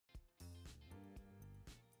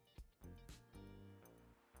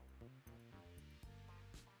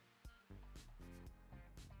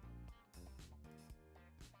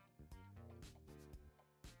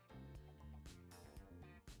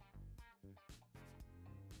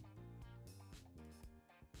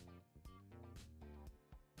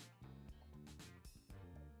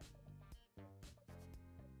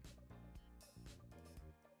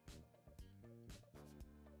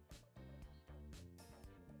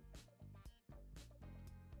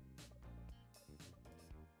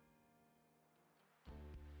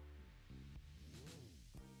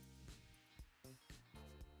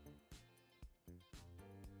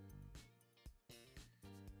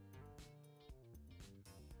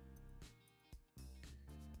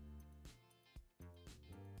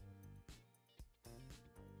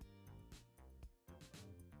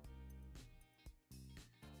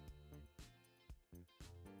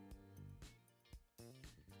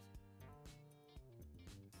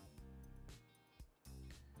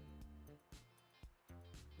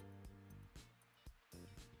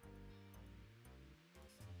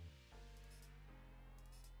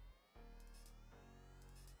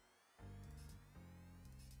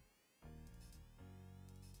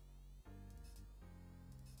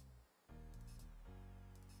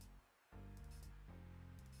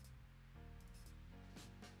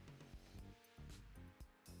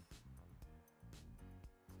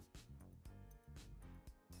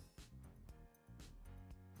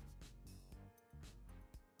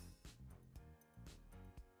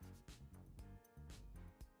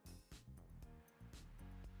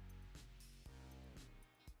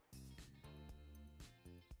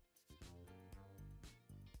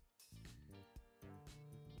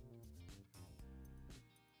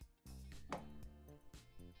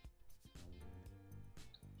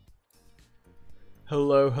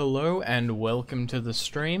Hello, and welcome to the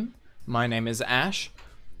stream. My name is Ash.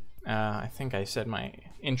 I think I said my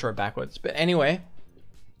intro backwards, but anyway,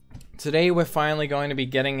 today we're finally going to be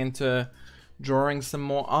getting into drawing some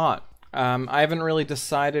more art. I haven't really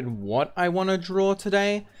decided what I want to draw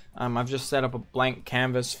today. I've just set up a blank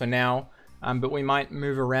canvas for now, but we might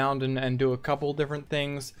move around and do a couple different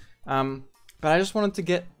things. But I just wanted to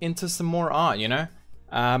get into some more art, you know?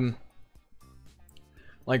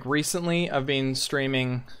 Like recently, I've been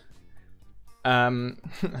streaming a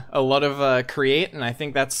lot of Create, and I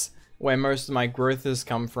think that's where most of my growth has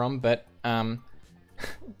come from, but I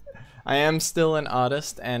am still an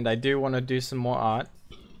artist, and I do want to do some more art.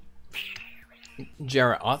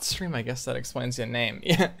 Jarrett Art Stream, I guess that explains your name.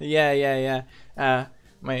 Yeah.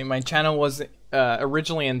 My channel was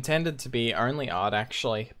originally intended to be only art,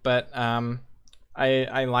 actually, but I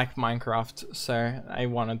like Minecraft, so I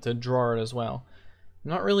wanted to draw it as well. I'm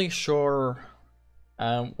not really sure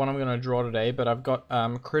what I'm going to draw today, but I've got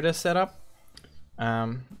Critter set up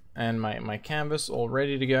and my canvas all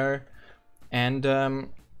ready to go. And,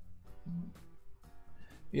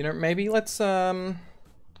 you know, maybe let's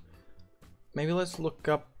look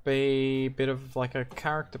up a bit of like a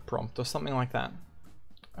character prompt or something like that.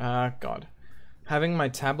 God. Having my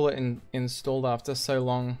tablet installed after so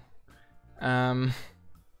long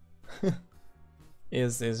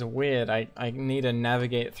is weird. I need to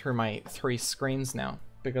navigate through my 3 screens now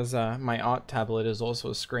because my art tablet is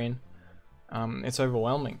also a screen. It's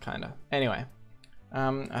overwhelming, kind of. Anyway,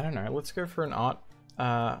 I don't know. Let's go for an art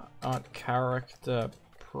character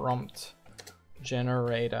prompt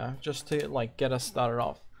generator just to like get us started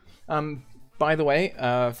off. By the way,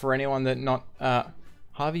 for anyone that not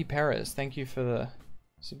Harvey Perez, thank you for the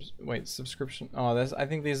subscription. Oh, I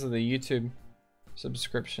think these are the YouTube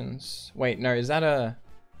subscriptions. Wait, no, is that a...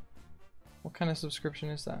 What kind of subscription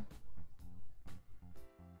is that?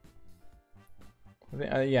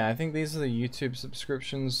 Yeah, I think these are the YouTube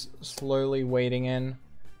subscriptions slowly wading in.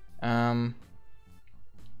 God.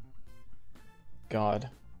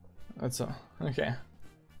 That's a... Okay.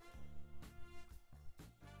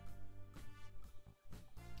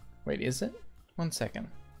 Wait, is it? 1 second.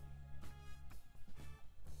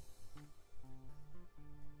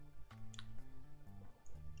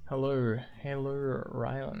 Hello,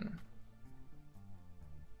 Rylan.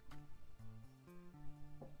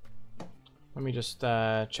 Let me just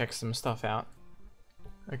check some stuff out.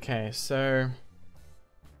 Okay, so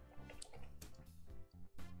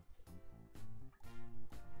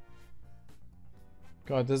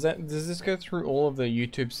God, does this go through all of the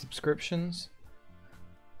YouTube subscriptions?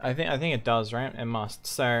 I think it does, right? It must.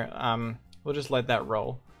 So we'll just let that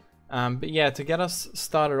roll. But yeah, to get us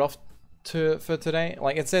started off for today,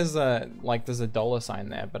 like it says like there's a $sign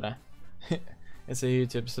there, but it's a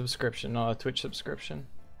YouTube subscription, not a Twitch subscription.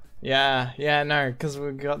 Yeah, no, because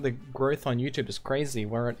we've got the growth on YouTube is crazy.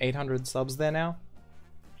 We're at 800 subs there now.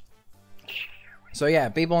 So yeah,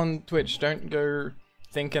 people on Twitch, don't go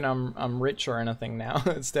thinking I'm rich or anything now.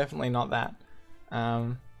 It's definitely not that.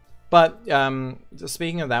 But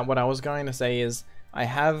speaking of that, what I was going to say is I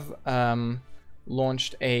have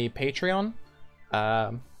launched a Patreon.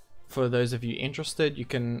 For those of you interested, you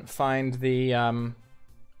can find the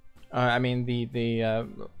the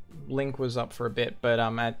link was up for a bit, but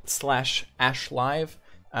at /ashlive.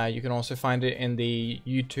 You can also find it in the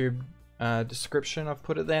YouTube description. I've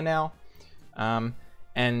put it there now.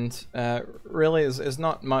 And really is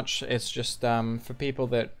not much. It's just for people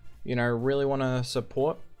that, you know, really want to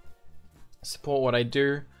support what I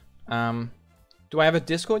do. Do I have a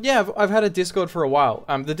Discord? Yeah, I've had a Discord for a while.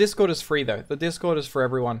 The Discord is free though. The Discord is for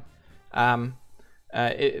everyone. The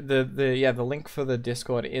link for the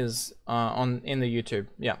Discord is in the YouTube.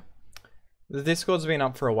 Yeah, the Discord's been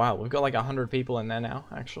up for a while. We've got like 100 people in there now,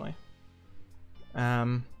 actually.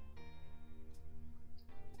 I'd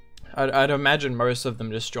imagine most of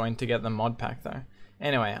them just joined to get the mod pack though.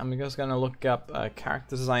 Anyway, I'm just gonna look up a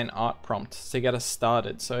character design art prompt to get us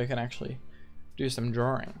started so we can actually do some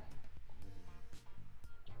drawing.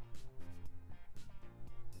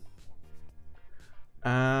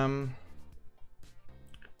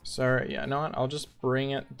 So yeah, you know what? I'll just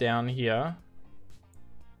bring it down here.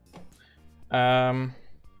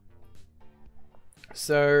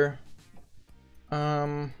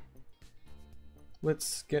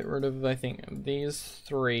 Let's get rid of, I think, these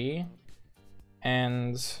 3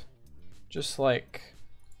 and just like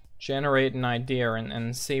generate an idea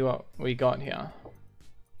and see what we got here.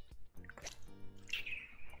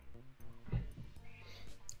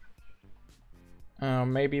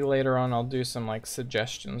 Maybe later on I'll do some like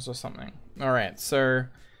suggestions or something. Alright, so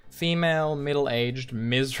female, middle-aged,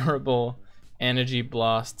 miserable, Energy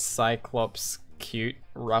Blast, Cyclops, cute,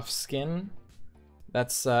 rough skin.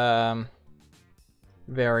 That's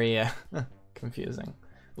very confusing.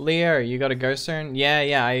 Leo, you gotta go soon?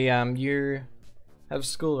 Yeah, you have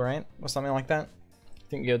school, right? Or something like that? I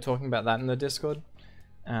think you're talking about that in the Discord.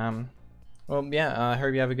 Well, yeah, I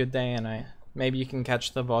hope you have a good day, and maybe you can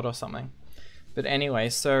catch the VOD or something. But anyway,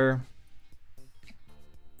 so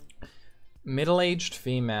middle-aged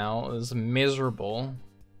female is miserable.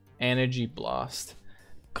 Energy Blast.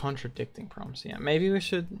 Contradicting prompts. Yeah, maybe we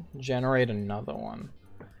should generate another one.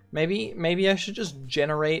 Maybe I should just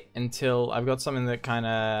generate until I've got something that kind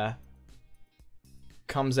of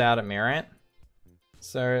comes out at me, right?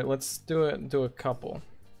 So let's do a couple.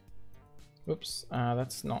 Whoops,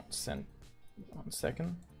 that's not sent. 1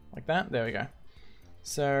 second, like that. There we go.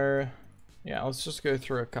 So yeah, let's just go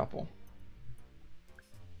through a couple.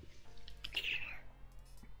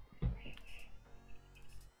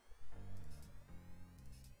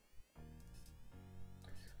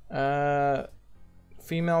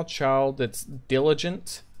 Female child that's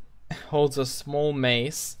diligent, holds a small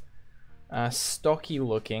mace, stocky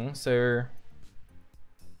looking, so,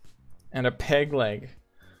 and a peg leg.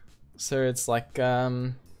 So it's like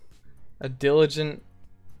a diligent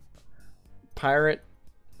pirate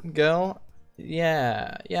girl.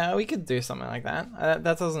 Yeah, we could do something like that.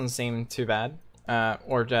 That doesn't seem too bad,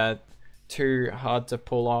 or too hard to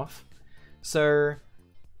pull off. So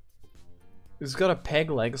it's got a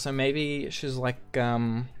peg leg, so maybe she's like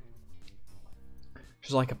a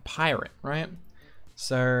pirate, right?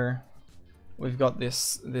 So we've got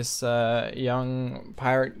this young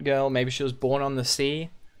pirate girl. Maybe she was born on the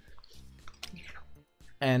sea,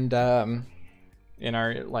 and you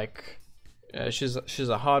know, like she's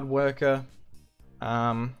a hard worker.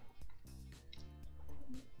 Yeah,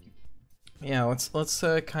 let's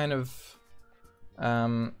kind of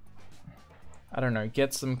I don't know,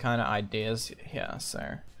 get some kind of ideas here.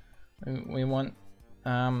 So we want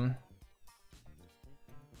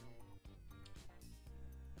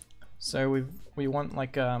so we want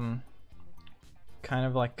like kind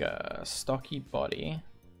of like a stocky body.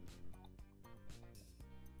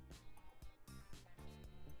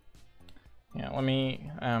 Yeah, let me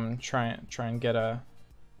try and get a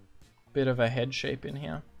bit of a head shape in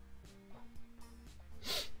here.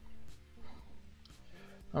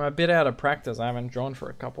 I'm a bit out of practice. I haven't drawn for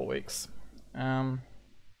a couple weeks.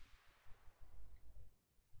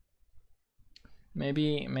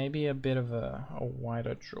 Maybe a bit of a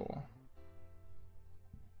wider jaw.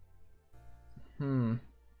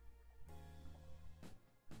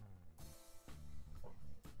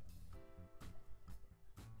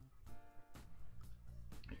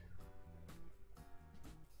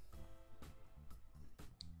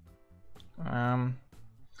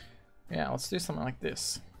 Yeah, let's do something like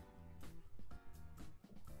this.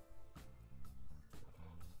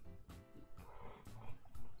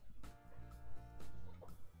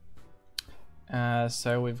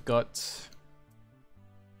 So we've got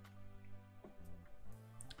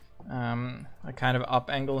a kind of up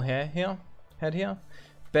angle head here.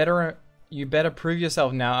 You better prove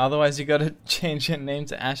yourself now, otherwise you gotta change your name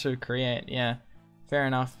to Ash of Create. Yeah, fair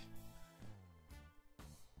enough.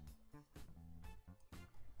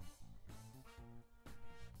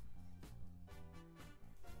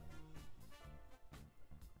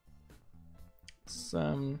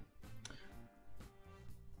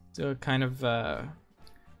 Do a kind of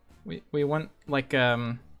we want like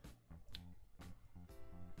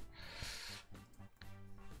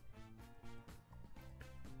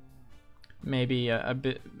maybe a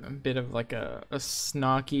bit of like a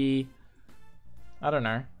snarky, I don't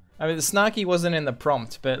know. I mean, the snarky wasn't in the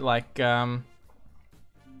prompt, but like I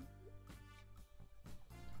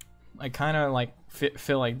kind of like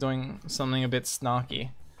feel like doing something a bit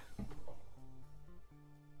snarky.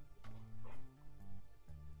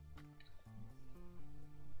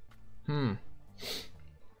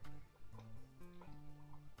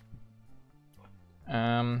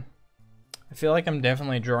 I feel like I'm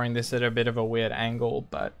definitely drawing this at a bit of a weird angle,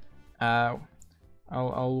 but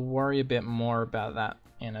I'll worry a bit more about that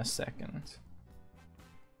in a second.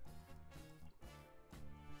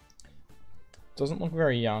 Doesn't look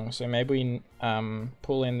very young, so maybe we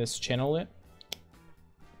pull in this chin a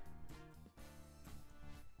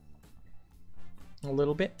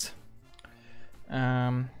little bit.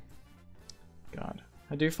 God,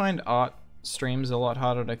 I do find art streams a lot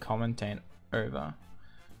harder to commentate over,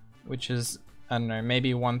 which is, I don't know,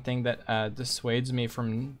 maybe one thing that dissuades me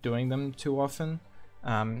from doing them too often.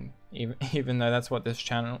 Even though that's what this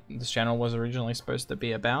channel was originally supposed to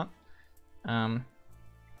be about.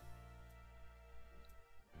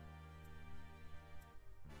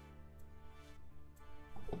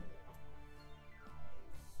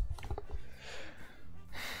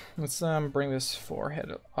 Let's bring this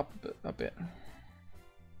forehead up a bit.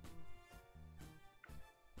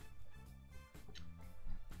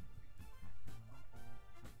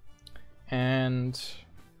 And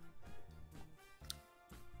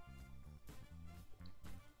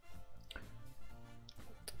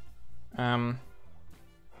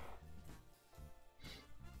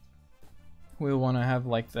we'll want to have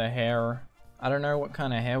like the hair. I don't know what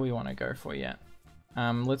kind of hair we want to go for yet.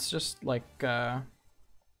 Let's just like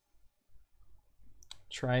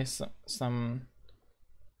try some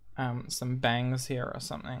bangs here or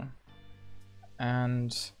something,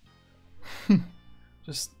 and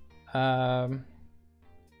just I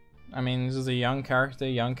mean, this is a young character.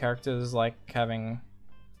 Young characters like having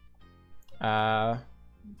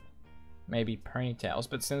maybe ponytails,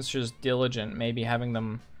 but since she's diligent, maybe having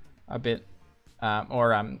them a bit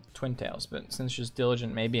or twin tails, but since she's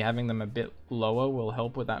diligent, maybe having them a bit lower will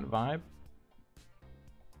help with that vibe.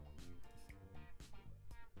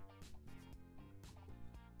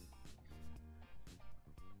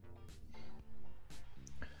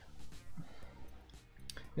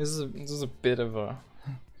 This is a bit of a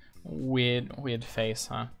weird face,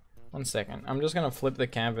 huh? 1 second. I'm just gonna flip the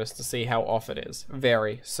canvas to see how off it is.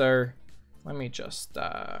 Very. So let me just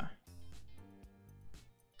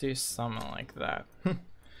do something like that.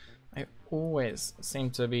 I always seem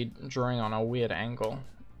to be drawing on a weird angle.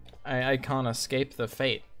 I can't escape the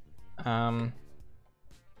fate.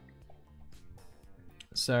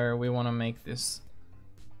 So we want to make this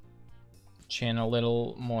chin a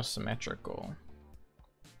little more symmetrical.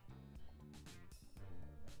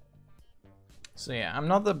 So yeah, I'm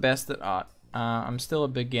not the best at art. I'm still a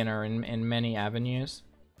beginner in many avenues.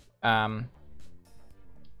 But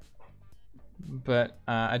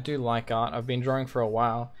I do like art. I've been drawing for a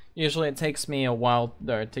while. Usually it takes me a while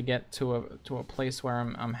though to get to a place where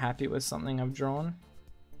I'm happy with something I've drawn.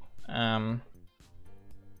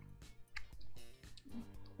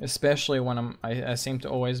 Especially when I seem to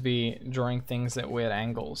always be drawing things at weird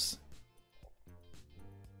angles.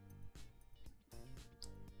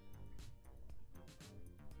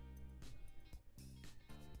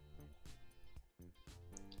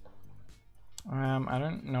 I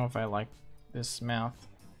don't know if I like this mouth.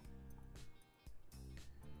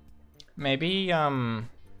 Maybe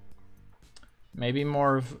maybe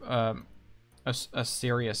more of a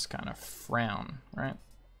serious kind of frown, right?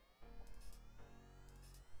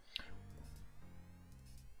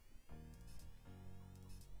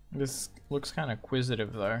 This looks kind of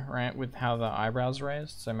inquisitive though, right? With how the eyebrows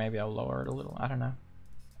raised, so maybe I'll lower it a little. I don't know.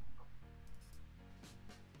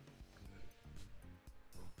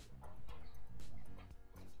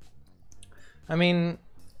 I mean,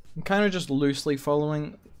 I'm kind of just loosely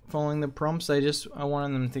following the prompts. I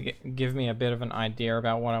wanted them to give me a bit of an idea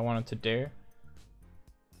about what I wanted to do.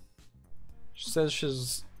 She says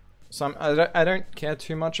she's I don't care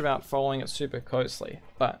too much about following it super closely,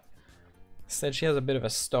 but said she has a bit of a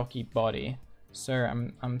stocky body, so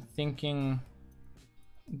I'm thinking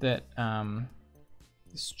that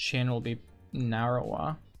this chin will be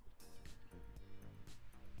narrower.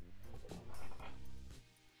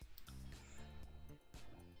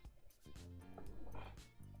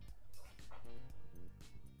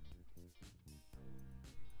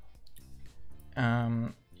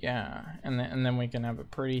 Yeah, and then we can have a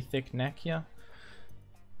pretty thick neck here.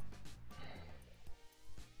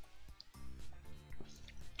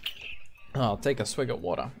 Oh, I'll take a swig of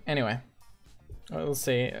water. Anyway, we'll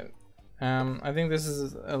see. I think this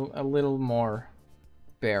is a little more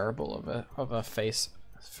bearable of a face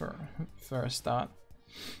for a start.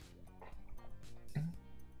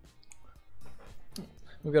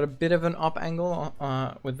 We've got a bit of an up angle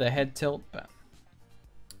with the head tilt, but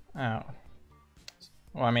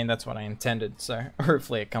well, I mean, that's what I intended, so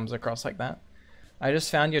hopefully it comes across like that. I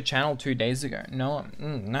just found your channel 2 days ago. No,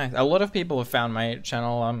 nice. A lot of people have found my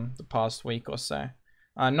channel the past week or so.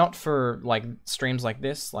 Not for like streams like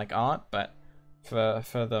this, like art, but for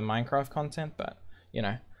the Minecraft content. But you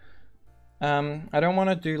know, I don't want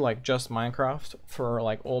to do like just Minecraft for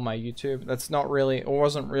like all my YouTube. That's not really, it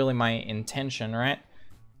wasn't really my intention, right?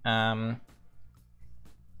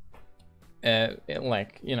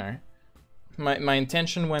 Like, you know, my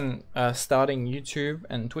intention when starting YouTube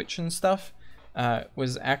and Twitch and stuff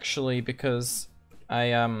was actually because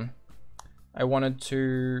I wanted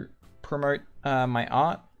to promote my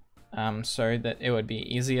art so that it would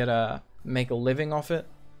be easier to make a living off it,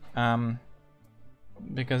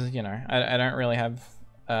 because, you know, I don't really have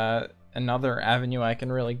another avenue I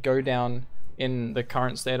can really go down in the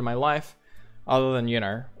current state of my life other than, you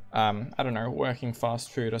know, I don't know, working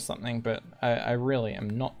fast food or something, but I really am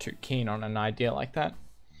not too keen on an idea like that.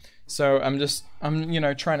 So I'm, you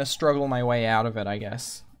know, trying to struggle my way out of it, I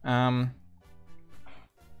guess.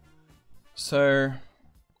 So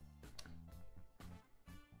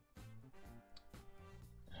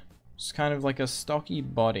it's kind of like a stocky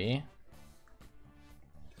body.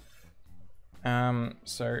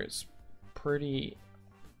 So it's pretty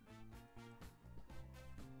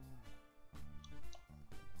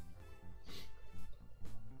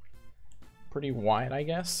wide, I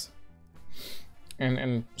guess,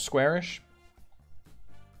 and squarish.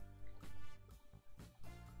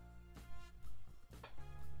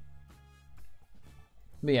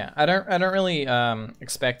 But yeah, I don't really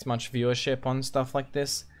expect much viewership on stuff like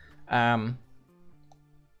this,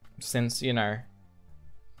 since, you know,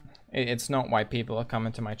 it's not why people are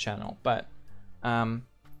coming to my channel. But I'm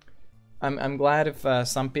glad if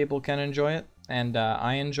some people can enjoy it, and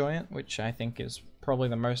I enjoy it, which I think is probably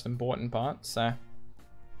the most important part. So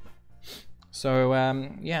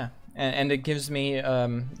yeah, and it gives me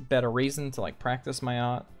better reason to like practice my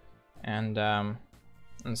art and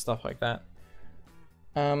stuff like that.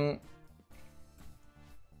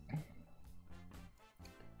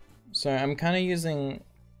 So I'm kind of using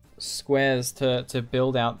squares to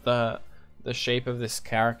build out the shape of this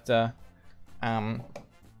character,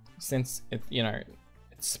 since it, you know,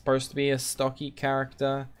 it's supposed to be a stocky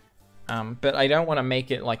character, but I don't want to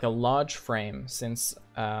make it like a large frame, since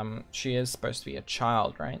she is supposed to be a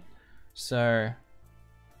child, right? So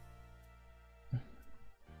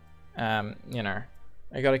you know,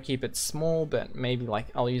 I gotta keep it small, but maybe like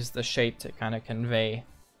I'll use the shape to kind of convey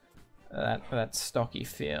that stocky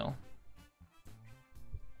feel.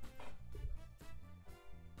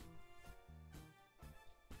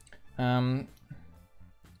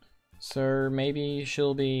 So maybe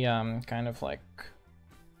she'll be kind of like,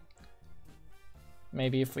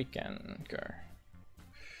 maybe if we can go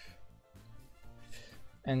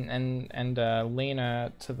and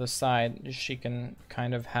Lena to the side, she can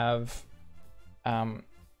kind of have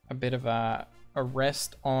a bit of a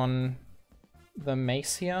rest on the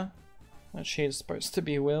mace here that she is supposed to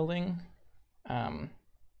be wielding.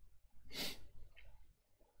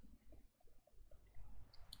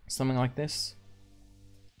 Something like this.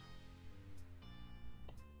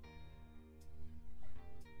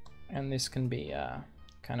 And this can be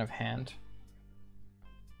kind of hand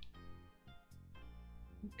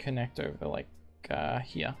connect over like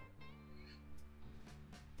here.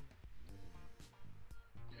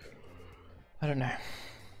 I don't know.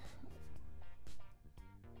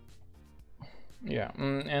 Yeah,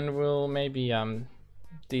 and we'll maybe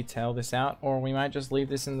detail this out, or we might just leave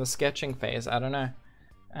this in the sketching phase. I don't know.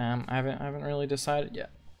 I haven't really decided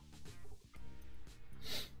yet.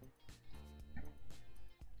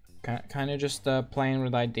 Kind of just playing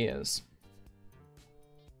with ideas.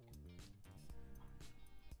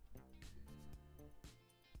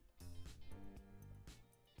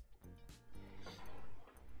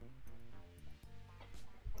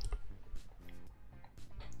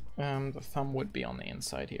 The thumb would be on the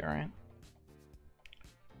inside here, right?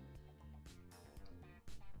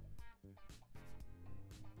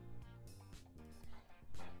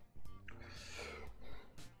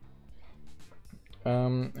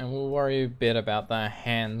 And we'll worry a bit about the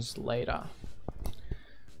hands later.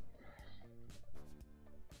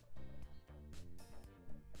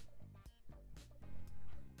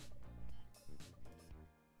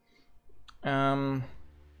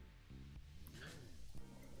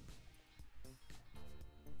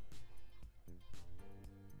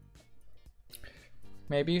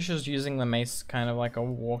 Maybe she's using the mace kind of like a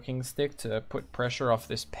walking stick to put pressure off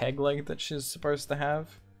this peg leg that she's supposed to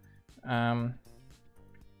have.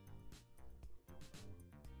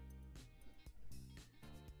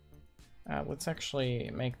 Let's actually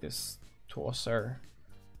make this torso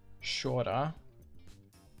shorter.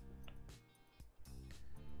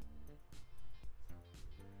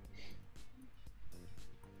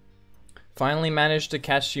 Finally managed to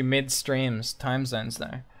catch you mid-streams. Time zones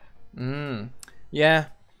though. Yeah.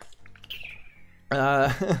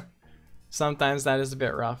 Sometimes that is a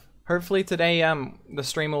bit rough. Hopefully today the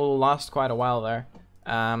stream will last quite a while though.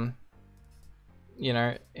 You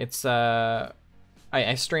know, it's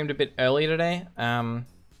I streamed a bit early today,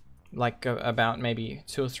 like about maybe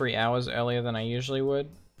 2 or 3 hours earlier than I usually would.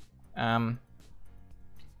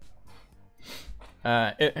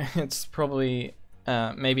 It's probably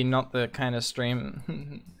maybe not the kind of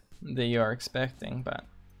stream that you're expecting, but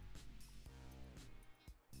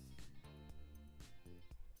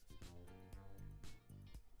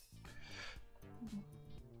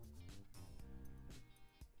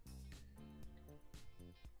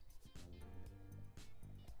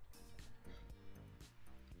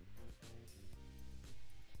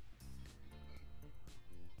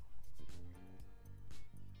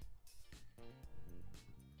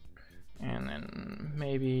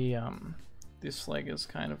this leg is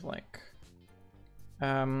kind of like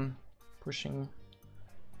pushing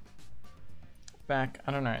back.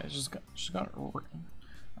 I don't know. It's just got.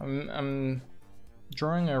 I'm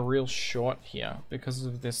drawing a real short here because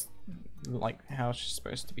of this, like how she's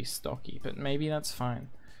supposed to be stocky, but maybe that's fine.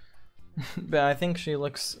 But I think she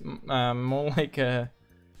looks more like a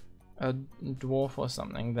dwarf or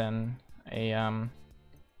something than a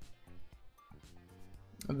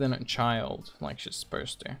child, like she's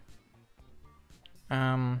supposed to.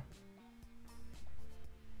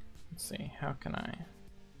 Let's see, how can I?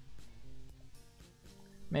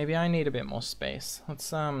 Maybe I need a bit more space. Let's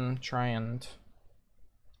try and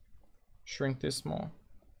shrink this more.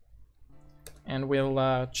 And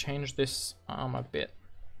we'll change this arm a bit.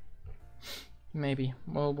 Maybe.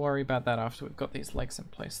 We'll worry about that after we've got these legs in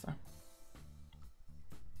place though.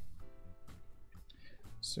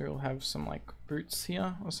 So we'll have some like boots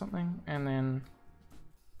here or something, and then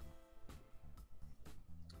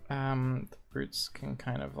the boots can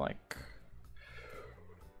kind of like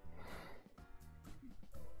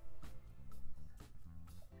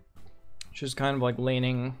she's kind of like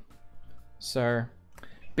leaning. So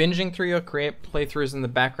binging through your create playthroughs in the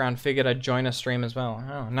background, figured I'd join a stream as well.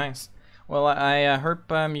 Oh, nice. Well, I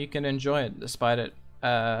hope you can enjoy it despite it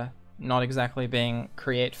not exactly being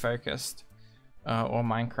create focused or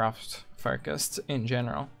Minecraft focused in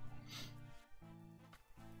general.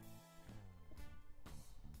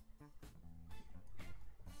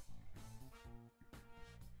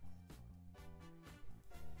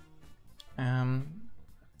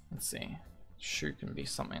 Let's see. Shoe can be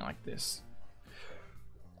something like this.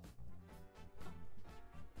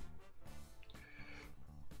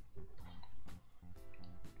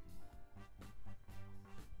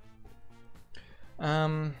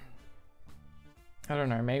 I don't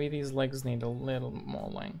know, maybe these legs need a little more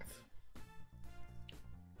length.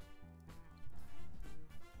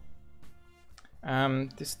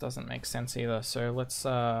 This doesn't make sense either, so let's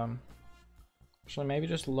actually maybe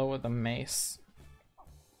just lower the mace.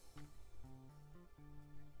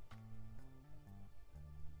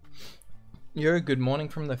 Yo, good morning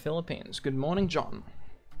from the Philippines. Good morning, John.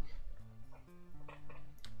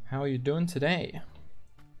 How are you doing today?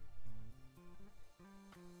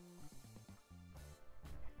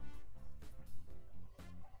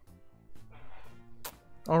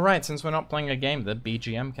 Alright, since we're not playing a game, the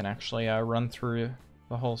BGM can actually run through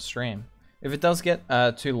the whole stream. If it does get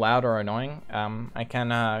too loud or annoying, I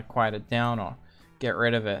can quiet it down or get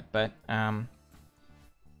rid of it, but I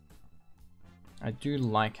do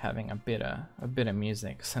like having a bit of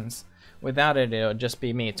music, since without it, it'll just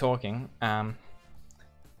be me talking.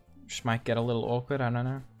 Which might get a little awkward, I don't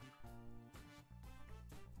know.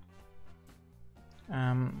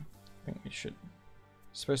 I think we should,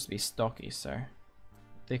 it's supposed to be stocky, so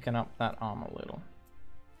thicken up that arm a little.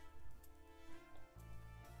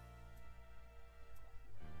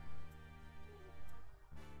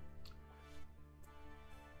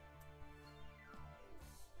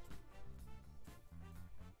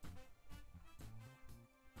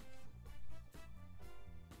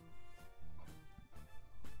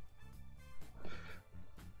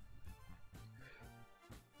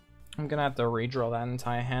 I'm gonna have to redraw that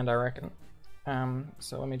entire hand, I reckon.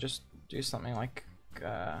 So let me just do something like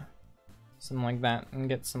that and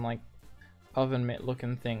get some like oven mitt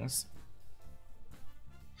looking things.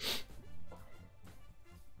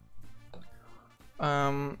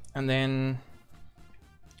 And then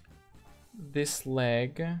this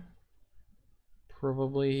leg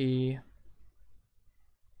probably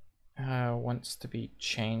wants to be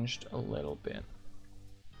changed a little bit.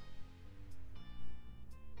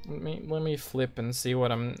 Let me flip and see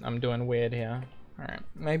what I'm doing weird here. All right,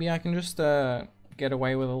 maybe I can just get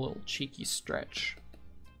away with a little cheeky stretch.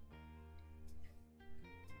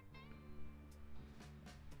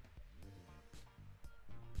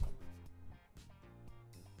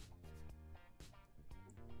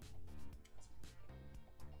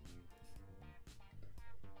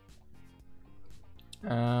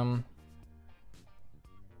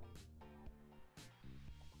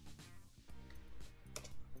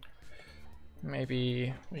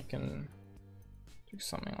 Maybe we can do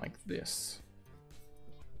something like this.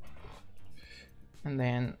 And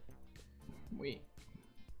then we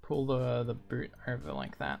pull the boot over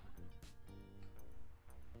like that.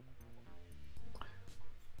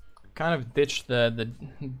 Kind of ditch the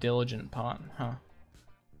diligent part, huh?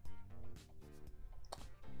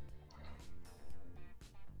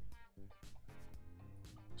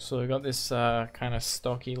 So we got this kind of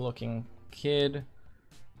stocky looking kid.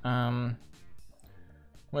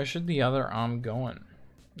 Where should the other arm go in?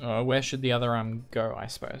 Where should the other arm go, I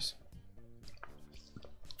suppose?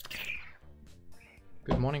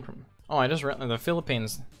 Good morning from... Oh, I just read the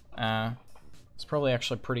Philippines. It's probably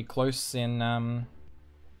actually pretty close in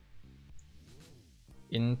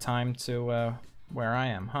time to where I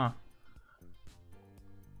am, huh?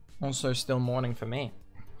 Also still morning for me.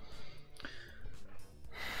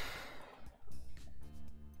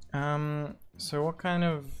 So what kind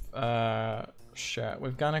of shirt?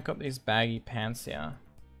 We've kind of got these baggy pants here.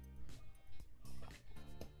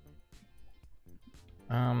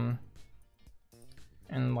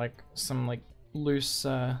 And like some like loose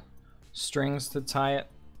strings to tie it.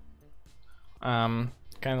 Kind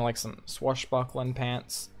of like some swashbuckling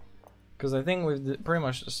pants. Because I think we've pretty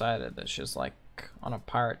much decided that she's like on a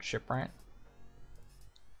pirate ship, right?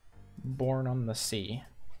 Born on the sea.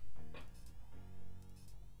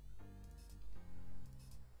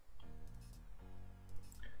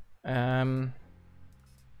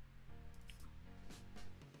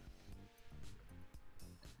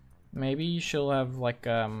 Maybe she'll have like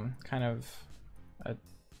kind of a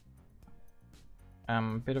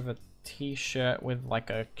bit of a t-shirt with like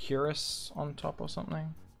a cuirass on top or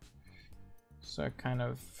something. So kind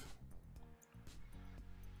of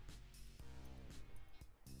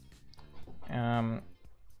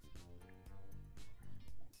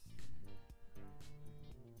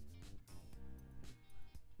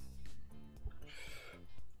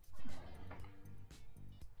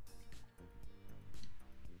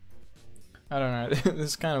I don't know.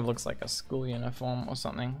 This kind of looks like a school uniform or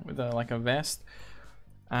something with like a vest.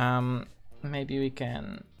 Maybe we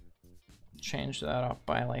can change that up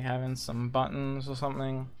by like having some buttons or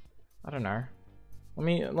something. I don't know.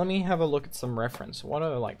 Let me have a look at some reference. What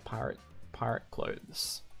are like pirate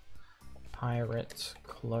clothes? Pirate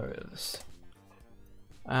clothes.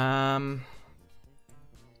 Kind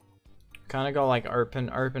of got like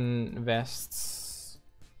open vests.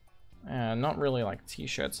 Not really like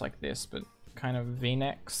t-shirts like this, but kind of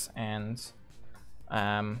v-necks and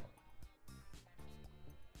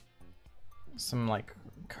some like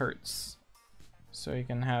coats, so you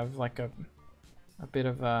can have like a bit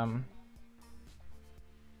of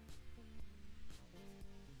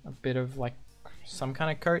like some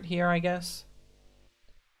kind of coat here, I guess.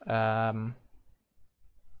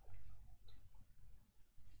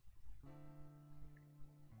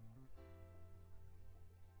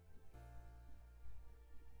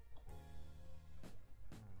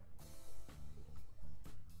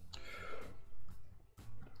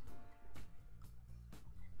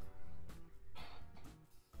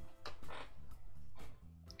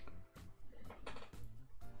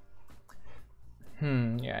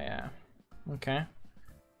 Yeah. Okay.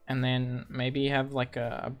 And then maybe have like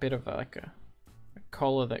a bit of a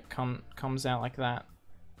collar that comes out like that.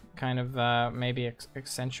 Kind of maybe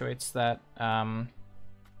accentuates that that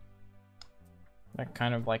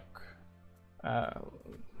kind of like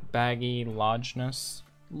baggy largeness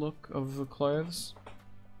look of the clothes.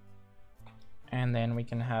 And then we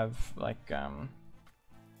can have like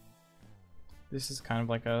this is kind of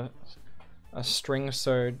like a string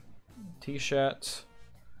sewed t-shirt,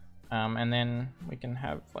 and then we can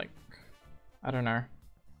have like, I don't know,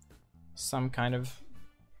 some kind of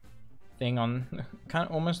thing on. Kind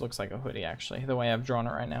of almost looks like a hoodie actually, the way I've drawn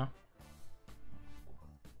it right now.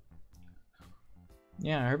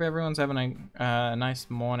 Yeah, I hope everyone's having a nice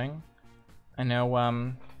morning. I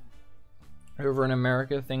know over in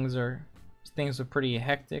America things are pretty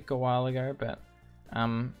hectic a while ago, but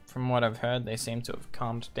from what I've heard, they seem to have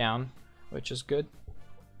calmed down, which is good.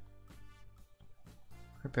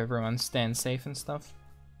 Hope everyone's staying safe and stuff.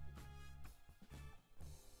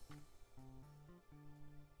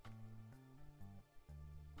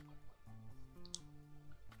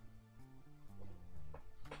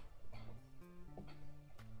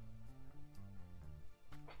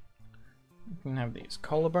 You can have these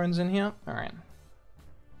collarbones in here. All right.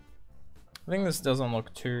 I think this doesn't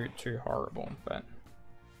look too horrible, but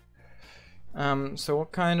so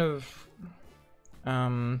what kind of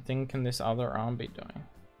thing can this other arm be doing?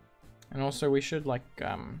 And also we should like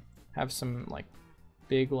have some like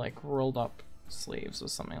big like rolled up sleeves or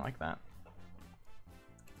something like that.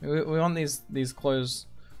 We want these clothes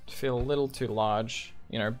to feel a little too large.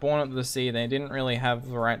 You know, Born at the Sea, they didn't really have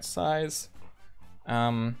the right size,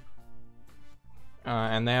 and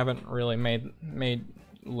they haven't really made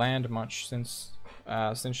land much since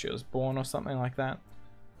she was born or something like that.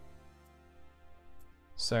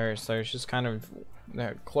 So she's kind of,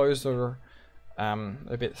 the clothes are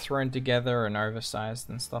a bit thrown together and oversized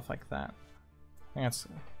and stuff like that. I think it's a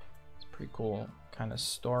pretty cool kind of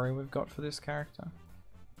story we've got for this character.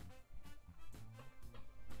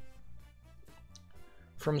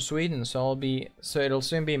 from Sweden, so it'll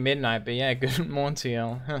soon be midnight. But yeah, good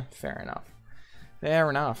Montiel. Huh, fair enough. Fair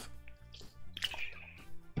enough.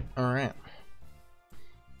 All right.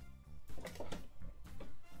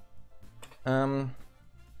 I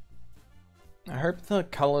hope the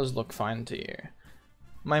colors look fine to you.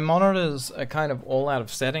 My monitors are kind of all out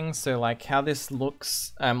of settings, so like how this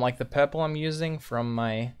looks, like the purple I'm using from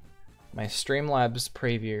my Streamlabs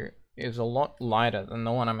preview is a lot lighter than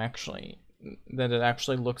the one that it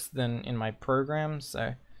actually looks than in my program.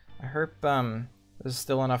 So I hope there's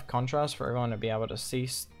still enough contrast for everyone to be able to see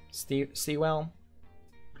well.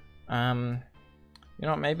 You know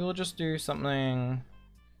what, maybe we'll just do something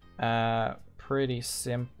pretty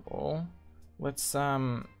simple. Let's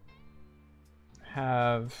have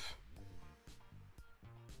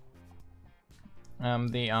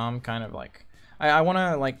the arm kind of like I want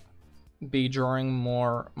to like be drawing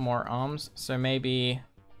more arms, so maybe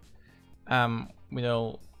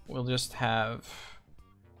we'll just have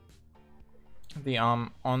the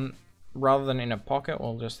arm on, rather than in a pocket,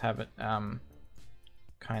 we'll just have it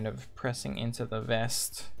kind of pressing into the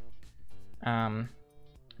vest,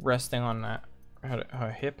 resting on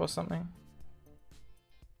her hip or something.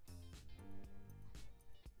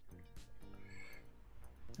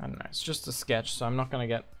 I don't know, it's just a sketch, so I'm not going to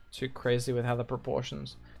get too crazy with how the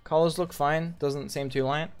proportions. Colors look fine, doesn't seem too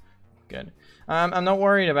light. Good. I'm not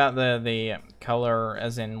worried about the color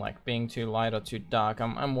as in like being too light or too dark.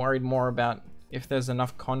 I'm worried more about if there's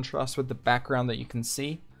enough contrast with the background that you can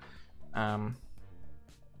see.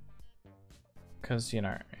 Because, you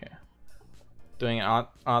know, yeah. Doing an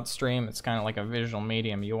art stream, it's kind of like a visual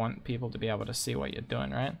medium. You want people to be able to see what you're doing,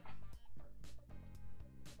 right?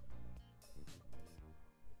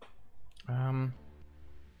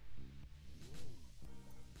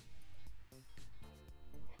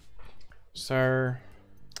 So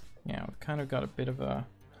yeah, we've kind of got a bit of a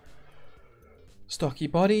stocky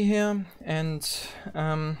body here, and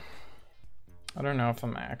I don't know if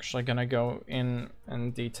I'm actually gonna go in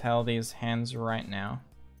and detail these hands right now.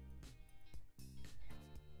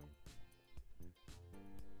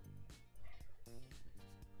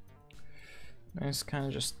 It's kind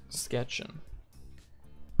of just sketching.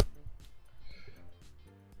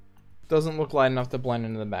 Doesn't look light enough to blend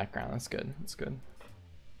into the background. That's good. That's good.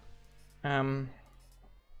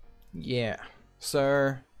 Yeah.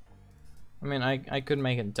 So, I mean, I could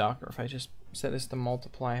make it darker if I just set this to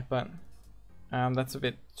multiply, but that's a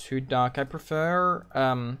bit too dark. I prefer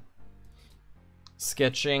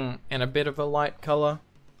sketching in a bit of a light color,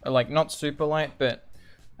 like not super light, but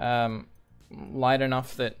light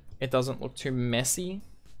enough that it doesn't look too messy,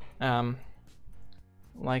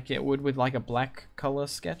 like it would with like a black color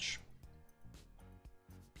sketch.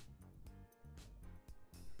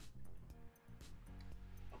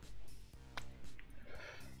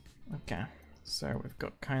 Okay, so we've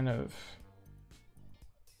got kind of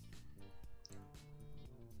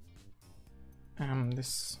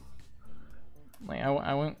this, like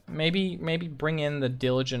I won't maybe bring in the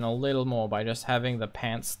diligent a little more by just having the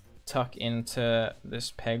pants tuck into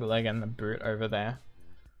this peg leg and the boot over there.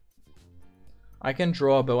 I can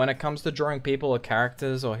draw, but when it comes to drawing people or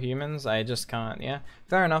characters or humans, I just can't. Yeah,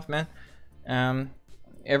 fair enough, man.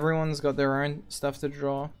 Everyone's got their own stuff to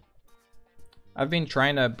draw. I've been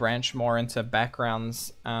trying to branch more into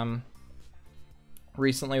backgrounds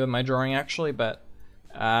recently with my drawing, actually, but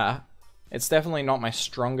it's definitely not my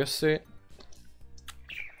strongest suit.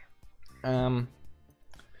 You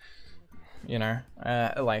know,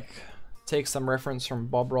 like take some reference from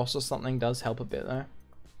Bob Ross or something does help a bit though.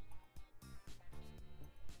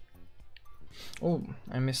 Oh,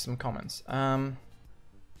 I missed some comments.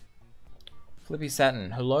 Flippy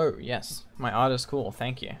Satin, hello. Yes, my art is cool.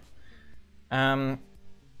 Thank you.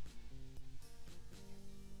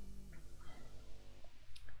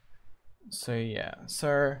 So yeah,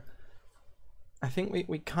 so I think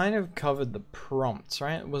we kind of covered the prompts,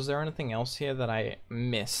 right? Was there anything else here that I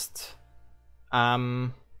missed? I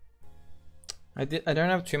don't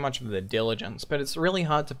have too much of the diligence, but it's really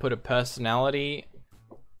hard to put a personality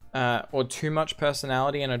or too much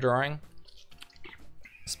personality in a drawing,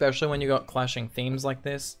 especially when you got clashing themes like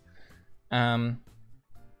this.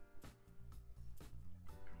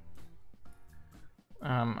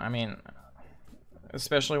 I mean,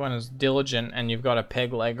 especially when it's diligent and you've got a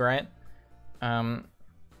peg leg, right?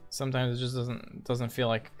 Sometimes it just doesn't feel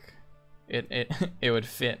like it would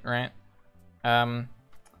fit, right?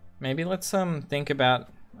 Maybe let's think about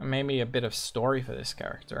maybe a bit of story for this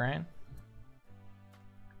character, right?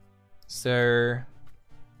 So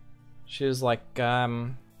she was like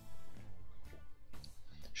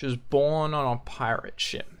she was born on a pirate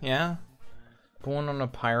ship, yeah? born on a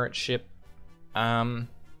pirate ship when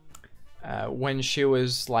she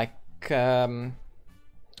was like or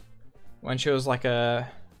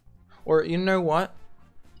you know what?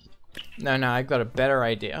 No, I got a better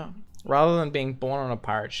idea. Rather than being born on a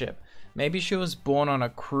pirate ship, maybe she was born on a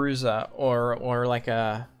cruiser or like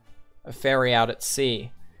a ferry out at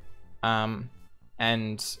sea. And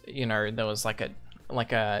you know, there was like a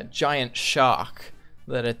giant shark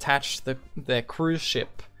that attached their cruise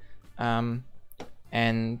ship, and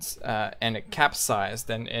it capsized,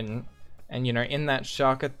 and you know, in that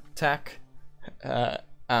shark attack,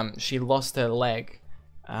 she lost her leg,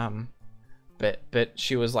 but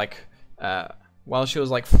she was like, while she was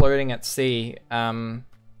like floating at sea,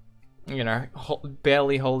 you know,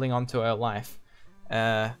 barely holding on to her life,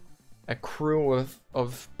 a crew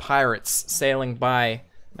of pirates sailing by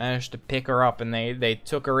managed to pick her up, and they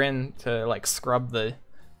took her in to like scrub the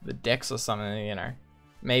decks or something, you know,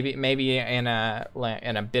 maybe in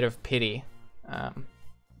a bit of pity.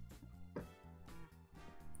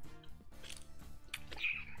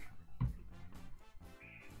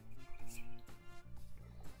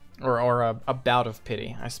 Or a bout of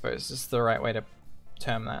pity, I suppose is the right way to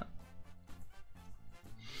term that.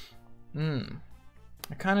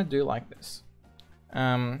 I kind of do like this.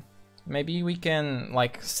 Maybe we can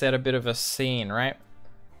like set a bit of a scene, right?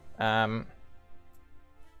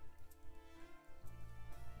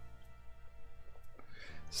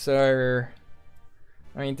 So,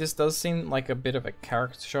 I mean, this does seem like a bit of a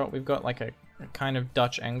character shot. We've got like a kind of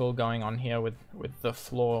Dutch angle going on here with the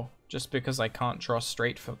floor, just because I can't draw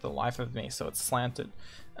straight for the life of me, so it's slanted.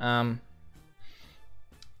 And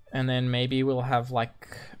then maybe we'll have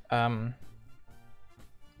like a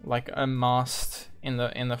mast in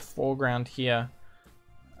the foreground here.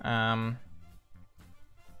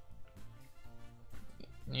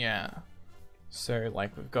 Yeah. So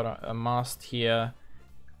like we've got a mast here,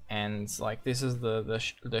 and like this is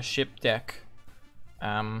the ship deck.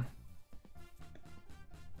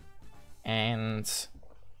 And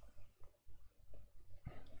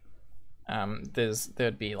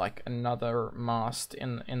there'd be like another mast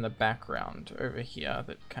in the background over here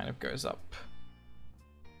that kind of goes up.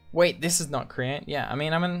 Wait, this is not create. Yeah, I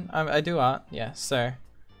mean, I do art. Yeah, so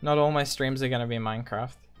not all my streams are gonna be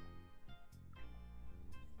Minecraft.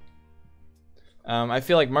 I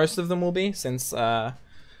feel like most of them will be, since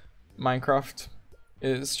Minecraft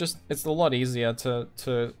is it's a lot easier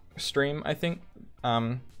to stream, I think.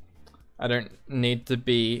 I don't need to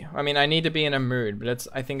be, I mean, I need to be in a mood, but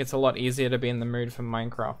I think it's a lot easier to be in the mood for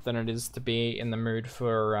Minecraft than it is to be in the mood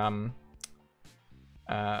for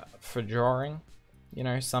drawing. You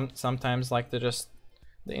know, sometimes like the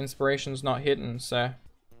inspiration's not hitting, so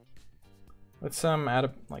let's add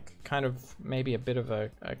a like kind of maybe a bit of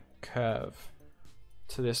a curve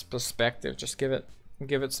to this perspective. Just give it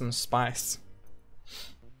some spice.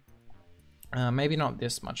 Maybe not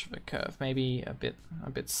this much of a curve, maybe a bit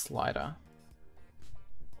slighter.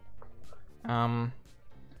 And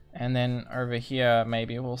then over here,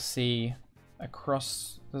 maybe we'll see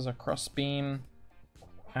there's a cross beam,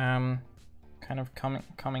 kind of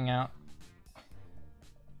coming out.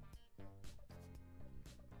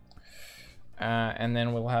 And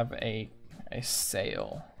then we'll have a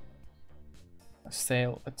sail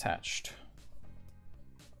attached.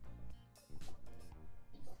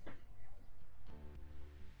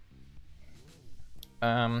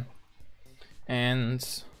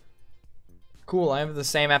 And cool, I have the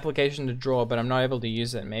same application to draw, but I'm not able to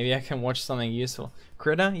use it. Maybe I can watch something useful.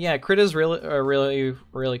 Krita? Yeah, Krita's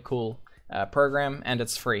really cool program, and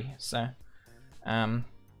it's free, so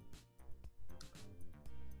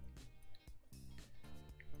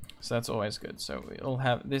so that's always good. So we'll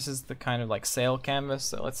have, this is the kind of like sail canvas,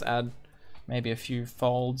 so let's add maybe a few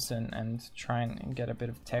folds and try and get a bit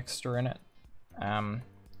of texture in it.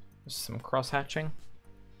 Some cross hatching.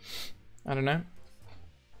 I don't know.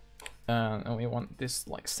 And we want this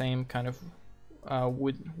like same kind of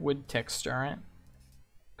wood texture, right?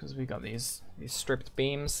 Because we got these stripped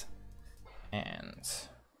beams and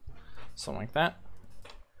something like that.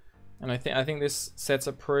 And I think this sets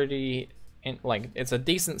a pretty it's a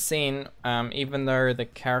decent scene, even though the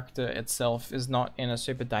character itself is not in a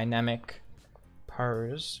super dynamic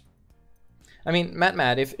pose. I mean,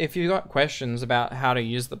 Mad, if you got questions about how to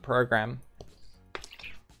use the program,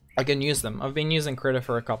 I can use them. I've been using Krita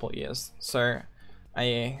for a couple of years, so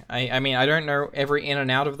I mean, I don't know every in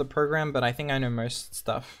and out of the program, but I think I know most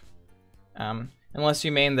stuff. Unless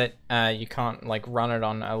you mean that you can't like run it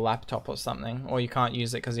on a laptop or something, or you can't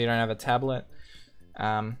use it because you don't have a tablet.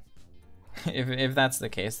 If that's the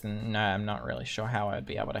case, then no, I'm not really sure how I'd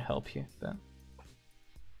be able to help you. But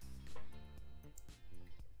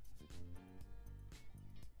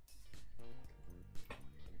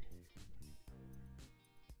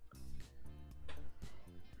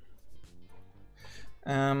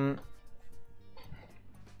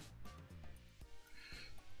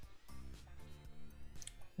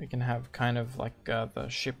We can have kind of like the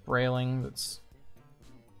ship railing that's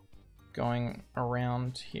going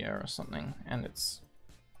around here or something, and it's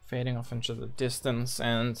fading off into the distance,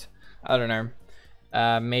 and I don't know,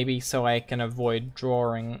 maybe so I can avoid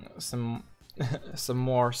drawing some some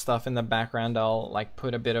more stuff in the background, I'll like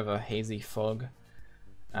put a bit of a hazy fog.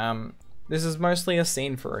 This is mostly a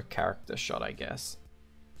scene for a character shot, I guess.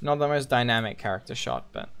 Not the most dynamic character shot,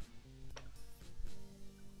 but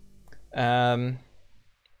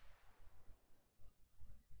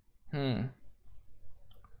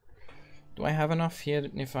do I have enough here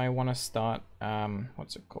if I want to start,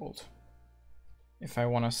 what's it called? If I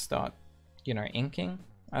want to start, you know, inking?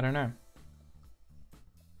 I don't know.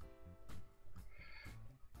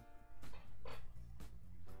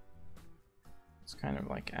 It's kind of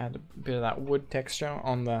like add a bit of that wood texture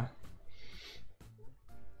on the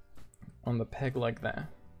peg leg there.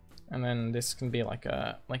 And then this can be like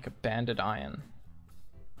a banded iron.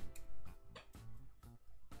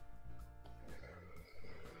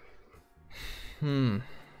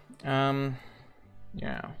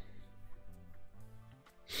 Yeah.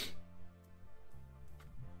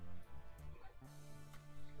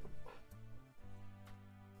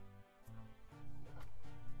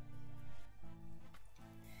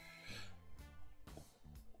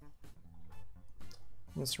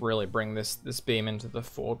 Let's really bring this beam into the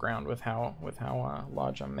foreground with how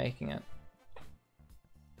large I'm making it.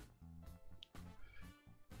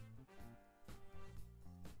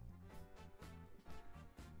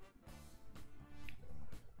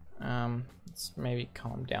 Let's maybe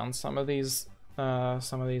calm down some of these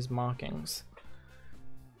markings.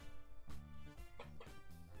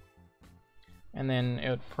 And then it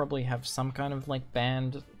would probably have some kind of like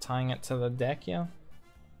band tying it to the deck here.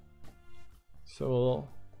 So we'll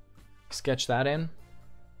sketch that in.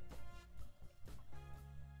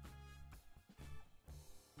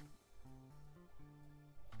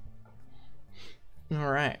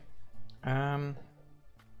 All right.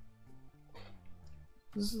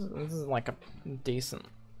 This is like a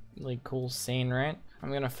decently cool scene, right?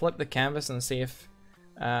 I'm gonna flip the canvas and see if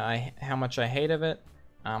how much I hate of it.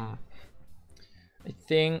 I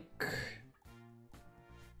think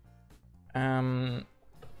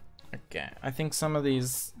okay, I think some of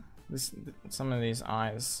these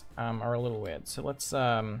eyes are a little weird. So let's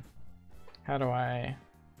how do I,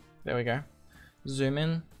 there we go, zoom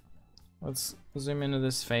in. Let's zoom into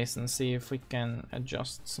this face and see if we can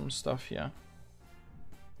adjust some stuff here.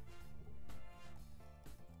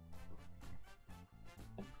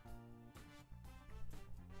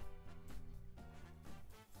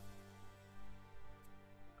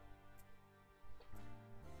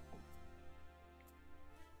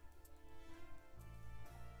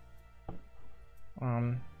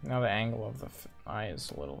 Now the angle of the eye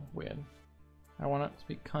is a little weird. I want it to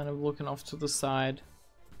be kind of looking off to the side.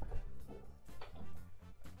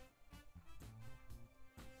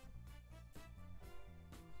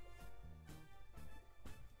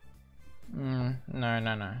 No.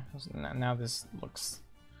 Now this looks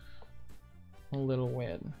a little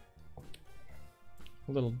weird.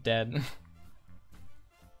 A little dead.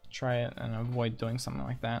 Try it and avoid doing something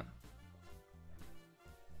like that.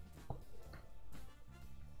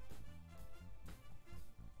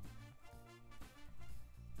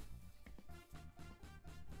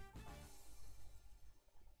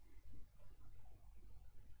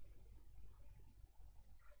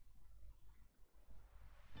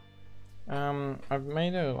 I've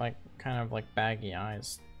made it like kind of like baggy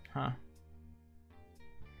eyes, huh?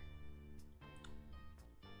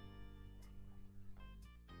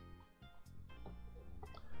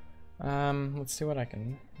 Let's see what I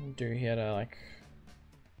can do here to like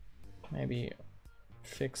maybe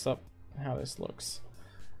fix up how this looks.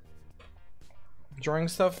 Drawing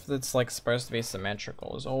stuff that's like supposed to be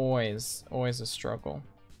symmetrical is always a struggle.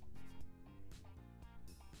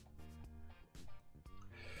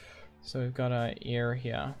 So we've got an ear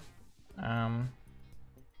here. Yeah.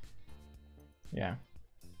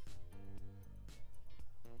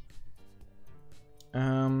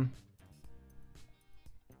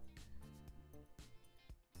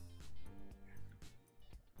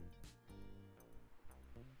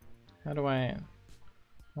 How do I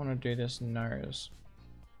want to do this nose?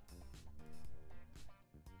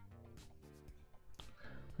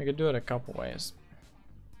 We could do it a couple ways.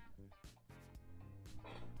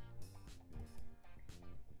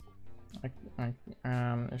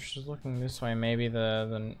 If she's looking this way, maybe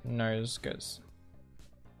the nose goes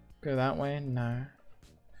go that way. No.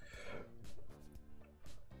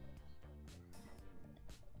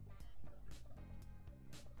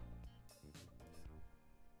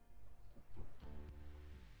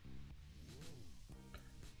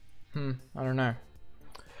 I don't know.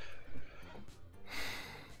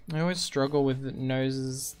 I always struggle with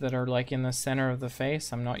noses that are like in the center of the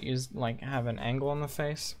face. I'm not used, like, have an angle on the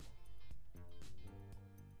face.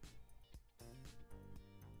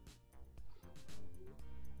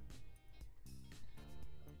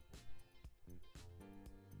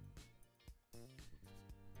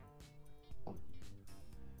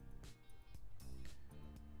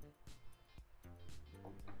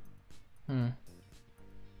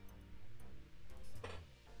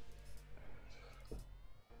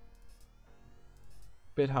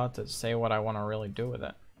 Bit hard to say what I want to really do with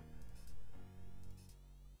it.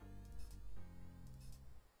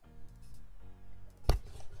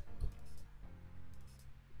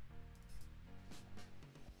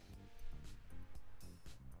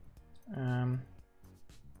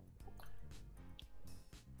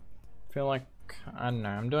 Feel like, I don't know,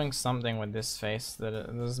 I'm doing something with this face that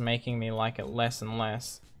is making me like it less and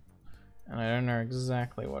less. And I don't know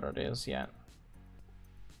exactly what it is yet.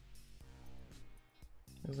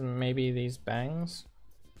 Is it maybe these bangs?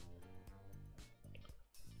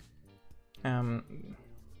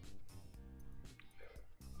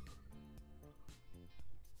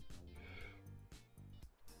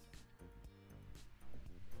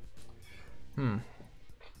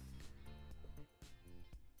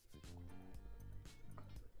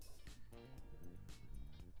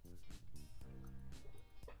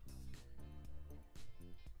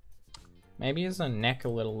 Maybe is the neck a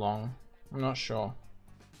little long? I'm not sure.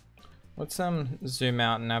 Let's zoom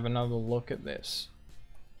out and have another look at this.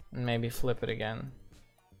 And maybe flip it again.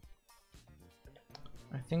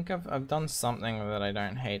 I think I've done something that I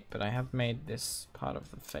don't hate, but I have made this part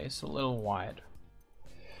of the face a little wide.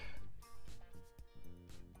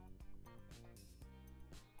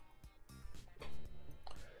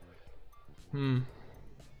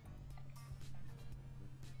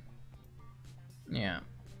 Yeah.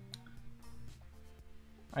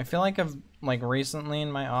 I feel like recently in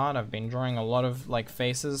my art I've been drawing a lot of like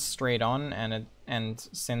faces straight on, and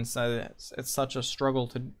since it's such a struggle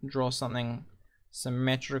to draw something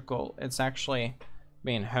symmetrical, it's actually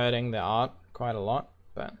been hurting the art quite a lot.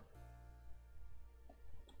 But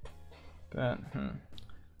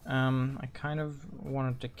I kind of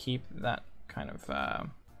wanted to keep that kind of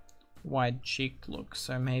wide cheeked look,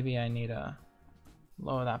 so maybe I need to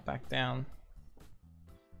lower that back down.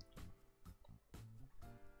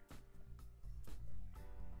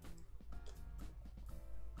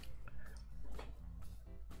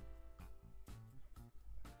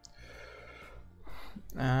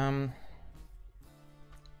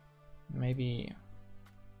 Maybe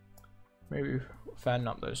fatten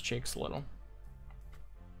up those cheeks a little.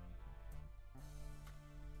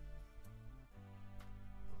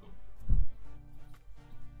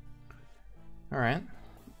 All right.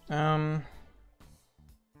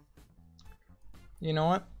 You know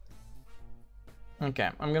what? Okay,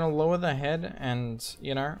 I'm gonna lower the head, and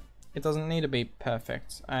you know, it doesn't need to be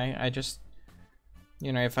perfect. I just,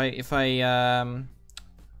 you know, if I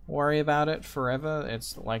worry about it forever,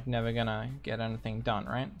 it's like never gonna get anything done,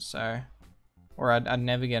 right? So, or I'd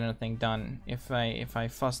never get anything done if I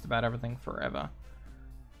fussed about everything forever.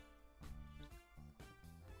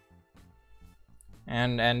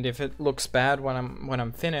 And if it looks bad when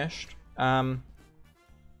I'm finished,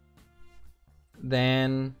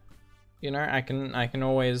 then, you know, I can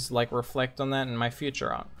always like reflect on that in my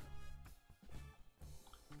future art.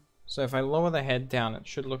 So if I lower the head down, it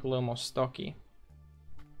should look a little more stocky.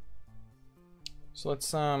 So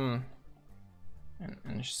let's and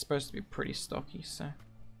it's supposed to be pretty stocky, so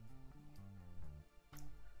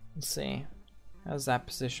let's see. How does that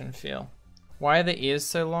position feel? Why are the ears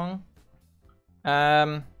so long?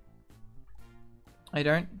 I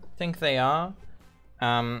don't think they are.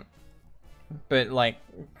 But like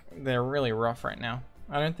they're really rough right now.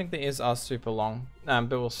 I don't think the ears are super long. But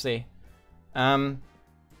we'll see.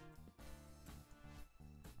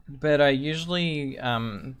 But usually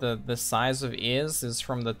the size of ears is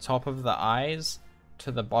from the top of the eyes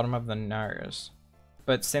to the bottom of the nose.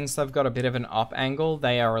 But since they've got a bit of an up angle,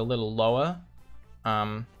 they are a little lower.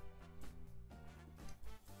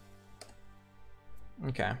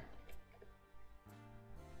 Okay.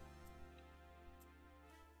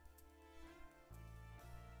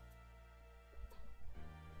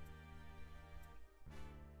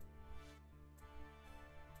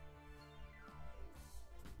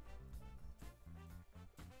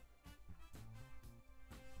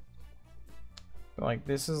 Like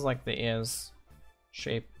this is like the ears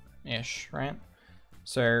shape-ish, right?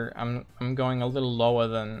 So I'm going a little lower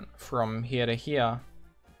than from here to here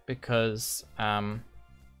because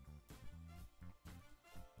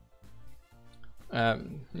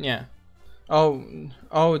Yeah.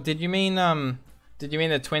 Oh, did you mean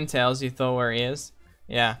the twin tails you thought were ears?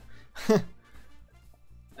 Yeah.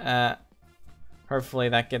 Hopefully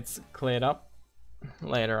that gets cleared up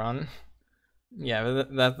later on. Yeah,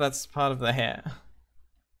 but that's part of the hair.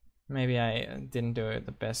 Maybe I didn't do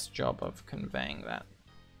the best job of conveying that.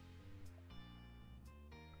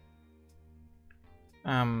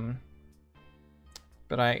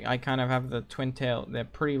 But I kind of have the twin tail. They're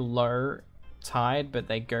pretty low tide, but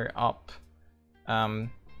they go up a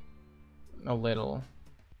little.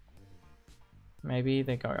 Maybe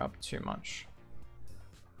they go up too much.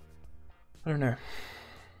 I don't know.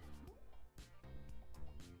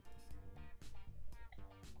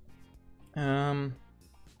 I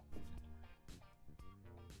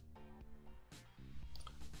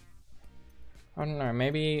don't know,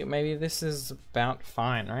 maybe this is about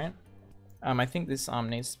fine, right? I think this arm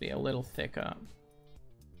needs to be a little thicker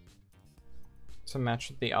to match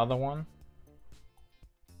with the other one.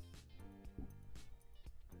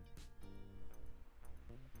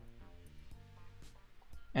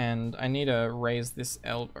 And I need to raise this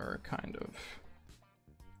elbow, kind of.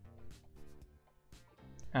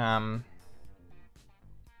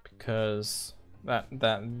 Because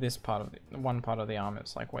this part of the one part of the arm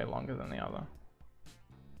is like way longer than the other.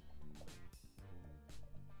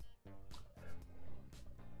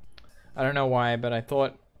 I don't know why, but I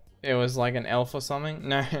thought it was like an elf or something.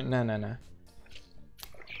 No.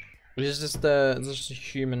 It's just a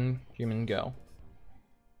human girl.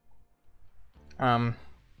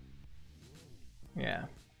 Yeah.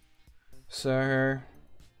 So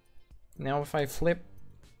now if I flip,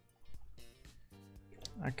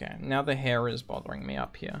 okay, now the hair is bothering me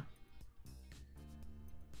up here.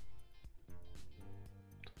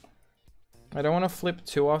 I don't want to flip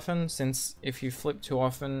too often, since if you flip too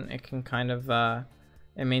often, it can kind of,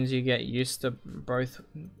 it means you get used to both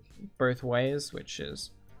ways, which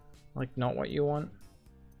is like not what you want.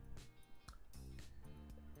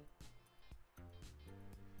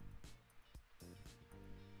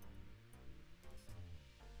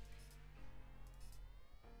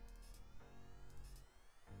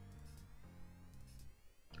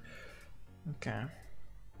 Okay.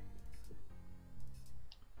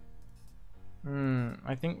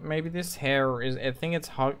 I think maybe this hair is, I think it's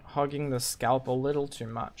hogging the scalp a little too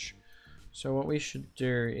much. So what we should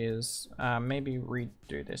do is maybe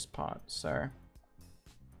redo this part. So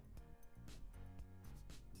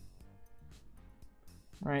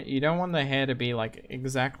right, you don't want the hair to be like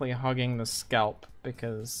exactly hugging the scalp,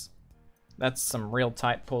 because that's some real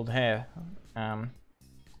tight pulled hair. And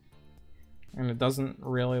it doesn't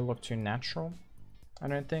really look too natural, I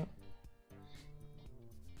don't think.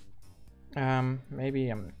 Maybe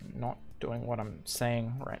I'm not doing what I'm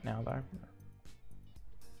saying right now, though.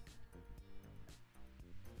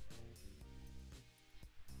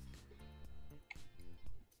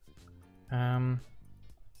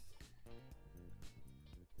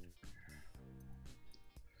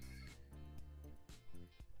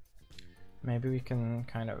 Maybe we can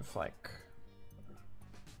kind of like,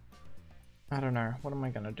 I don't know, what am I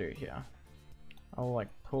gonna do here? I'll like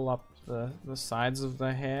pull up the sides of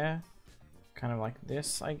the hair, kind of like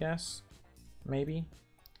this, I guess. Maybe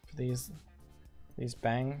for these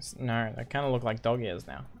bangs. No, they kind of look like dog ears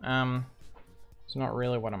now. It's not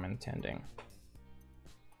really what I'm intending.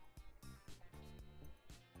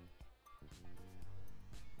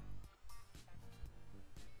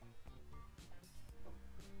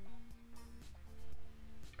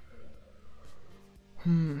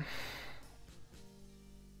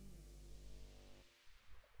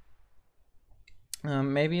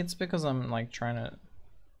 Maybe it's because I'm like trying to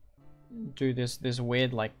do this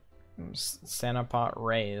weird like center part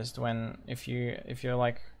raised, when if you're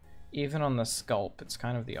like even on the scalp, it's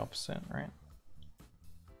kind of the opposite, right?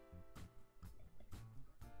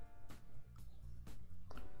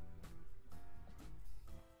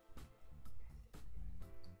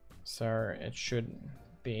 So it should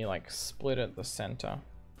be like split at the center.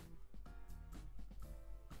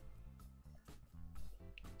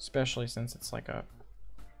 Especially since it's like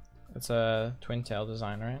it's a twin tail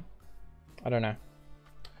design, right? I don't know.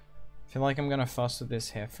 I feel like I'm gonna fuss with this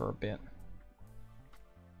hair for a bit.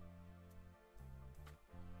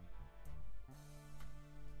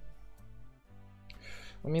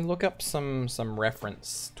 Let me look up some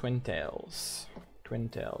reference. Twin tails. Twin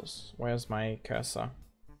tails. Where's my cursor?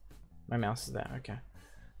 My mouse is there, okay.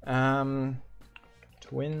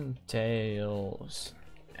 Twin tails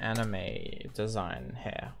anime design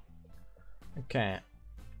hair. Okay.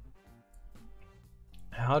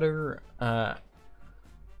 How to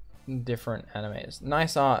different animes.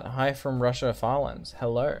 Nice art. Hi from Russia Farlands.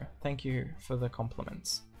 Hello. Thank you for the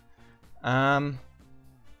compliments.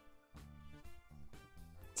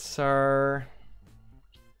 So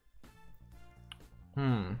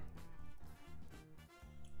I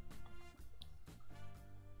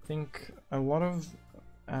think a lot of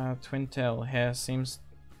twin tail hair seems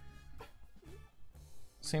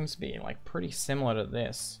to be like pretty similar to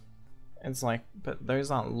this. It's like, but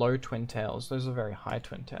those aren't low twin tails, those are very high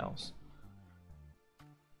twin tails.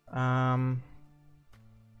 Not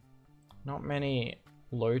many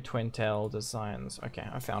low twin tail designs. Okay,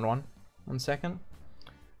 I found one. 1 second.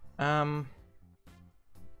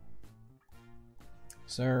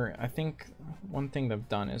 So I think one thing they've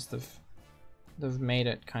done is they've made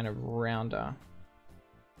it kind of rounder.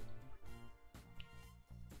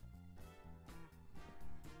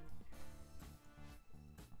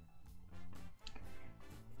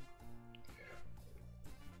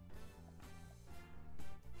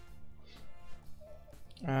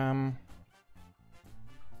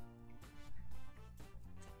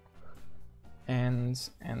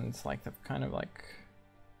 And like they've kind of like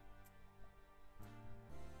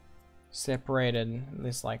separated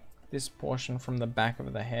this portion from the back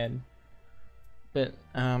of the head. But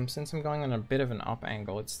since I'm going on a bit of an up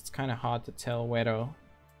angle, it's kind of hard to tell where to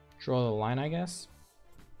draw the line, I guess.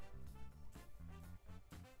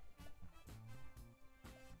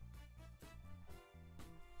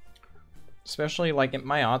 Especially like in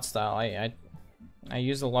my art style, I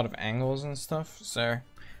use a lot of angles and stuff, so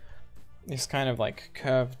this kind of like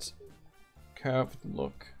curved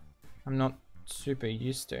look I'm not super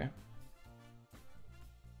used to.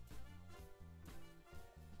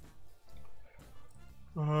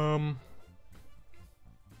 I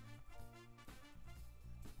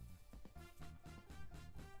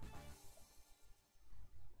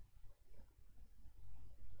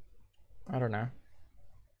don't know.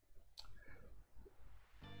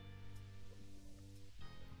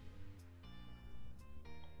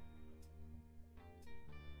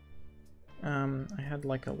 I had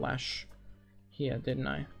like a lash here, didn't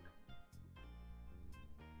I?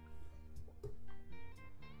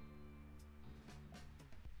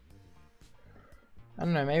 I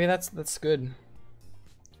don't know, maybe that's good.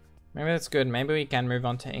 Maybe that's good. Maybe we can move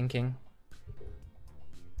on to inking.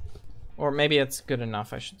 Or maybe it's good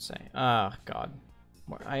enough, I should say. Ah, God.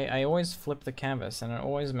 I always flip the canvas and it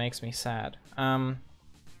always makes me sad.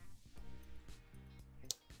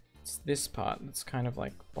 It's this part that's kind of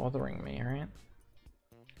like bothering me, right?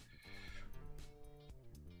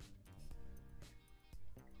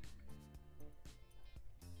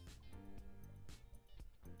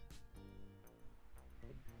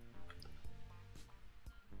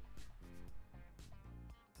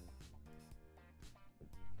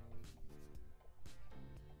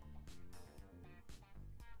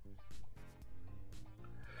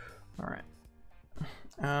 All right.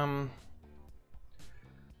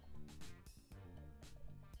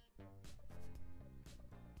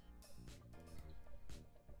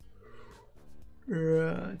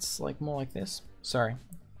 It's like more like this. Sorry.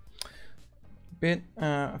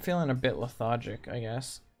 Feeling a bit lethargic, I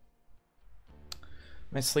guess.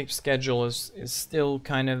 My sleep schedule is still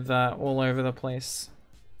kind of all over the place.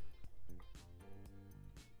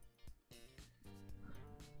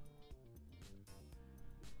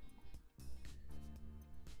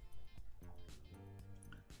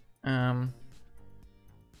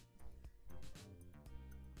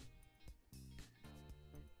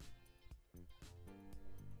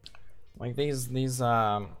 Like these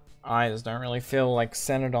eyes don't really feel like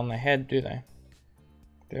centered on the head, do they?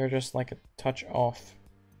 They're just like a touch off.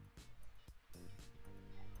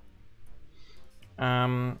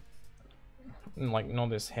 Like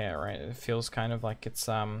not this hair, right? It feels kind of like it's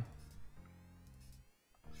all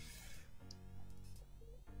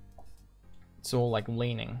like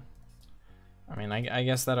leaning. I mean, I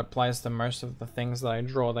guess that applies to most of the things that I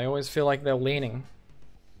draw. They always feel like they're leaning.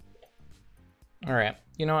 All right,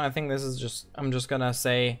 you know what? I think this is just, I'm just gonna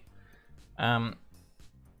say to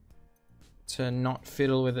not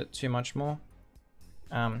fiddle with it too much more.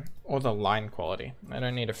 Or the line quality. I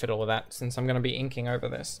don't need to fiddle with that since I'm gonna be inking over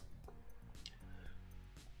this.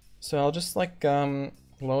 So I'll just like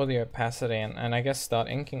lower the opacity and I guess start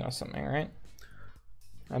inking or something, right?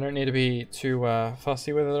 I don't need to be too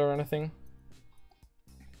fussy with it or anything.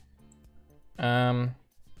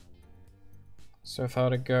 So if I were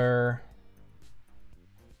to go,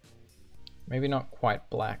 maybe not quite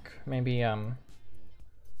black, maybe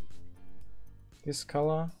this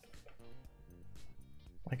color,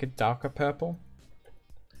 like a darker purple.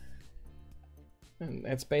 And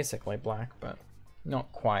it's basically black, but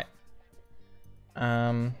Not quite.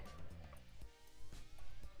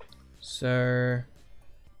 So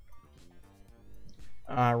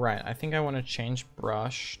right, I think I want to change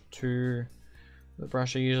brush to the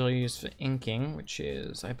brush I usually use for inking, which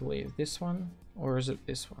is, I believe, this one, or is it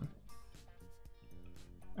this one?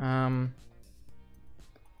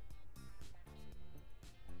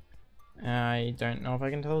 I don't know if I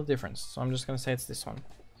can tell the difference, so I'm just gonna say it's this one.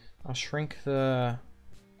 I'll shrink the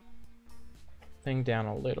thing down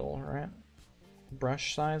a little, right?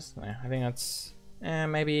 Brush size? Yeah, I think that's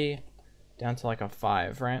maybe down to like a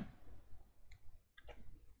 5, right?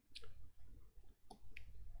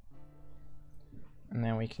 And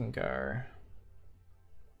then we can go.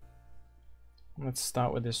 Let's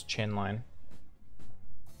start with this chin line.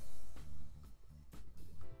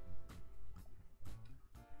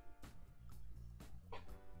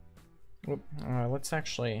 Let's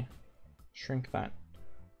actually shrink that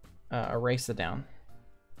eraser down.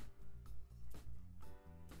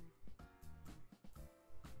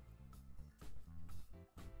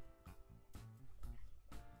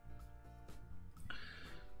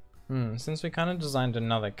 Since we kind of designed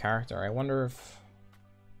another character, I wonder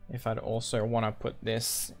if I'd also want to put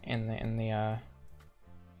this in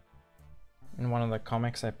one of the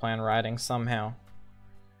comics I plan writing somehow.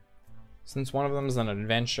 Since one of them is an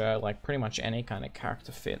adventure, like pretty much any kind of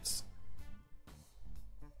character fits.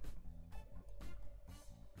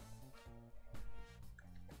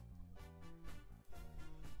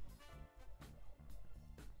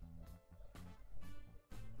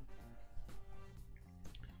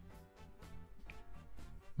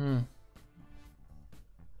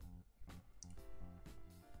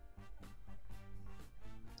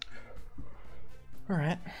 All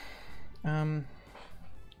right. I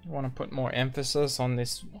want to put more emphasis on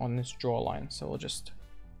this jawline, so we'll just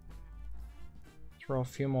throw a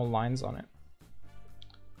few more lines on it.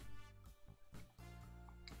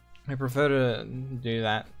 I prefer to do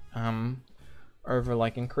that over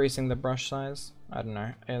like increasing the brush size. I don't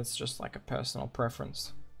know, it's just like a personal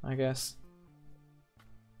preference, I guess.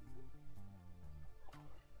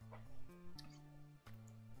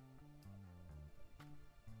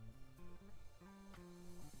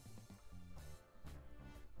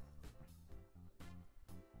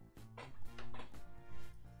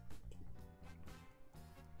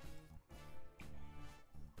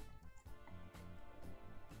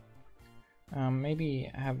 Maybe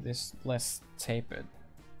have this less tapered.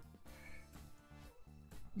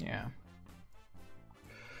 Yeah.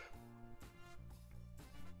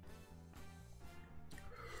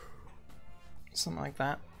 Something like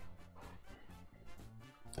that.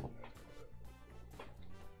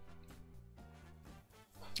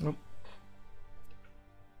 Oop.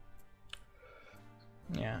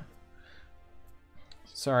 Yeah.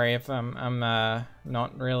 Sorry if I'm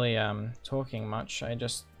not really talking much. I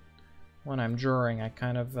just, when I'm drawing, I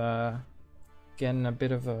kind of get in a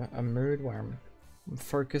bit of a mood where I'm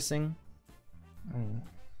focusing,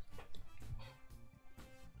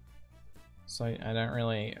 so I don't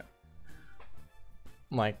really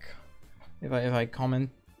like, if I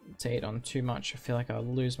commentate on too much, I feel like I'll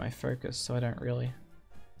lose my focus, so I don't really.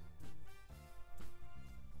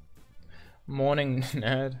 Morning,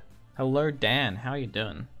 nerd. Hello, Dan. How you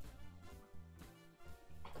doing?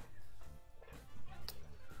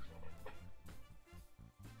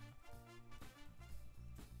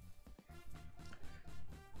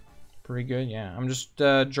 Pretty good, yeah. I'm just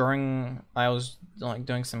drawing. I was like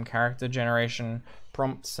doing some character generation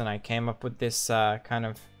prompts, and I came up with this kind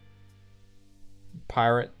of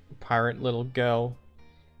pirate little girl.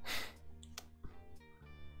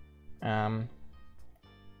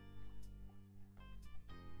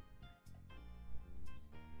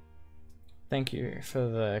 Thank you for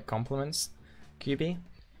the compliments, QB.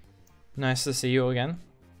 Nice to see you again.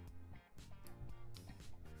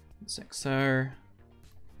 So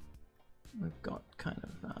we've got kind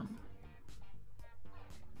of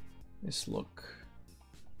this look.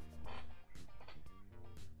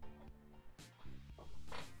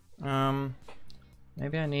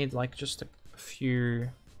 Maybe I need like just a few,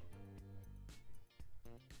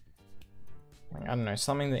 I don't know,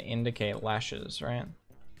 something to indicate lashes, right?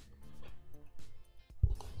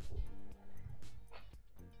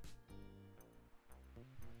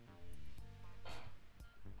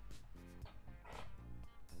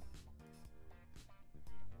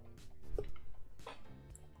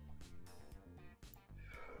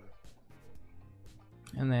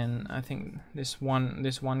 And then I think this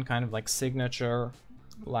one kind of like signature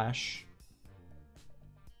lash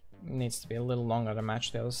needs to be a little longer to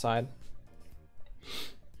match the other side.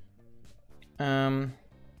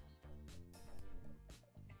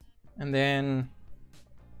 And then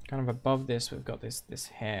kind of above this, we've got this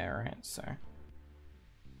hair, right? So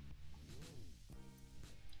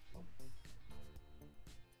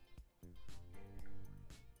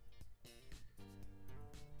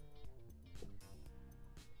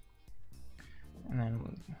and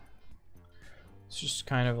then let's just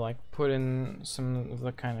kind of like put in some of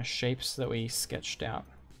the kind of shapes that we sketched out.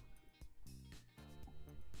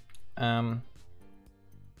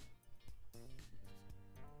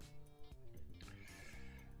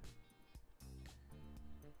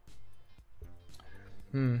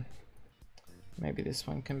 Maybe this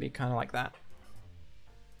one can be kind of like that.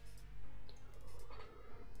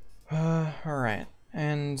 Alright,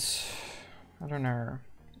 and I don't know.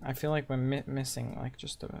 I feel like we're missing like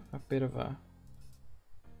just a bit of a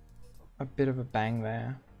bang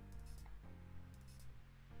there.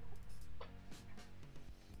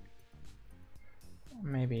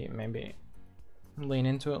 Maybe lean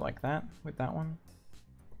into it like that with that one.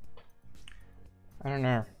 I don't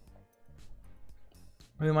know.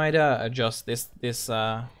 We might adjust this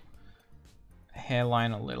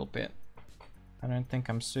hairline a little bit. I don't think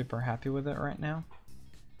I'm super happy with it right now.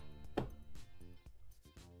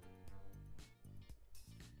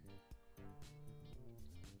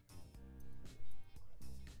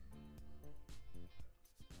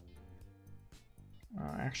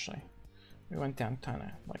 Oh, actually, we went down kind of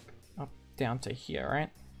like up down to here,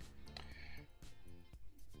 right?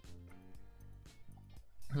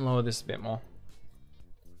 Lower this a bit more.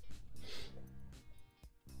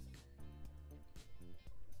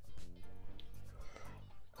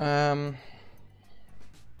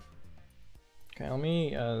 Okay, let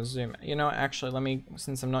me zoom. You know, actually, let me,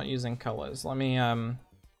 since I'm not using colors, let me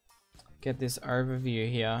get this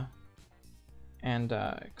overview here and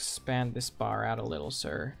expand this bar out a little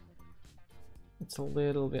so it's a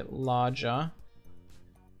little bit larger.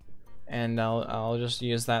 And I'll just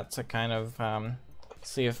use that to kind of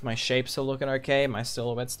see if my shapes are looking okay, my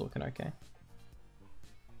silhouette's looking okay.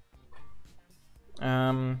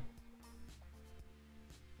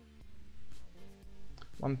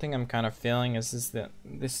 One thing I'm kind of feeling is that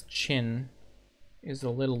this chin is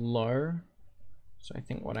a little low. So I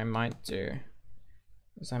think what I might do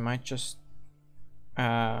is I might just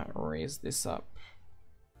raise this up.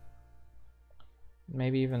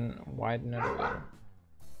 Maybe even widen it a little.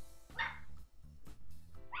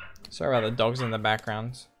 Sorry about the dogs in the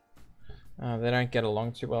background. They don't get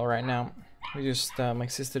along too well right now. We just, my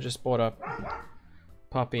sister just bought a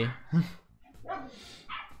puppy.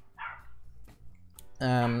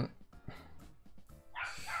 I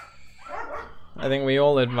think we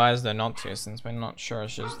all advised her not to, since we're not sure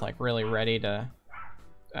she's like really ready to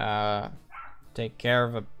take care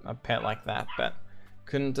of a pet like that, but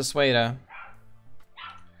couldn't dissuade her.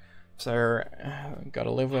 So gotta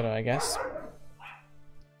live with it, I guess.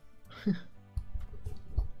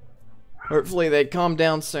 Hopefully they calm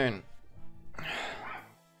down soon.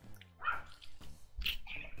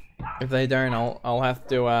 If they don't, I'll have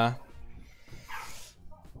to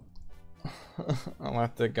I'll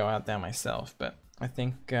have to go out there myself, but I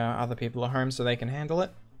think other people are home so they can handle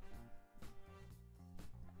it.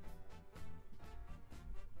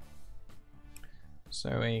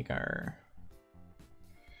 So we go.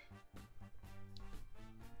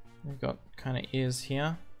 We've got kind of ears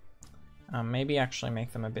here. Maybe actually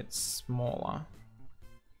make them a bit smaller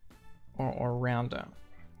or rounder,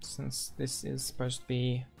 since this is supposed to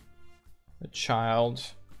be a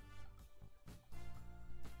child.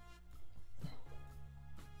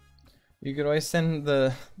 You could always send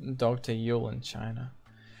the dog to Yule in China.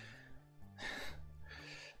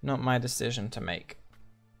 Not my decision to make.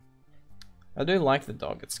 I do like the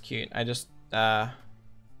dog, it's cute. I just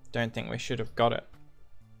don't think we should have got it.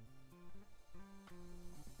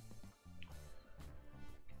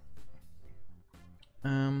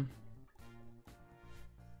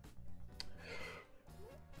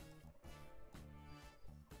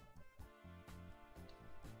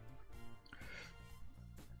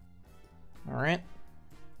 All right.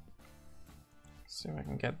 See if I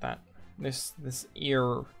can get that this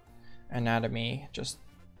ear anatomy just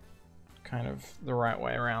kind of the right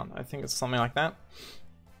way around. I think it's something like that.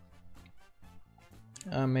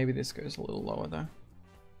 Maybe this goes a little lower though.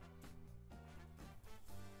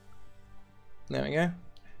 There we go.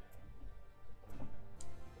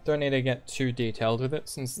 Don't need to get too detailed with it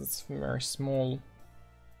since it's a very small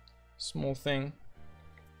thing.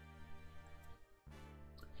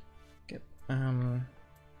 Get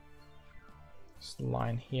this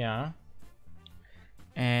line here,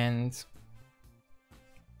 and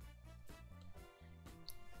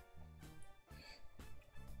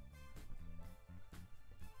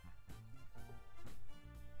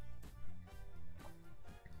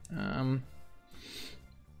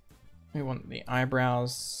We want the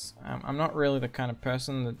eyebrows. I'm not really the kind of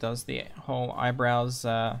person that does the whole eyebrows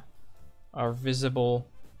are visible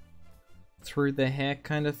through the hair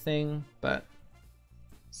kind of thing, but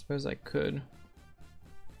I suppose I could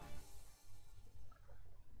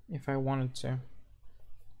if I wanted to.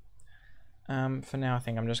 For now, I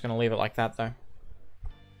think I'm just going to leave it like that though.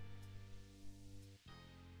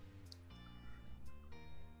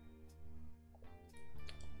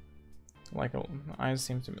 Like, eyes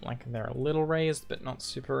seem to be like they're a little raised, but not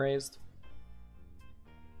super raised.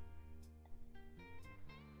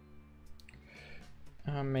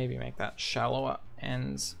 Maybe make that shallower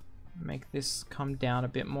and make this come down a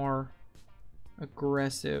bit more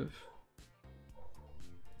aggressive.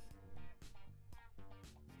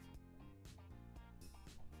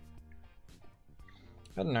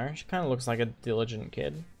 I don't know, she kind of looks like a diligent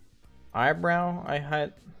kid. Eyebrow,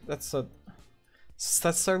 that's so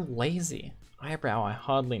lazy. Eyebrow, I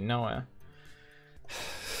hardly know her.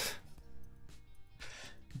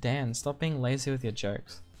 Dan, stop being lazy with your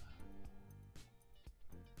jokes.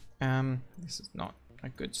 This is not a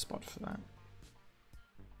good spot for that.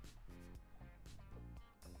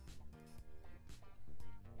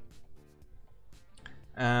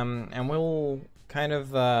 And we'll kind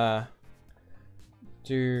of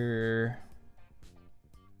do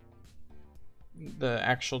the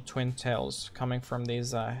actual twin tails coming from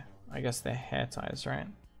these, I guess they're hair ties, right?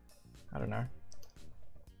 I don't know.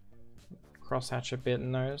 Crosshatch a bit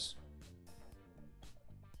in those.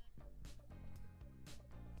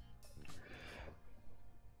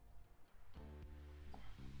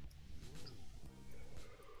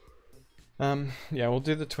 Yeah, we'll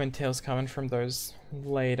do the twin tails coming from those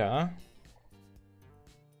later.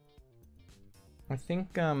 I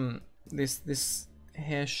think, this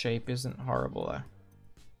hair shape isn't horrible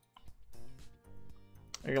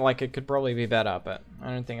though. Like, it could probably be better, but I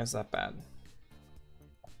don't think it's that bad.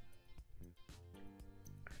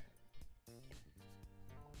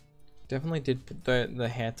 Definitely did put the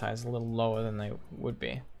hair ties a little lower than they would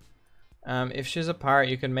be. If she's a pirate,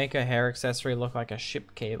 you could make her hair accessory look like a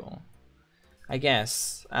ship cable, I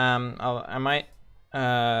guess. I might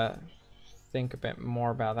think a bit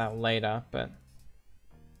more about that later, but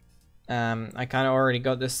I kind of already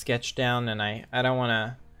got this sketch down, and I don't want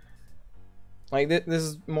to, like, this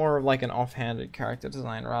is more of like an offhanded character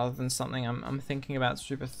design rather than something I'm thinking about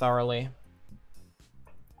super thoroughly.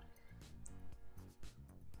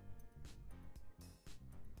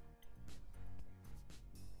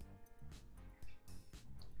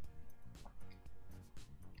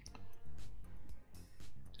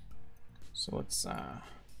 So let's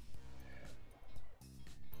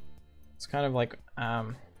kind of like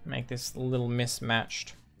make this a little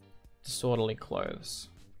mismatched, disorderly clothes.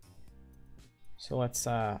 So let's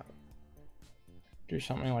do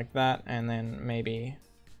something like that, and then maybe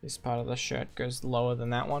this part of the shirt goes lower than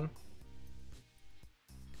that one,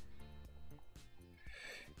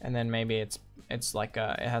 and then maybe it's like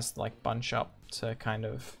it has to like bunch up to kind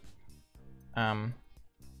of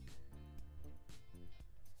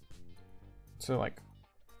to like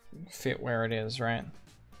fit where it is, right?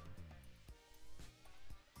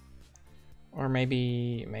 Or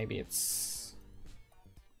maybe it's,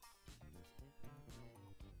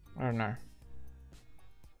 I don't know.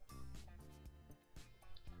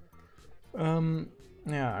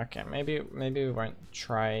 Yeah, okay, maybe we won't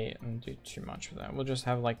try and do too much with that. We'll just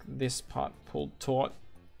have like this part pulled taut.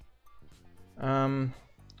 If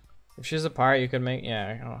she's a pirate, you could make,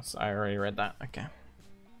 yeah, oh, I already read that. Okay.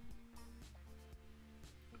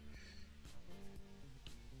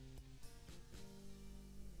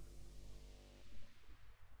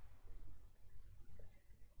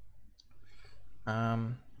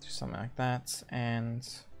 Do something like that, and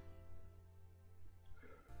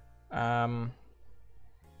how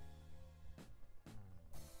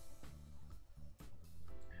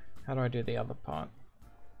do I do the other part?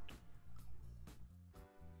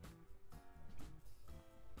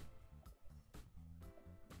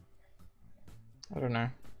 I don't know.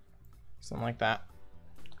 Something like that.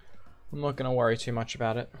 I'm not gonna worry too much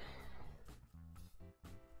about it.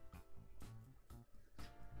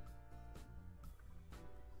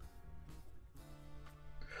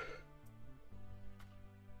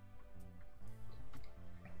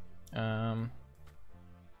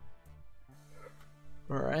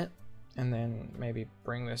 Alright, and then maybe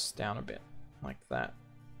bring this down a bit, like that.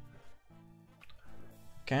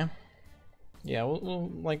 Okay. Yeah,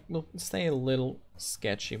 we'll stay a little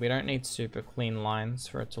sketchy. We don't need super clean lines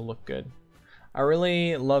for it to look good. I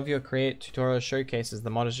really love your create tutorial showcases. The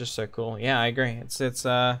mod is just so cool. Yeah, I agree. It's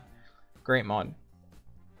a great mod.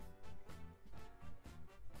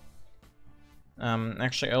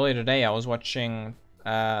 Actually, earlier today I was watching,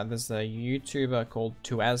 there's a YouTuber called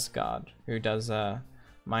To Asgard who does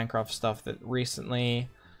Minecraft stuff that recently,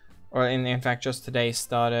 or in fact just today,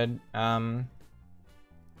 started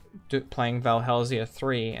playing Valhalla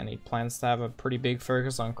 3, and he plans to have a pretty big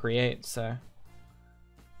focus on Create, so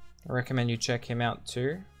I recommend you check him out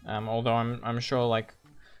too. Although I'm sure like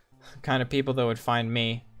kind of people that would find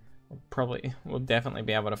me will definitely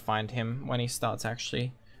be able to find him when he starts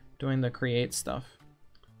actually doing the Create stuff.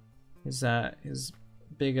 He's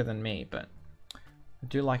bigger than me, but I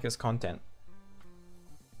do like his content.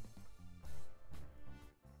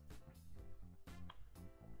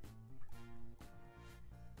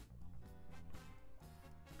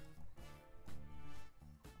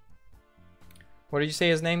 What did you say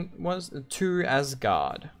his name was? To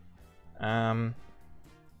Asgard.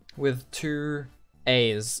 With 2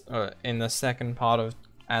 A's in the second part of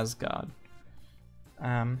Asgard.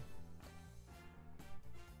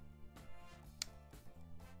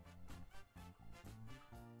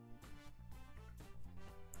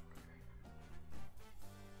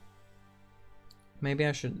 Maybe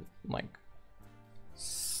I should like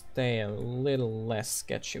stay a little less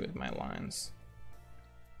sketchy with my lines.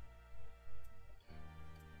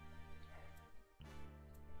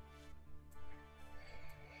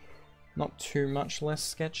 Not too much less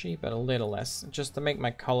sketchy, but a little less, just to make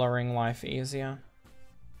my coloring life easier.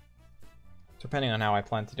 Depending on how I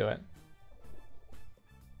plan to do it.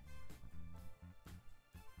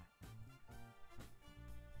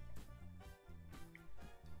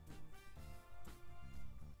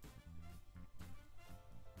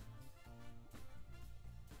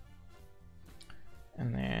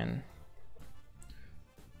 And then...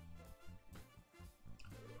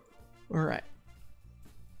 Alright.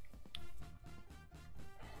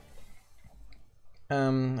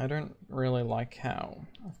 I don't really like how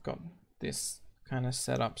I've got this kind of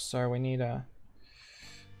set up, so we need to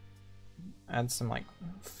add some like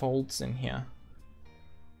folds in here.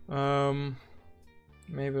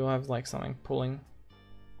 Maybe we'll have like something pulling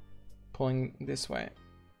this way.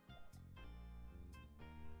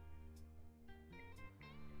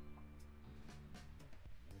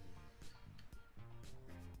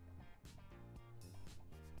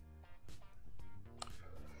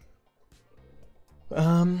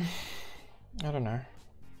 I don't know.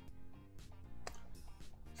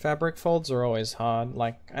 Fabric folds are always hard.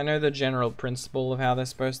 Like, I know the general principle of how they're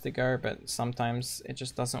supposed to go, but sometimes it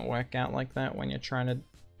just doesn't work out like that when you're trying to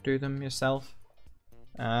do them yourself.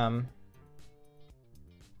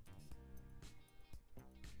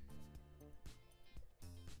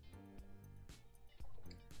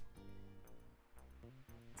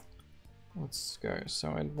 Let's go.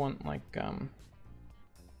 So I'd want like,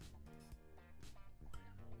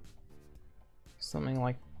 something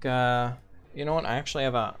like, you know what? I actually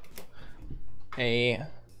have a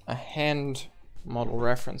hand model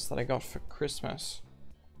reference that I got for Christmas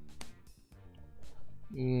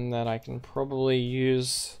that I can probably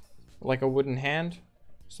use like a wooden hand.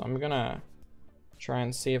 So I'm gonna try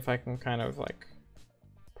and see if I can kind of like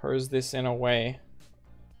pose this in a way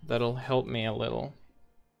that'll help me a little.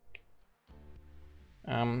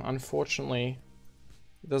 Unfortunately,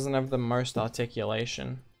 it doesn't have the most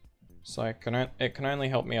articulation. So it can only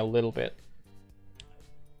help me a little bit.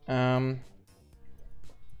 So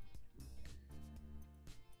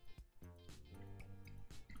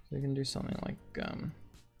we can do something like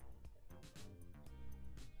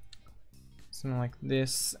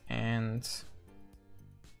this, and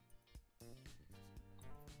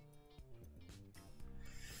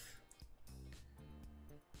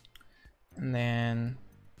then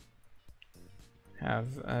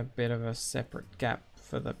have a bit of a separate gap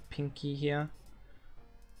for the pinky here.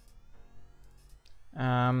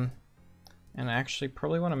 And I actually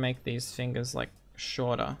probably want to make these fingers like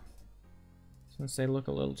shorter, since they look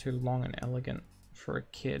a little too long and elegant for a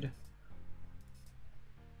kid.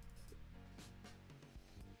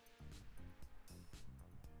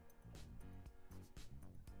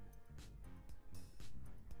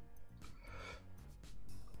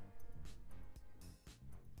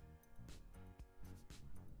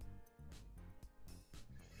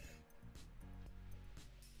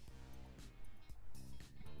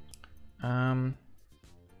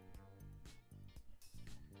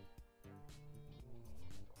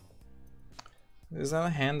 Is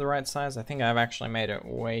that hand the right size? I think I've actually made it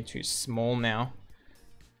way too small now.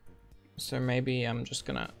 So maybe I'm just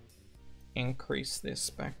gonna increase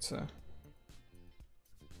this back to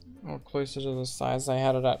or closer to the size I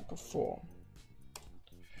had it at before.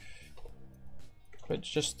 But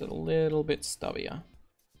just a little bit stubbier.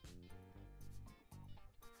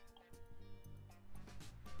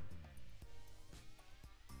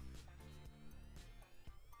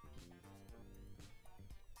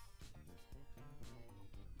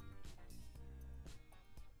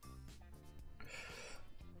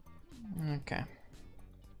 Okay.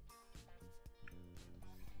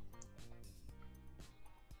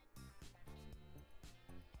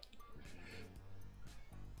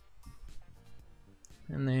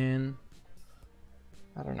 And then,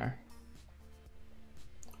 I don't know.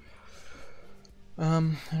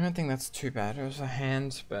 I don't think that's too bad. It was a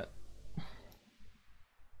hand, but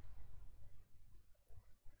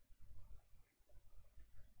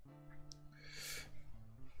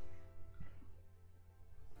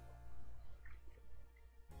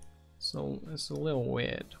so it's a little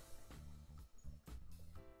weird.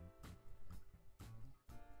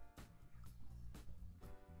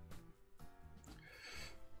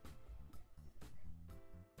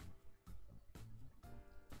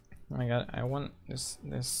 I want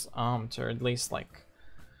this arm to at least like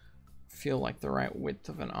feel like the right width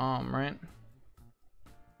of an arm, right?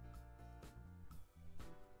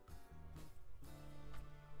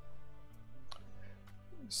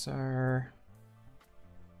 So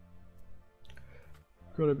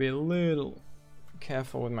gotta be a little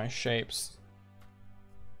careful with my shapes.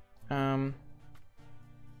 Hands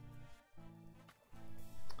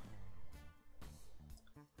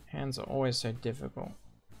are always so difficult.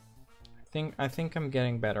 I think I'm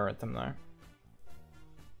getting better at them though.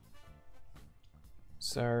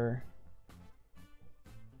 So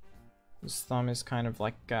this thumb is kind of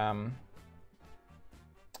like a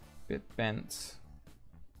bit bent.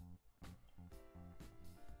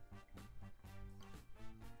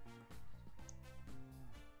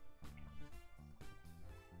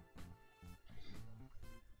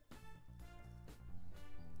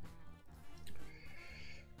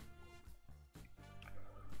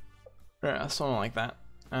 Yeah, something like that.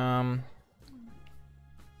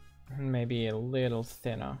 Maybe a little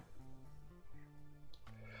thinner.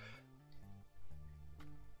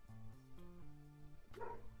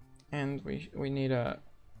 And we need to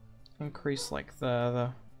increase like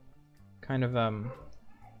the kind of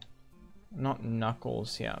not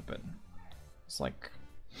knuckles here, but it's like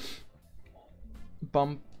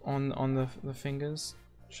bump on the fingers.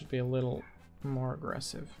 Should be a little more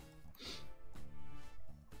aggressive.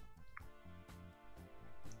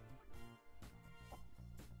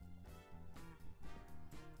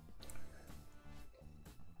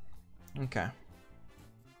 Okay.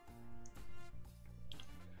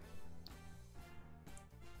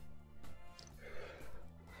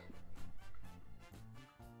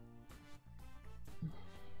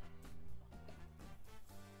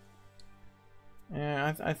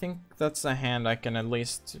 Yeah, I think that's a hand I can at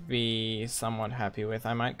least be somewhat happy with.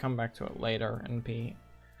 I might come back to it later and be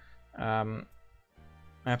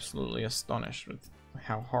absolutely astonished with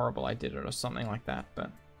how horrible I did it or something like that,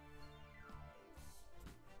 but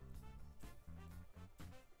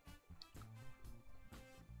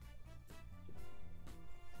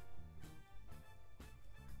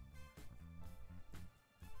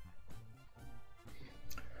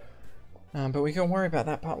we can worry about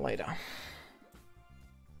that part later.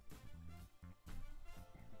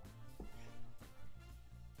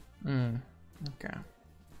 Okay.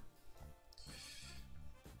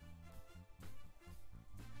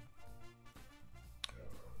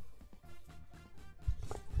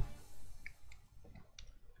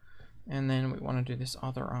 And then we want to do this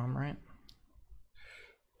other arm, right?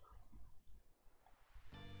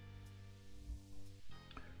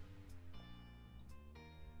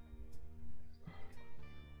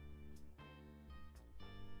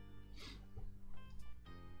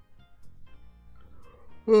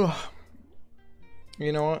 Ugh.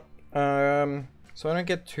 You know what? So I don't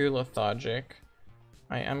get too lethargic,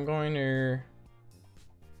 I am going to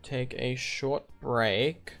take a short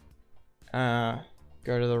break, go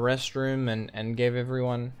to the restroom and give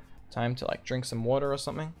everyone time to like drink some water or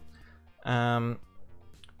something.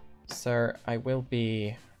 So I will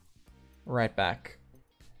be right back.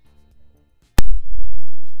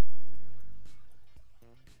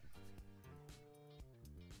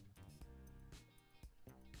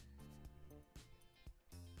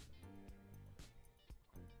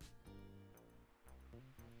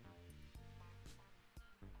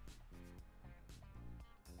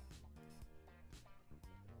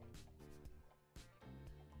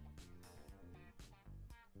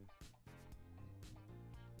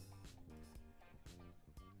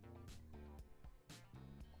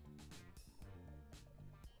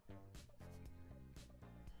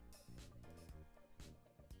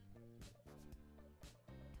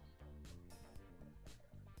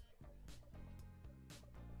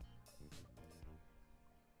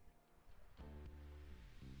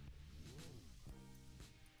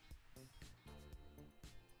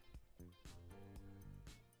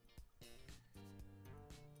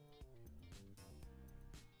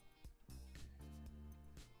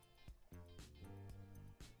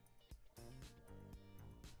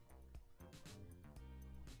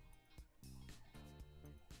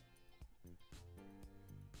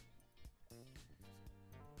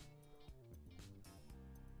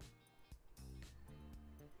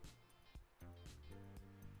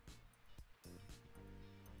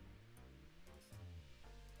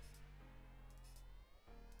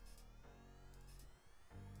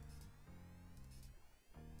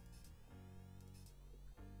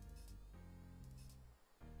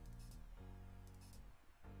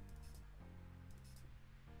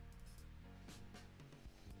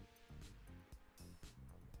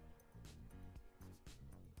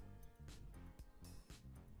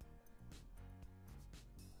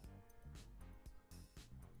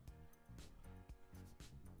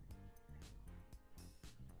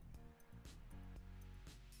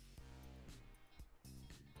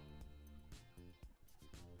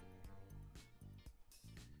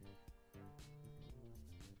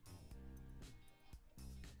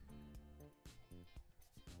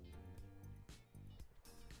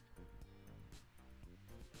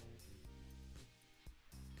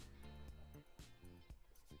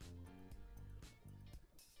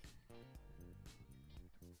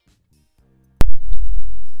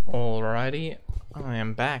 Alrighty, I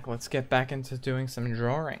am back. Let's get back into doing some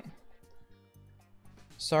drawing.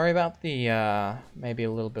 Sorry about the maybe a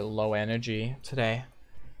little bit low energy today.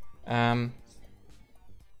 Yeah,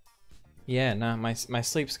 no, my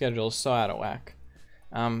sleep schedule is so out of whack.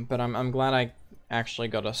 But I'm glad I actually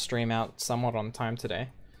got a stream out somewhat on time today.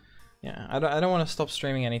 Yeah, I don't want to stop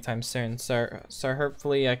streaming anytime soon. So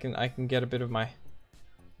hopefully I can get a bit of my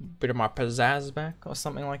pizzazz back or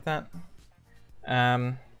something like that.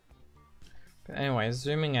 But anyway,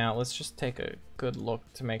 zooming out, let's just take a good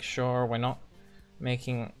look to make sure we're not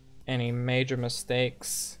making any major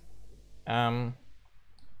mistakes. The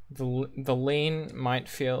lean might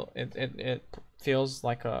feel it feels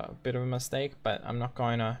like a bit of a mistake, but I'm not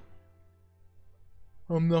gonna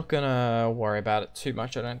worry about it too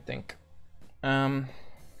much, I don't think. Yeah,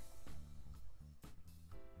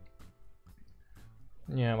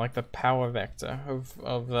 like the power vector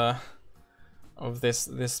of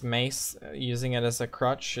this mace, using it as a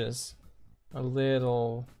crutch is a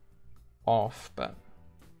little off, but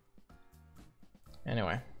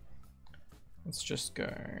anyway, let's just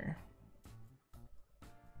go.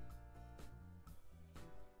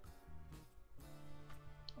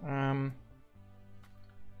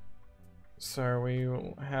 So we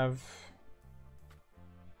will have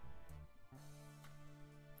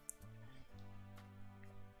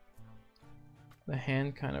the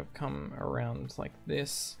hand kind of come around like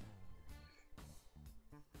this.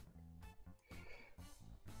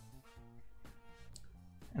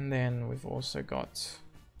 And then we've also got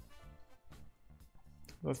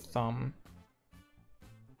the thumb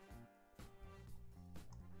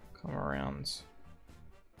come around.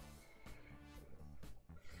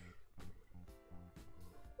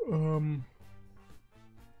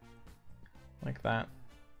 Like that.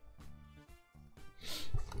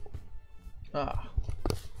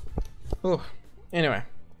 Oh, anyway.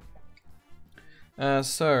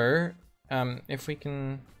 If we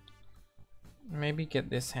can maybe get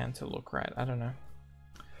this hand to look right, I don't know.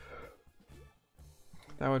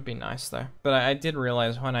 That would be nice though. But I did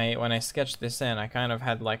realize when I sketched this in, I kind of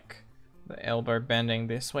had like the elbow bending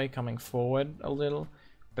this way, coming forward a little,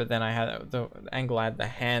 but then I had the angle I had the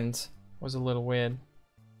hand was a little weird.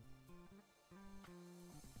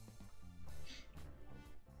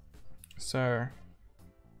 So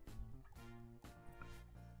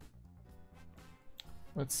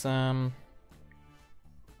let's kind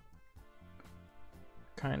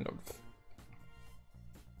of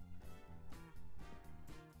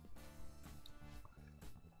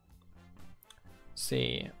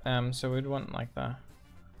see. So we'd want like the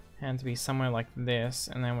hand to be somewhere like this,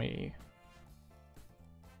 and then we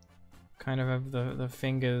kind of have the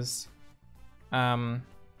fingers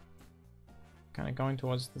kind of going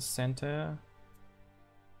towards the center.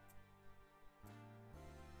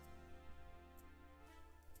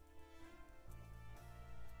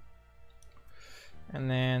 And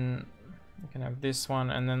then we can have this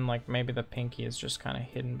one, and then like maybe the pinky is just kind of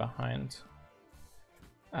hidden behind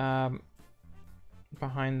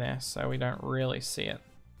behind there, so we don't really see it.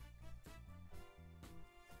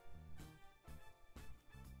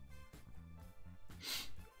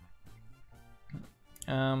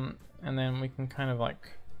 And then we can kind of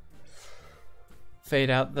like fade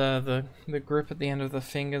out the grip at the end of the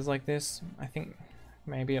fingers like this. I think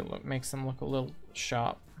maybe it makes them look a little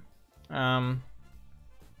sharp.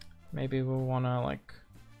 Maybe we'll want to like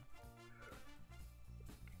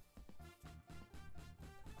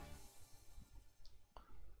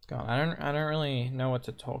God, I don't really know what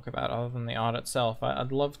to talk about other than the art itself.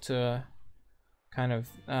 I'd love to kind of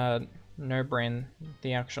no-brain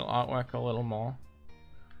the actual artwork a little more.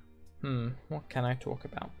 What can I talk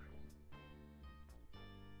about?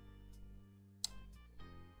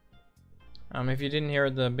 If you didn't hear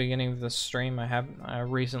at the beginning of the stream, I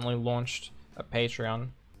recently launched a Patreon,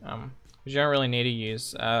 which you don't really need to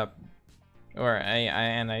use, I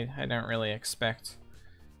don't really expect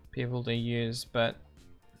people to use, but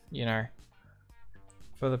you know,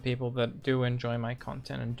 for the people that do enjoy my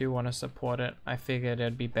content and do want to support it, I figured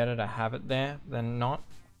it'd be better to have it there than not.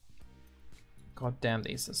 God damn,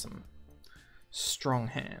 these are some strong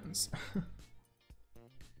hands.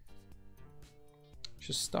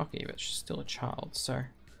 She's stocky, but she's still a child, so I'm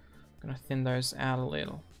gonna thin those out a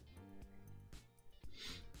little.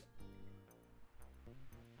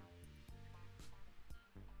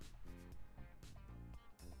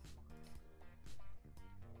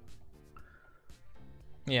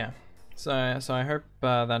 Yeah, so I hope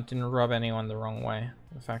that didn't rub anyone the wrong way,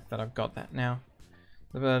 the fact that I've got that now.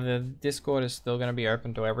 The Discord is still going to be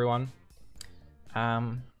open to everyone.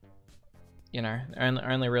 You know,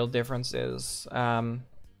 only real difference is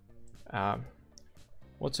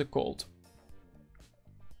what's it called?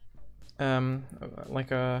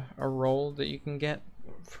 Like a role that you can get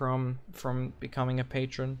from becoming a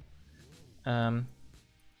patron.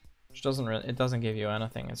 Which it doesn't give you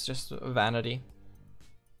anything. It's just vanity.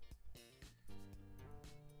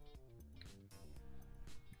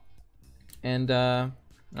 And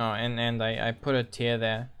and I put a tier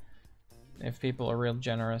there. If people are real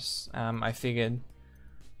generous, I figured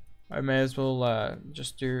I may as well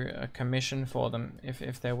just do a commission for them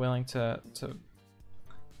if they're willing to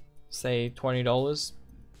say $20.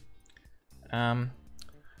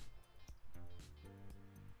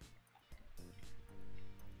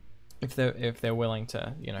 If they're willing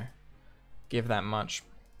to, you know, give that much.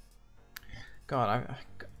 God,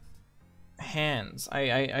 hands.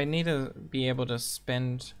 I need to be able to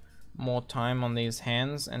spend more time on these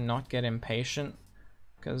hands and not get impatient,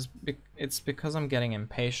 because it's because I'm getting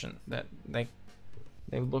impatient that they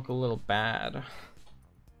look a little bad.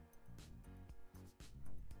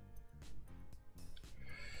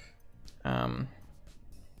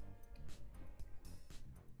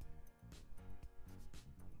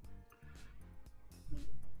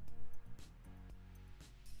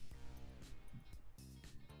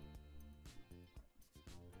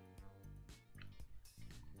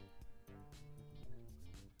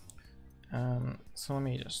 So let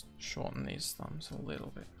me just shorten these thumbs a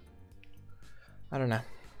little bit. I don't know.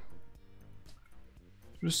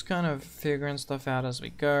 Just kind of figuring stuff out as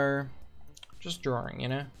we go. Just drawing, you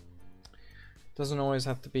know? Doesn't always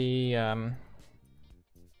have to be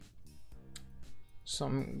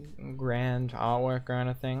some grand artwork or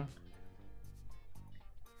anything.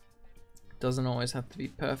 Doesn't always have to be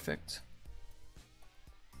perfect.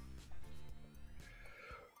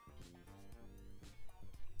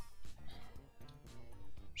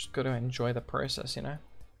 Just got to enjoy the process, you know?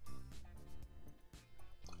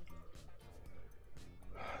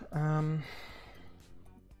 I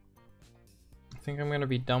think I'm going to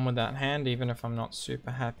be done with that hand, even if I'm not super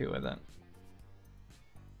happy with it.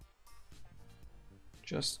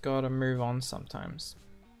 Just gotta move on sometimes.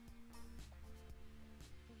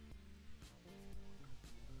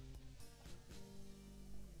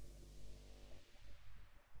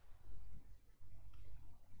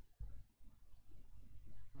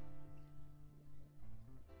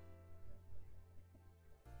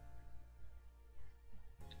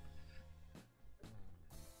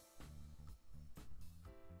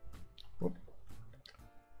 Whoop.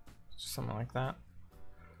 Something like that.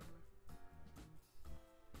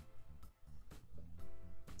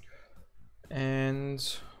 And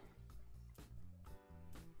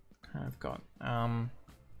I've got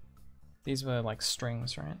these were like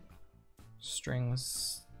strings, right?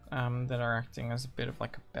 Strings that are acting as a bit of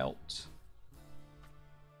like a belt.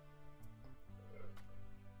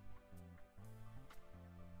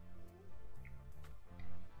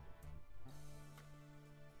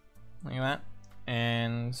 Like that.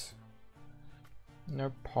 And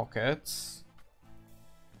no pockets.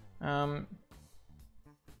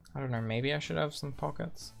 I don't know, maybe I should have some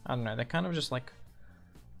pockets. I don't know, they're kind of just like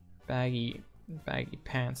baggy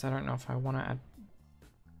pants. I don't know if I want to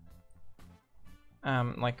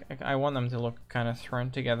add like I want them to look kind of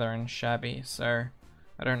thrown together and shabby, so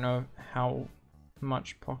I don't know how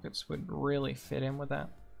much pockets would really fit in with that.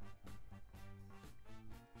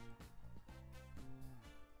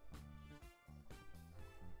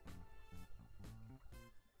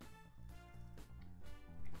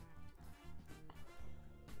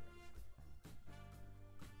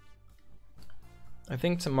 I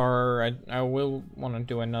think tomorrow I will want to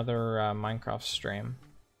do another Minecraft stream.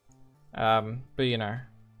 But you know,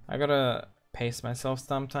 I gotta pace myself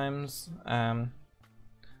sometimes. I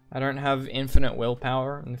don't have infinite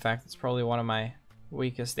willpower. In fact, it's probably one of my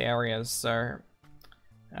weakest areas, so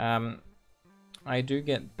I do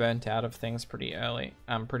get burnt out of things pretty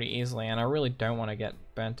easily, and I really don't want to get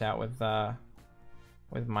burnt out with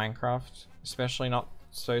Minecraft, especially not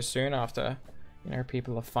so soon after, you know,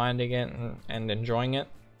 people are finding it and enjoying it.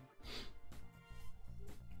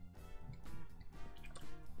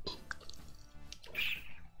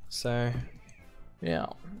 So yeah,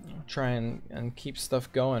 I'll try and keep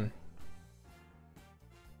stuff going.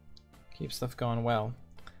 Keep stuff going well.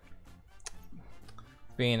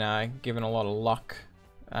 Been given a lot of luck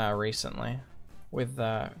recently with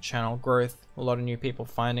channel growth. A lot of new people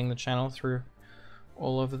finding the channel through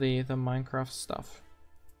all of the Minecraft stuff.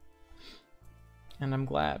 And I'm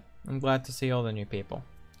glad to see all the new people.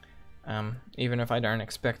 Even if I don't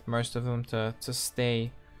expect most of them to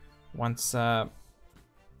stay once I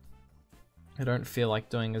don't feel like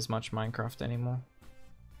doing as much Minecraft anymore.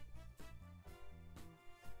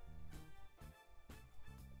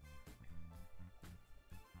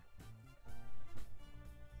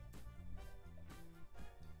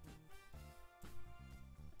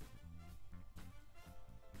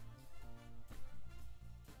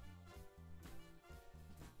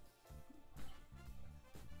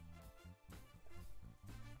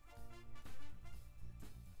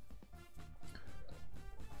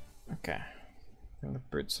 Okay. And the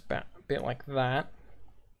boot's about a bit like that.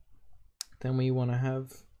 Then we want to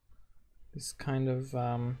have this kind of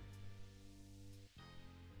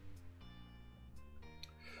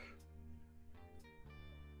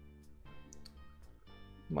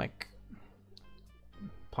like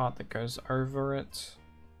part that goes over it,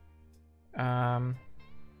 where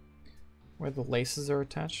the laces are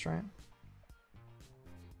attached, right?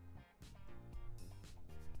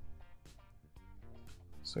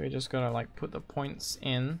 So you just gotta like put the points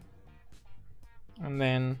in and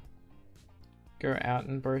then go out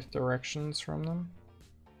in both directions from them.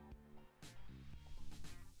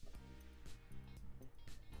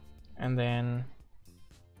 And then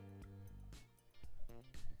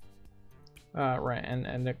right,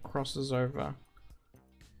 and it crosses over.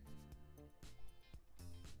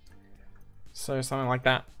 So something like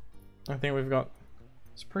that. I think we've got,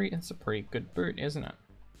 it's a pretty good boot, isn't it?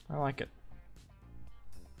 I like it.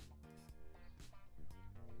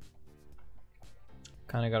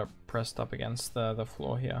 Kind of got it pressed up against the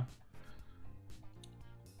floor here.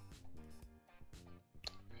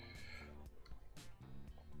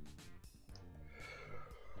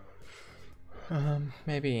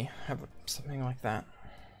 Maybe have something like that,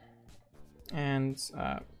 and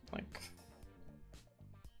like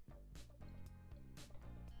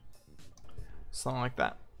something like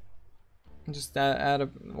that. Just add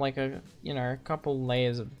like a, you know, a couple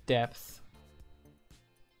layers of depth.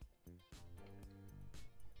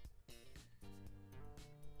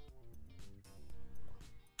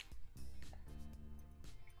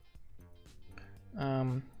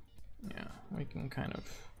 Yeah, we can kind of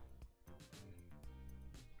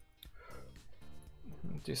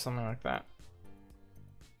do something like that.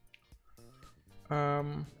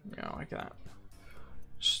 Yeah, like that.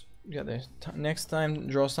 Just, yeah, next time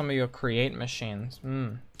draw some of your create machines.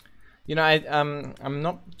 You know, I'm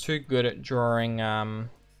not too good at drawing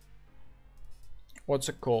what's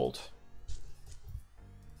it called?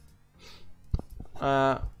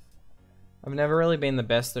 I've never really been the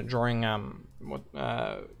best at drawing what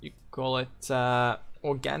you call it,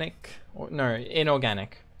 organic, or no,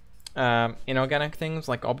 inorganic. Inorganic things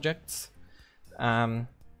like objects.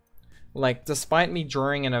 Like, despite me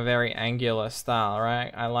drawing in a very angular style,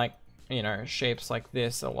 right? I like, you know, shapes like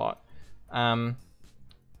this a lot.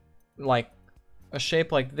 Like a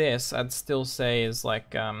shape like this, I'd still say is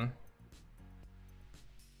like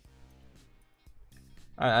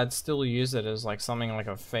I'd still use it as like something like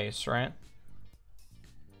a face, right?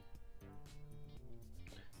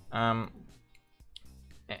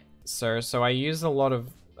 So I use a lot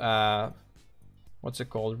of what's it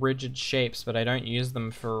called, rigid shapes, but I don't use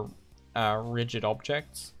them for rigid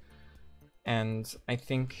objects, and I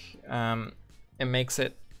think it makes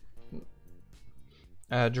it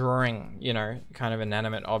drawing, you know, kind of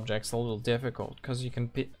inanimate objects a little difficult, because you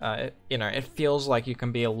can you know, it feels like you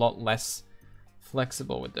can be a lot less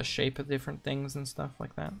flexible with the shape of different things and stuff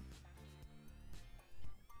like that.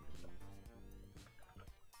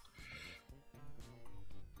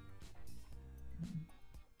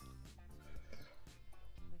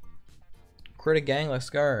 Critter gang, let's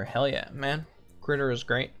go. Hell yeah, man. Critter is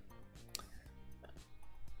great.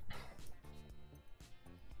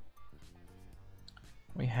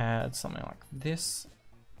 We had something like this.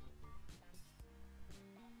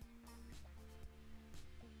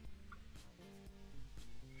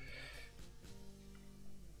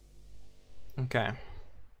 Okay.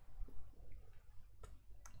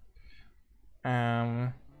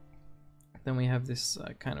 Then we have this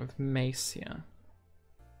kind of mace here.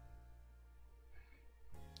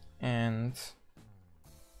 And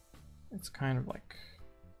it's kind of like,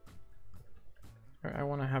 I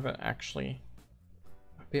want to have it actually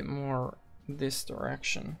a bit more this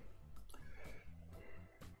direction,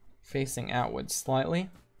 facing outwards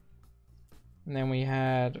slightly. And then we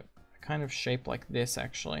had a kind of shape like this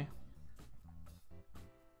actually.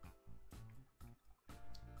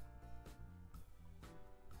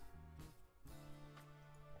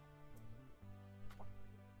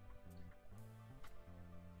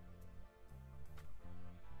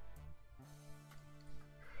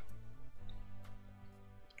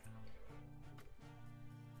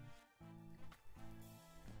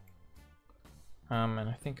 And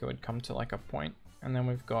I think it would come to like a point, and then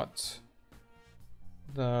we've got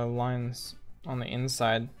the lines on the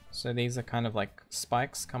inside, so these are kind of like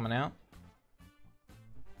spikes coming out.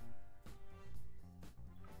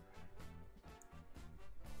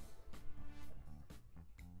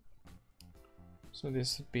 So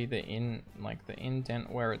this would be the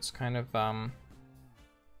indent where it's kind of in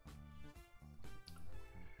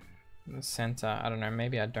the center. I don't know,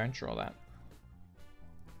 maybe I don't draw that.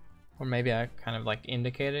 Or maybe I kind of like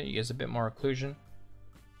indicate it, use a bit more occlusion.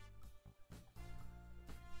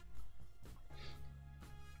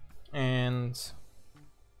 And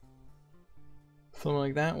something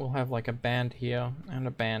like that. We'll have like a band here and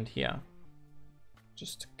a band here.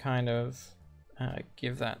 Just to kind of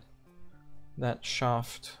give that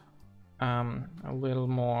shaft a little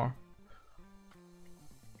more,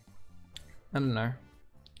 I don't know,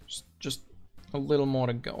 just a little more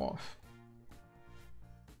to go off.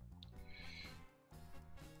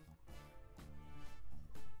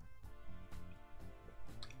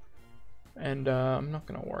 And I'm not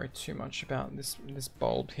gonna worry too much about this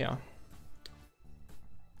bulb here.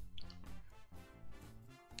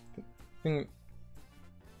 I think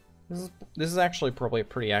this is actually probably a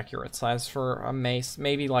pretty accurate size for a mace.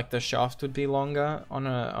 Maybe like the shaft would be longer on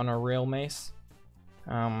a real mace.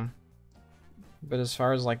 But as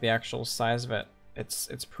far as like the actual size of it,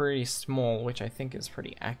 it's pretty small, which I think is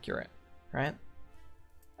pretty accurate, right?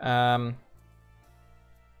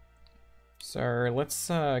 So let's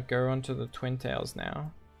go on to the twin tails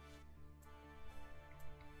now.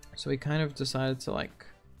 So we kind of decided to like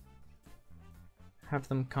have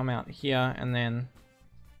them come out here, and then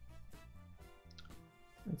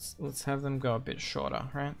let's have them go a bit shorter,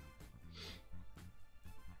 right?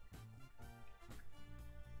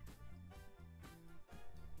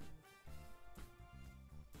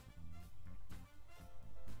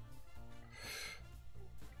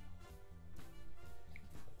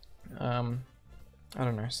 I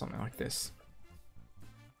don't know, something like this.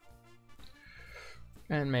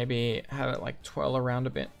 And maybe have it like twirl around a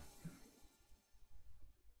bit.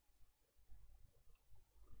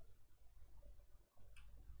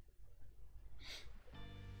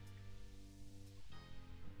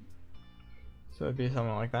 So it'd be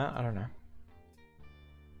something like that, I don't know.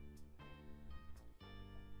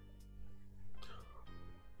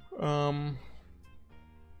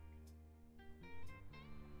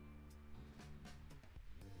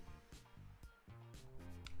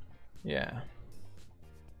 Yeah.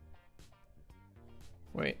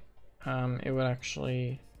 Wait. It would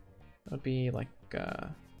actually, it would be like,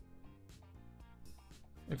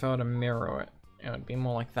 if I were to mirror it, it would be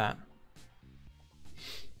more like that.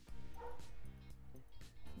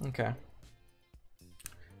 Okay.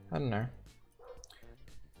 I don't know.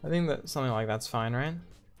 I think that something like that's fine, right?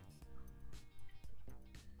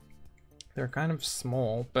 They're kind of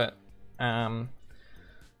small, but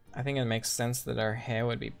I think it makes sense that our hair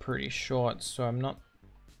would be pretty short, so I'm not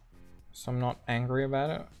angry about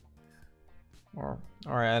it. Or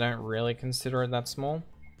I don't really consider it that small,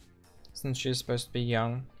 since she's supposed to be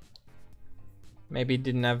young. Maybe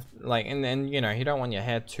didn't have like, and then you know, you don't want your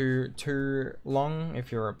hair too long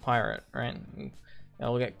if you're a pirate, right?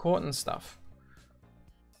 It'll get caught and stuff.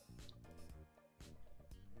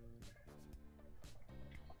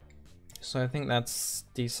 So I think that's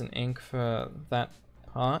decent ink for that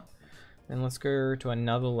part. Then let's go to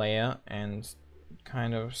another layer and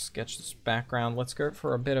kind of sketch this background. Let's go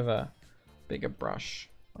for a bit of a bigger brush,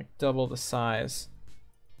 like double the size,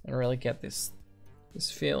 and really get this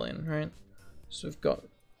feel in, right? So we've got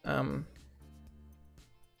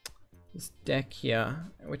this deck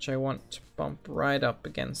here, which I want to bump right up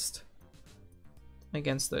against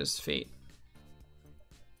those feet.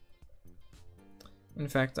 In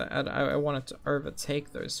fact, I want it to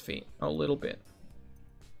overtake those feet a little bit.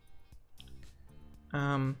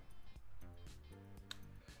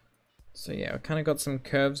 So yeah, I kind of got some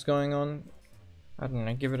curves going on. I don't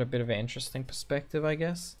know, give it a bit of an interesting perspective, I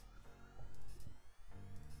guess.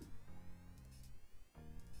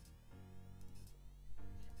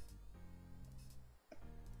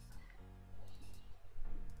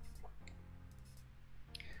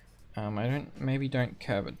 Maybe don't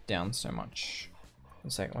curve it down so much.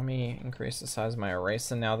 One sec, let me increase the size of my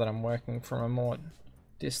eraser now that I'm working from a more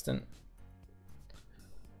distant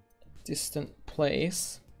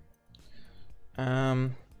place.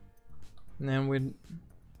 And then we'd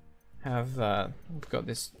have we've got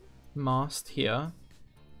this mast here.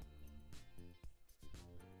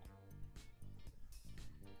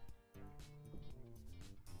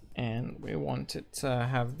 And we want it to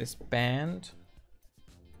have this band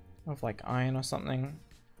of like iron or something.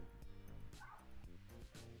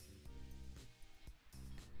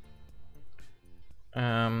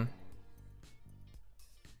 And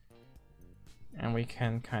we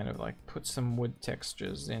can kind of like put some wood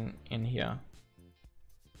textures in here.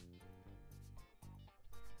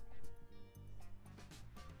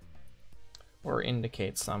 Or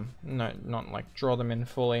indicate some. No, not like draw them in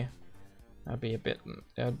fully. That'd be a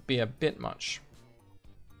bit much.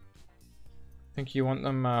 I think you want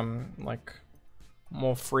them like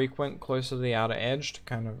more frequent closer to the outer edge to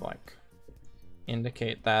kind of like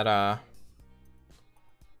indicate that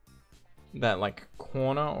that like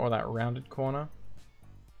corner, or that rounded corner.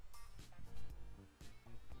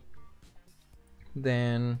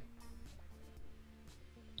 Then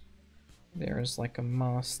there is like a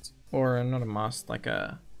mast, or not a mast, like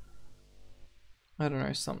a, I don't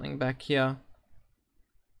know, something back here.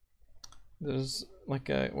 There's like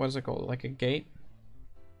a, what is it called? Like a gate?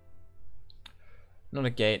 Not a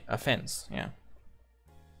gate, a fence, yeah.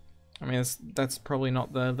 I mean, that's probably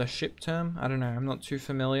not the ship term. I don't know, I'm not too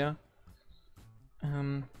familiar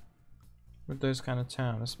with those kind of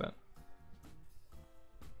terms, but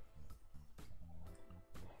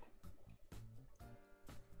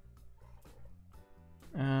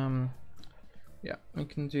yeah, we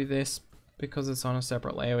can do this because it's on a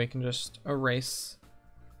separate layer. We can just erase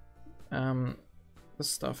the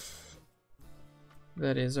stuff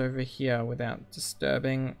that is over here without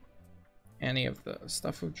disturbing any of the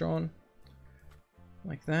stuff we've drawn,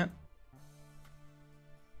 like that.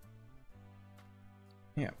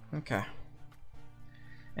 Yeah, okay.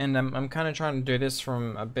 And I'm kind of trying to do this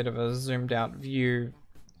from a bit of a zoomed out view,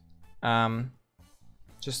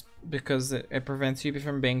 just because it prevents you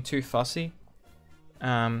from being too fussy,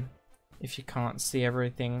 if you can't see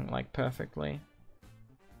everything like perfectly.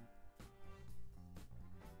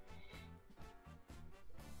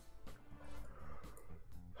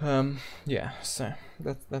 Yeah, so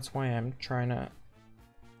that's why I'm trying to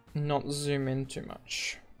not zoom in too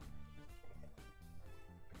much.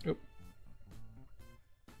 Oop.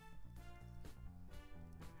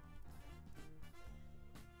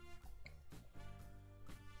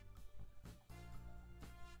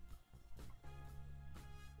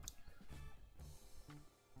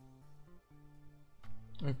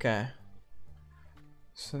 Okay.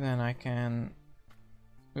 So then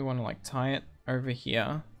we want to like tie it over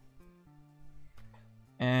here.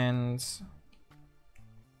 And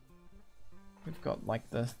we've got like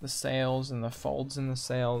the sails and the folds in the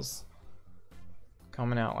sails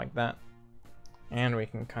coming out like that. And we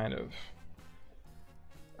can kind of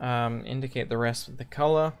indicate the rest with the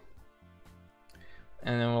color.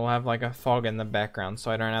 And then we'll have like a fog in the background,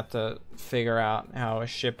 so I don't have to figure out how a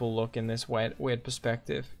ship will look in this weird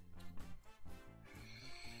perspective.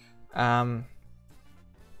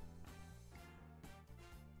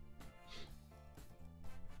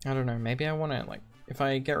 I don't know, maybe I want to, like, if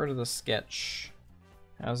I get rid of the sketch,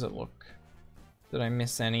 how does it look? Did I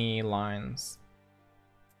miss any lines?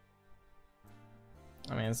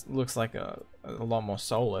 I mean, it looks like a lot more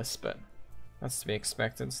soulless, but that's to be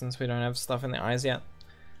expected since we don't have stuff in the eyes yet.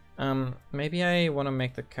 Maybe I want to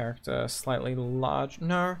make the character slightly large.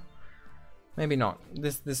 No, maybe not.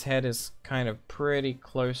 This head is kind of pretty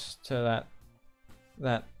close to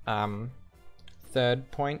that third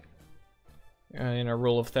point. In a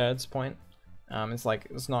rule of thirds point. It's like,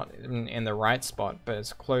 it's not in the right spot, but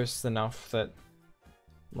it's close enough that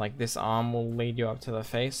like this arm will lead you up to the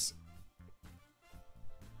face.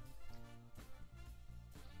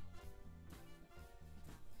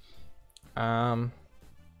 I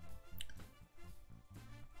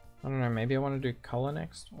don't know, maybe I want to do color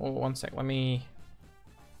next. Oh, one sec, let me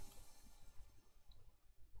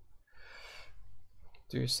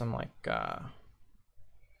do some like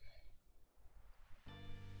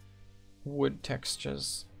wood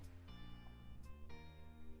textures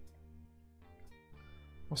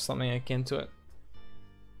or something akin to it.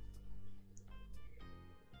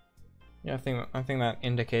 Yeah, I think that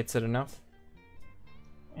indicates it enough.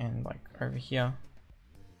 And like over here,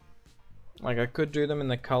 like I could do them in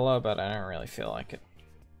the color, but I don't really feel like it.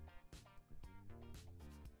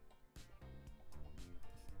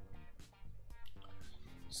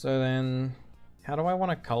 So then, how do I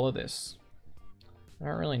want to color this? I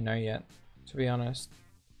don't really know yet, to be honest.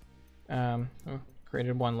 Oh,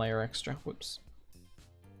 created one layer extra. Whoops.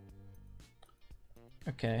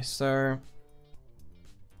 Okay, so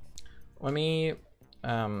let me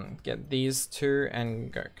get these two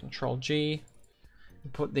and go Control G.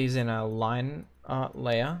 Put these in a line art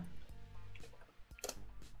layer.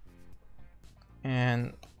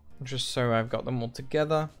 And just so I've got them all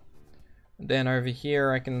together. Then over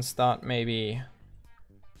here I can start maybe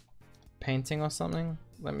painting or something.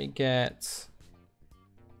 Let me get,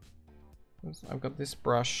 I've got this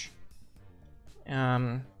brush.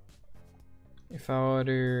 If I were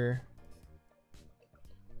to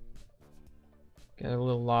get a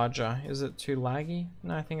little larger, is it too laggy?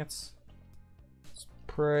 No, I think it's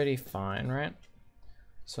pretty fine, right?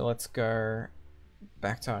 So let's go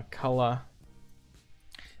back to our color.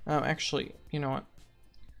 Actually, you know what?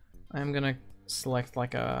 I'm gonna select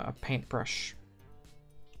like a paintbrush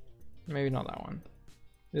maybe not that one.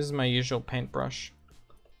 This is my usual paintbrush.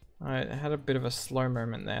 I had a bit of a slow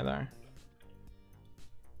moment there though.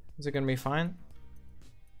 Is it gonna be fine?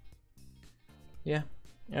 Yeah,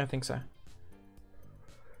 I think so.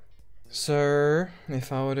 So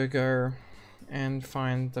if I were to go and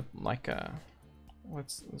find the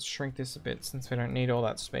let's shrink this a bit since we don't need all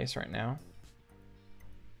that space right now.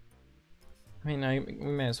 I mean,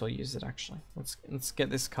 we may as well use it actually. Let's get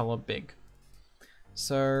this color big.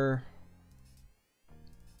 So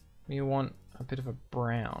we want a bit of a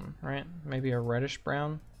brown, right? Maybe a reddish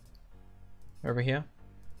brown over here.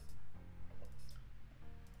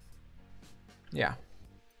 Yeah.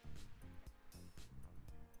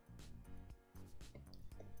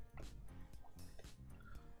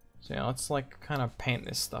 So yeah, let's like kind of paint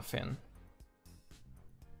this stuff in.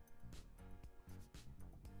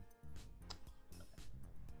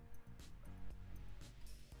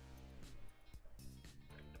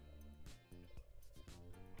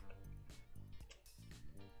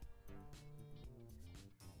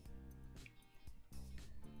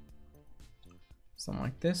 Something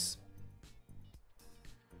like this.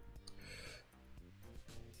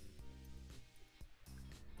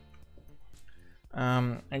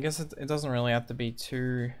 I guess it doesn't really have to be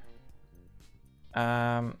too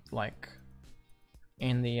like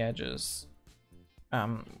in the edges,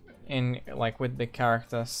 in like with the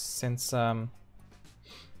character, since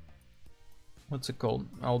what's it called,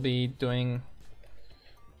 I'll be doing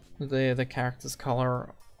the character's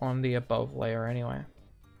color on the above layer anyway.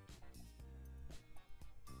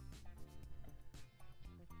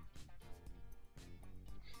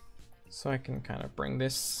 So I can kind of bring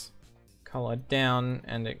this color down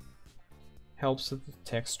and it helps with the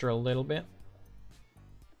texture a little bit.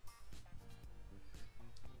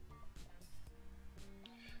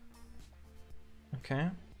 Okay.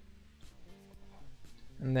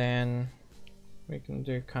 And then we can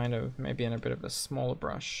do kind of maybe in a bit of a smaller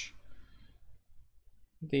brush.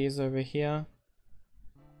 These over here.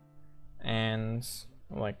 And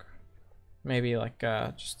like maybe like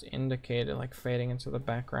just indicate it like fading into the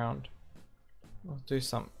background. We'll do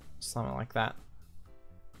something like that.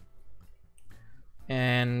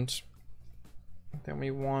 And then we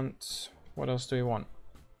want, what else do we want?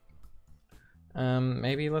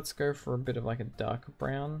 Maybe let's go for a bit of like a darker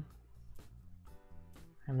brown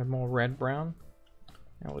and a more red brown.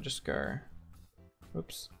 And we'll just go,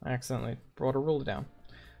 oops, I accidentally brought a ruler down.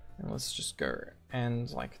 And let's just go and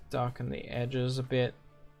like darken the edges a bit.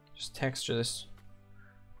 Just texture this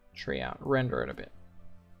tree out, render it a bit.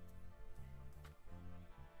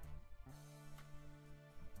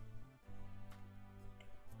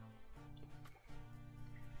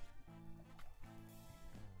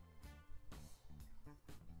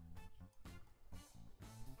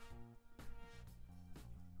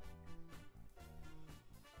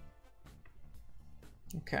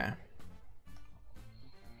 Okay.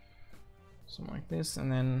 Something like this,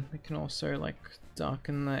 and then we can also like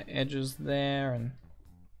darken the edges there and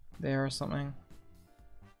there or something.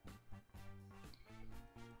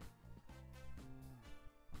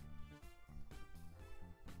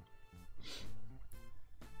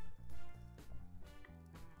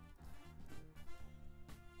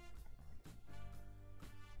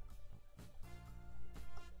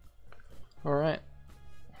 All right.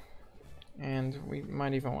 And we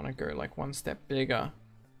might even want to go like one step bigger.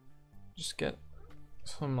 Just get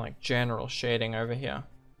some like general shading over here.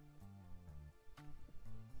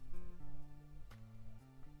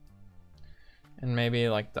 And maybe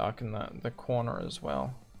like darken the corner as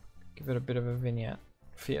well. Give it a bit of a vignette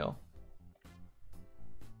feel.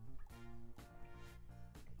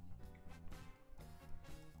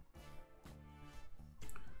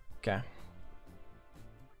 Okay.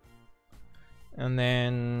 And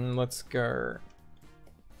then let's go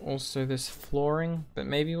also this flooring, but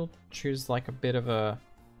maybe we'll choose like a bit of a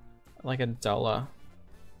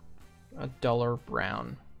duller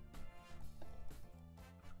brown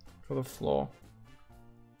for the floor.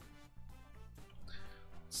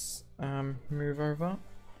 Let's move over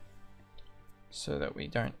so that we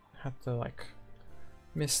don't have to like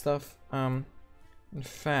miss stuff. In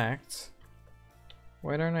fact,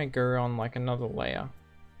 why don't I go on like another layer?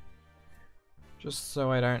 Just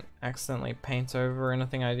so I don't accidentally paint over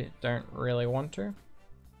anything I don't really want to.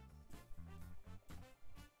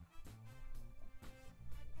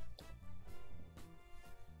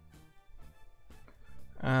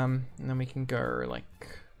 And then we can go like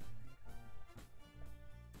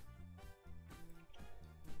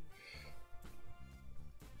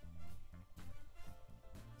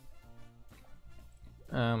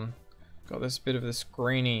got this bit of this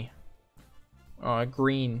grainy Oh,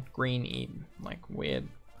 green-y, like weird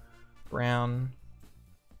brown.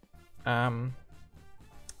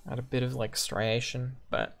 Add a bit of like striation,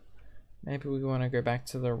 but maybe we want to go back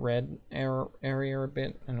to the red area a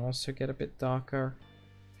bit and also get a bit darker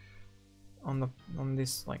on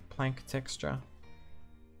this like plank texture.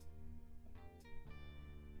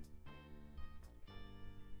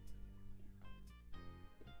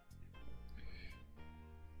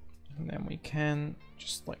 And then we can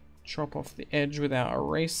just like chop off the edge with our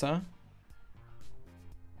eraser.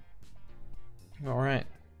 All right.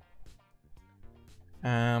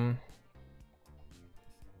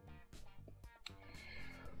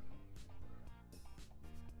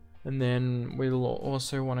 And then we'll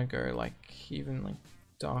also want to go like even like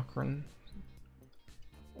darker and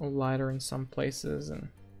or lighter in some places, and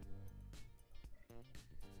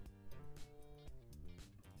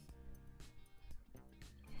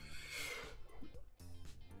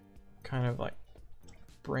kind of like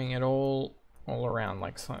bring it all around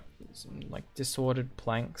like some like disordered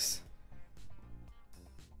planks.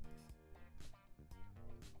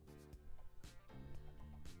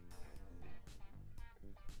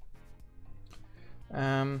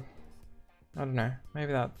 I don't know,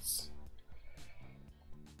 maybe that's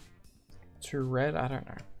too red, I don't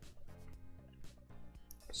know.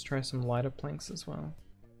 Let's try some lighter planks as well.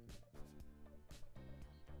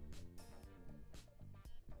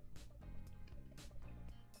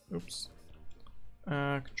 Oops.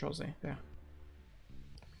 Control Z, there.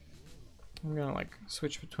 I'm gonna like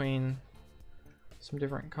switch between some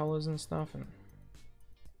different colors and stuff, and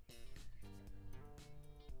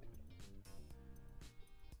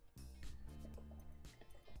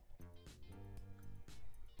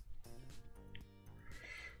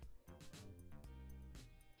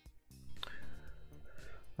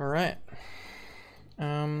all right.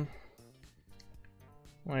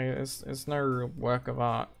 Like it's no work of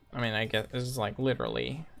art. I mean, I guess it's like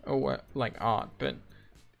literally a work like art, but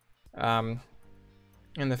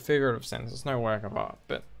in the figurative sense, it's no work of art,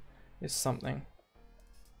 but it's something.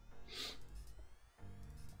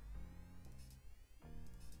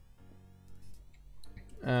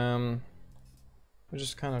 We're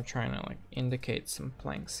just kind of trying to like indicate some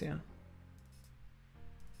planks here.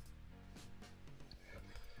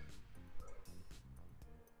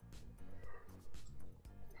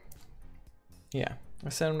 Yeah, I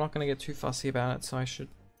said I'm not going to get too fussy about it, so I should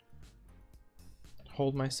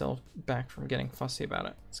hold myself back from getting fussy about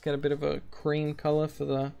it. Let's get a bit of a cream color for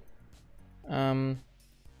the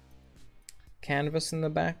canvas in the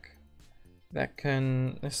back. This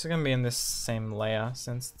is going to be in this same layer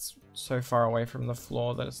since it's so far away from the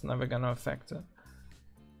floor that it's never going to affect it.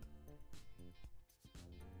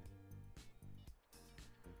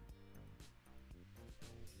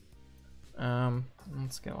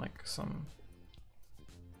 Let's get like some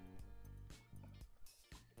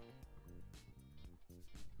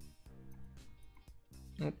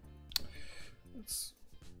let's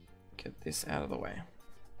get this out of the way.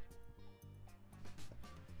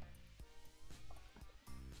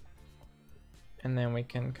 And then we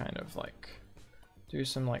can kind of like do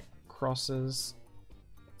some like crosses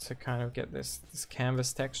to kind of get this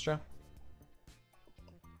canvas texture.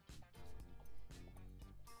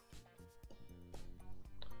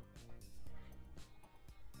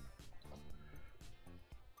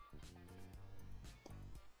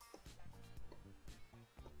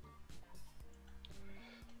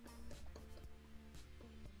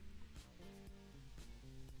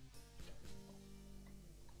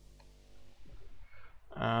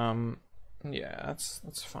 Yeah,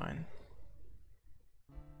 that's fine.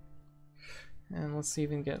 And let's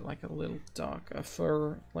even get like a little darker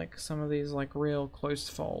for like some of these like real close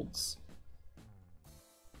folds.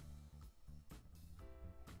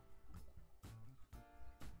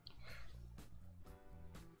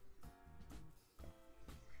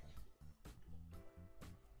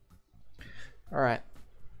 All right.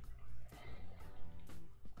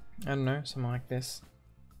 I don't know, something like this.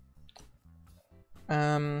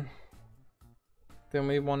 Then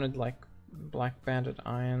we wanted like black banded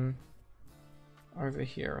iron over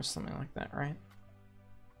here or something like that, right?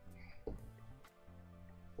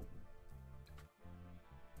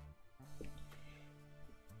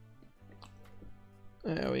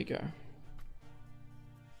 There we go.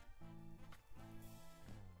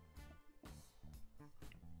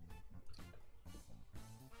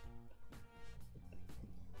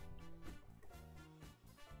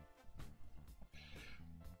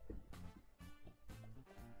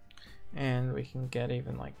 And we can get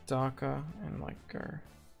even like darker and like go.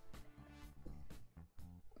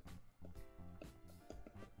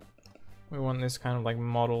 We want this kind of like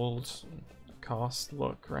mottled cast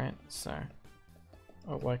look, right? So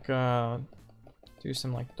I'll like do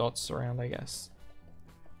some like dots around, I guess.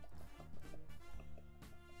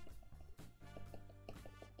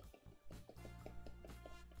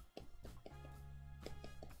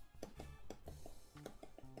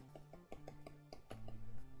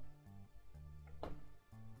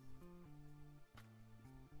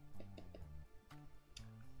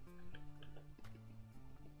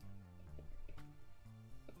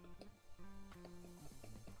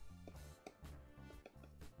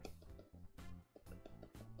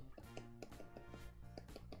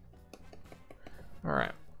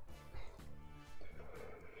 Alright.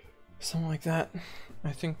 Something like that,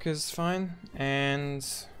 I think, is fine. And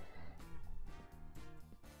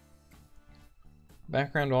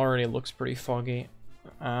background already looks pretty foggy,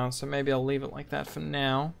 so maybe I'll leave it like that for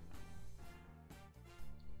now.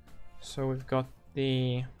 So we've got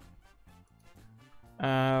the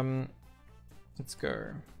let's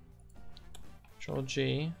go Control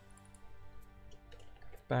G,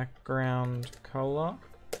 background color.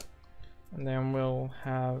 And then we'll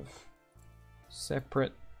have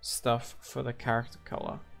separate stuff for the character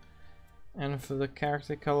color. And for the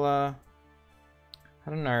character color, I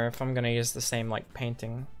don't know if I'm gonna use the same like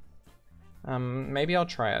painting. Maybe I'll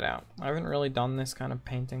try it out. I haven't really done this kind of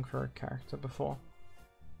painting for a character before.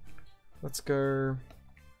 Let's go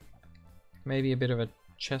maybe a bit of a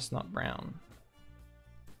chestnut brown.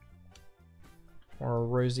 Or a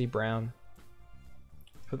rosy brown.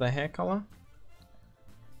 For the hair color.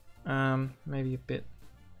 Maybe a bit,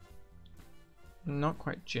 not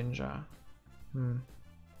quite ginger. I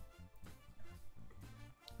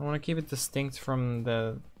want to keep it distinct from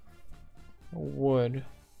the wood.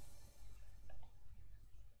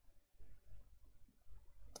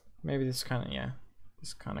 Maybe this kind of, yeah,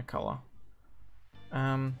 this kind of color.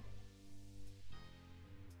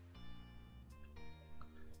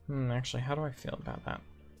 Actually, how do I feel about that?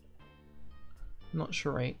 I'm not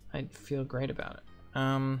sure I'd feel great about it.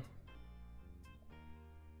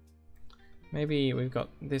 Maybe we've got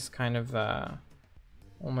this kind of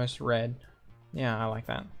almost red. Yeah, I like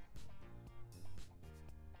that.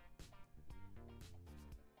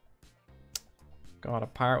 God, a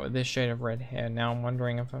pirate with this shade of red hair. Now I'm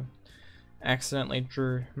wondering if I accidentally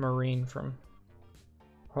drew Marine from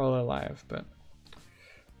Hololive, but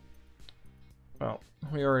well,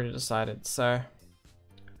 we already decided, so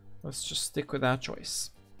let's just stick with our choice.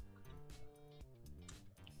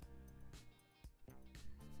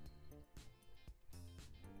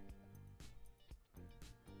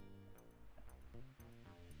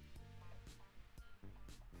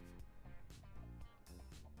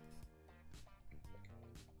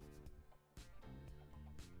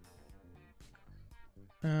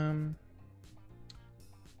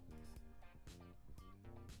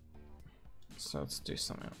 So let's do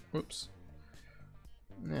something. Whoops.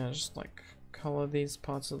 Yeah, just like color these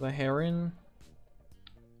parts of the hair in.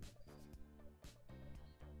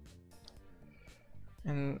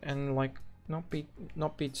 And like not be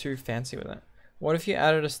too fancy with it. What if you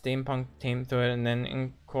added a steampunk theme to it and then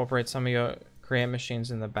incorporate some of your create machines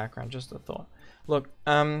in the background? Just a thought. Look,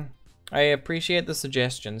 I appreciate the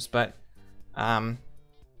suggestions, but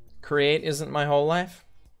create isn't my whole life,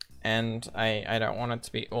 and I don't want it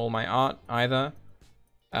to be all my art either.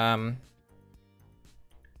 Like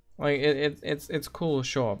it's cool,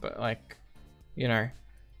 sure, but like, you know,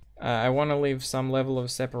 I want to leave some level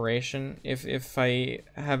of separation. If I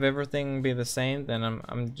have everything be the same, then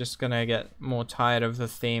I'm just gonna get more tired of the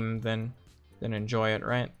theme than enjoy it,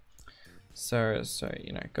 right? So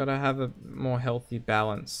you know, gotta have a more healthy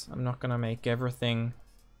balance. I'm not gonna make everything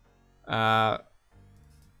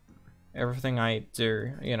everything I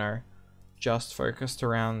do, you know, just focused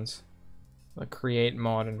around the create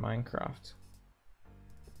mod in Minecraft.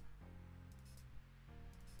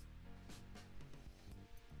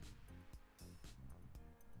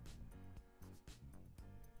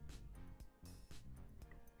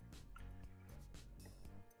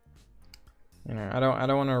 You know, I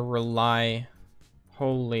don't want to rely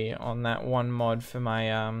wholly on that one mod for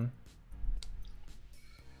my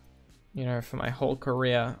you know, for my whole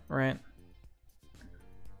career, right?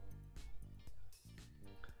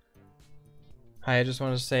 I just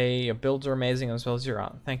want to say your builds are amazing as well as your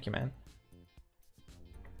art. Thank you, man.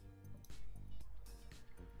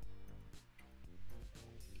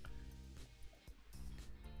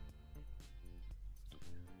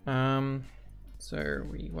 So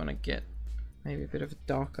we want to get maybe a bit of a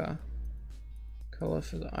darker color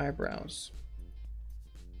for the eyebrows.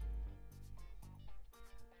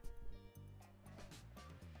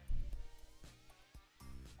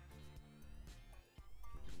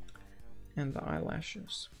 And the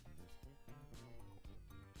eyelashes.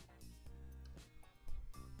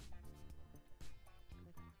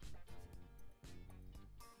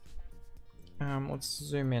 Let's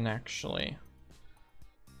zoom in actually.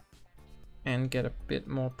 And get a bit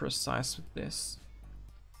more precise with this.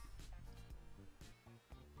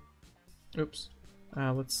 Oops.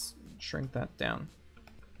 Let's shrink that down.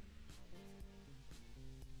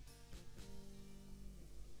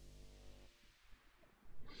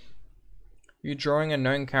 You drawing a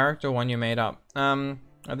known character or one you made up?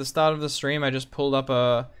 At the start of the stream, I just pulled up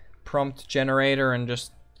a prompt generator and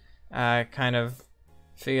just kind of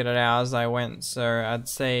figured it out as I went. So I'd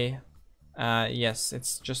say yes,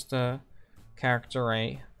 it's just a character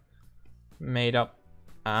I made up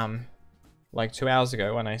like 2 hours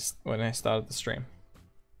ago when I started the stream.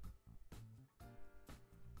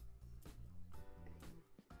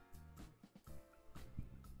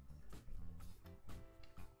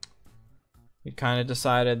 We kind of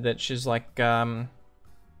decided that she's like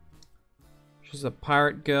she's a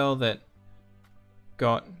pirate girl that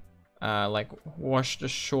got like washed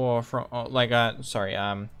ashore from like sorry,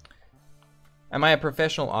 am I a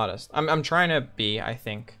professional artist? I'm trying to be, I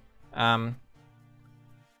think.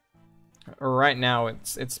 Right now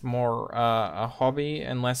it's more a hobby,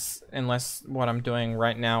 unless what I'm doing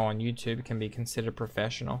right now on YouTube can be considered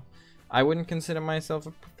professional. I wouldn't consider myself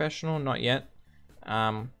a professional, not yet.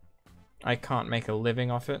 I can't make a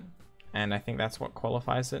living off it, and I think that's what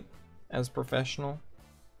qualifies it as professional.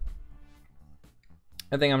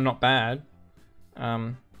 I think I'm not bad.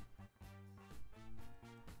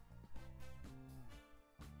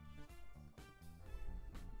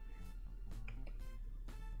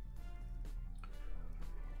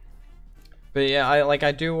 But yeah,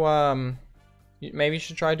 I do maybe you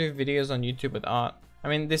should try to do videos on YouTube with art. I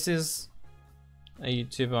mean, this is a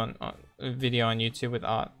video on YouTube with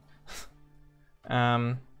art.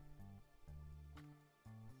 And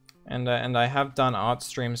I have done art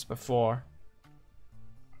streams before.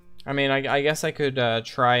 I mean, I guess I could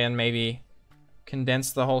try and maybe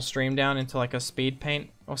condense the whole stream down into like a speed paint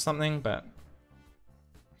or something, but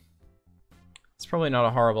it's probably not a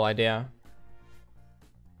horrible idea.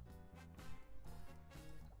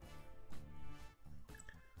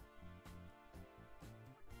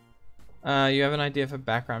 You have an idea for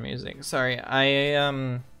background music? Sorry, I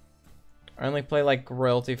only play like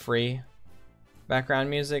royalty-free background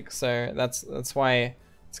music, so that's why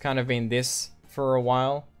it's kind of been this for a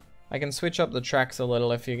while. I can switch up the tracks a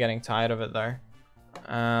little if you're getting tired of it though.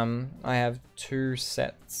 I have 2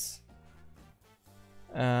 sets.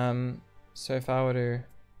 So if I were to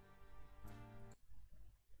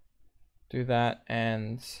do that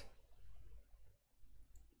and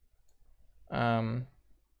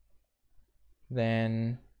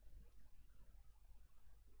then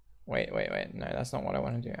wait, no, that's not what I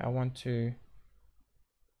want to do. I want to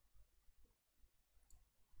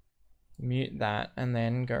mute that and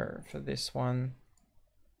then go for this one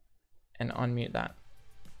and unmute that.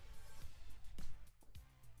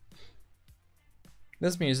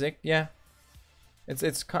 There's music, yeah.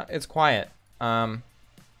 It's quiet. I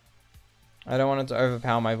don't want it to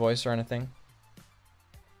overpower my voice or anything.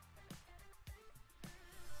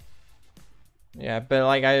 Yeah, but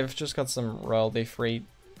like I've just got some royalty-free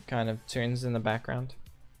kind of tunes in the background.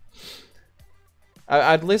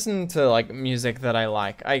 I'd listen to like music that I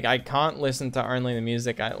like. I can't listen to only the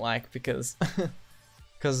music I like because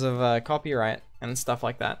of copyright and stuff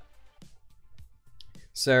like that.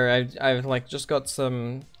 So I've like just got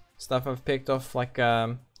some stuff I've picked off like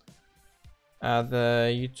the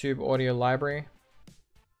YouTube audio library.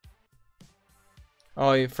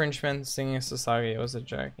 Oh, Frenchman singing Sasagi, it was a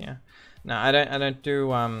joke, yeah. No, I don't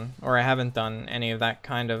do or I haven't done any of that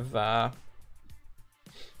kind of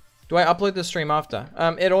Do I upload the stream after?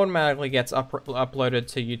 It automatically gets uploaded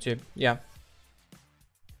to YouTube, yeah.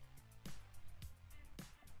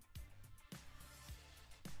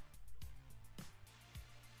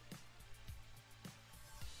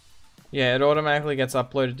 Yeah, it automatically gets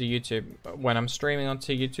uploaded to YouTube when I'm streaming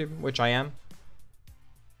onto YouTube, which I am.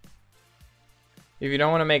 If you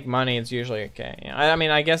don't want to make money, it's usually okay. Yeah, I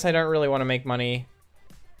mean, I guess I don't really want to make money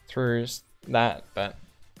through that, but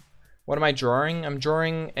what am I drawing? I'm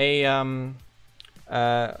drawing a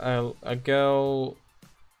girl,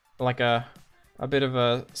 like a bit of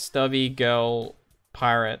a stubby girl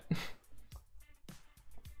pirate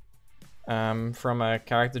from a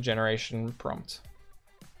character generation prompt.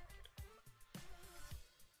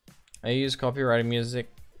 I use copyrighted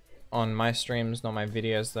music on my streams, not my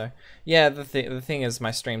videos though. Yeah, the thing is my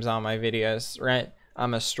streams aren't my videos, right?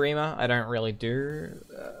 I'm a streamer. I don't really do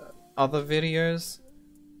other videos.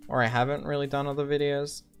 or I haven't really done other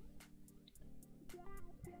videos.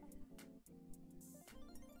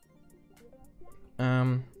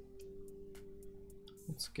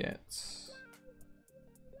 Let's get...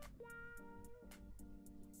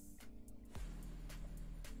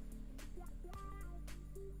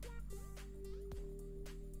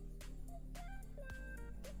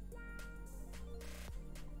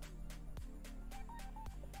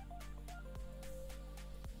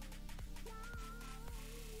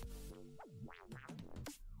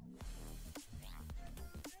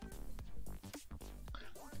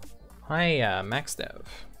 Hi, MaxDev.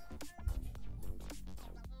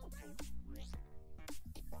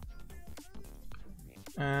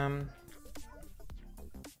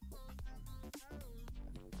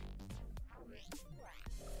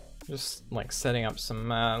 Just like setting up some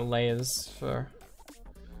layers for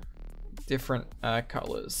different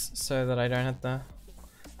colors so that I don't have to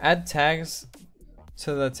add tags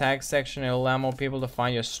to the tag section. It'll allow more people to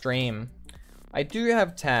find your stream. I do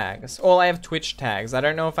have tags. Well, I have Twitch tags. I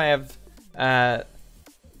don't know if I have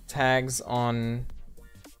tags on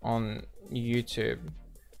YouTube.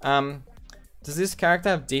 Does this character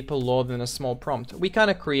have deeper lore than a small prompt? We kind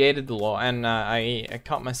of created the lore, and I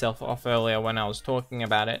cut myself off earlier when I was talking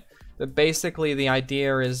about it. But basically, the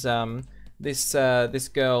idea is this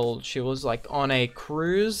girl, she was like on a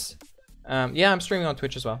cruise. Yeah, I'm streaming on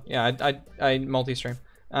Twitch as well. Yeah, I multi-stream.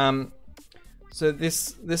 So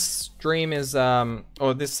this stream is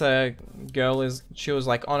or this girl is, she was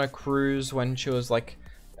like on a cruise when she was like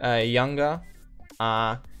younger,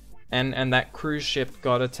 and that cruise ship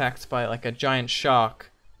got attacked by like a giant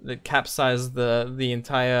shark that capsized the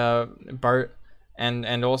entire boat,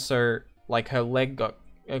 and also like her leg got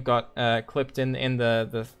clipped in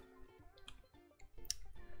the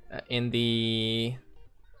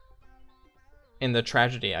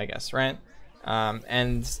tragedy, I guess, right?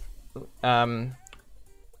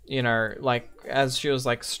 You know, like as she was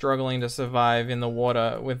like struggling to survive in the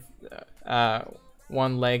water with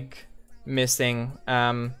one leg missing,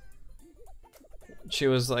 she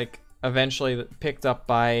was like eventually picked up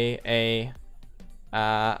by a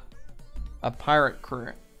pirate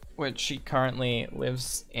crew, which she currently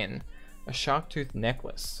lives in. A shark tooth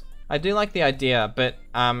necklace. I do like the idea, but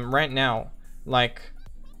right now, like,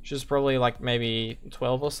 she's probably like maybe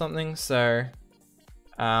 12 or something, so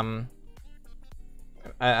I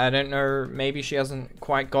don't know, maybe she hasn't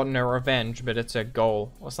quite gotten her revenge, but it's a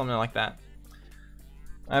goal or something like that.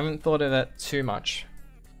 I haven't thought of that too much.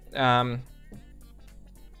 I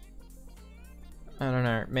don't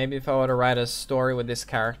know, maybe if I were to write a story with this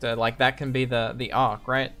character, like that can be the arc,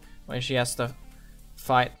 right? When she has to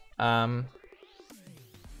fight, yeah,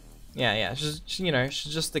 she's, you know,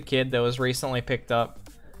 she's just a kid that was recently picked up.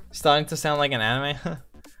 Starting to sound like an anime.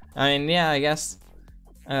 I mean, yeah, I guess,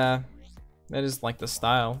 that is like the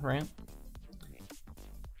style, right?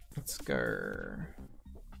 Let's go.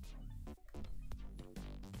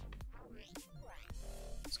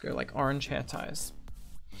 Let's go like orange hair ties.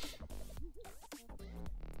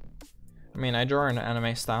 I mean, I draw an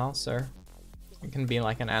anime style, so it can be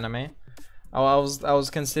like an anime. Oh, I was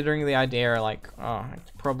considering the idea, like, oh, I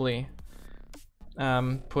could probably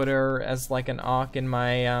put her as like an arc in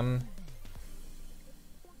my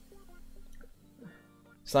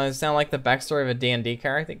so it sound like the backstory of a D&D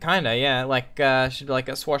character? Kinda, yeah, like she'd be like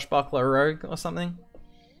a swashbuckler rogue or something.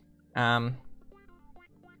 Not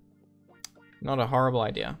a horrible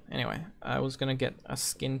idea. Anyway, I was gonna get a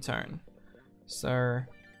skin tone. So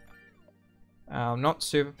not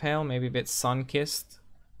super pale, maybe a bit sun-kissed.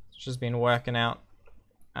 Just been working out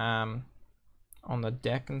on the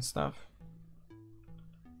deck and stuff.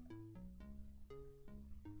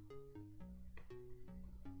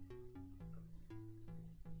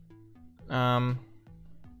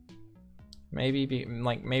 Maybe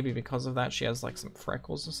because of that she has like some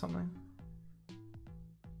freckles or something.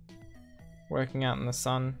 Working out in the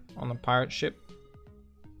sun on the pirate ship.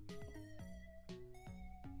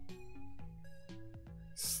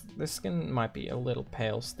 This skin might be a little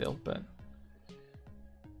pale still, but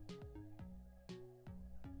I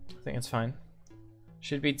think it's fine.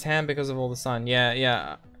 Should be tan because of all the sun.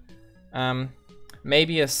 Yeah.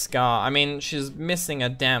 Maybe a scar. I mean, she's missing a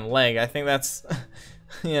damn leg. I think that's,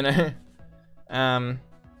 you know, I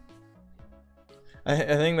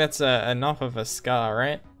think that's enough of a scar,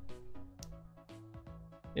 right?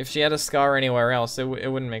 If she had a scar anywhere else, it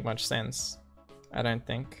wouldn't make much sense. I don't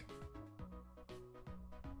think.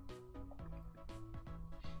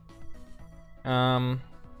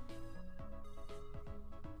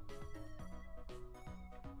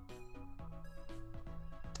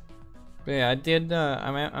 But yeah, I did,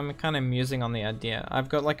 I'm kind of musing on the idea. I've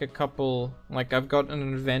got like a couple, like I've got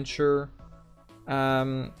an adventure,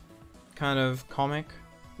 kind of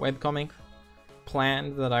webcomic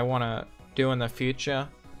planned that I want to do in the future,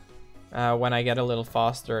 when I get a little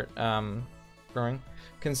faster at, growing.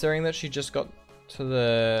 Considering that she just got to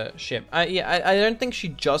the ship. Yeah, I don't think she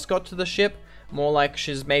just got to the ship, more like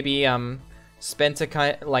she's maybe, spent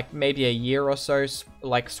like maybe a year or so,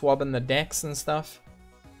 like swabbing the decks and stuff.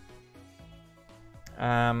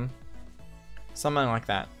 Something like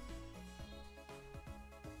that.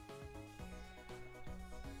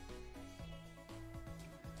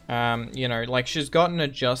 You know, like she's gotten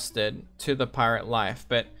adjusted to the pirate life,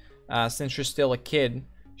 but since she's still a kid,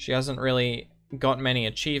 she hasn't really got many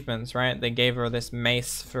achievements, right? They gave her this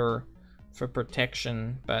mace for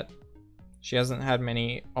protection, but she hasn't had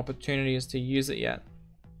many opportunities to use it yet.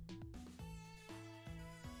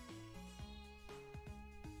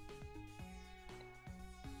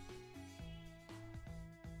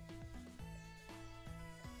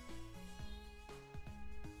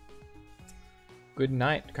 Good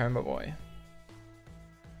night, Coma Boy.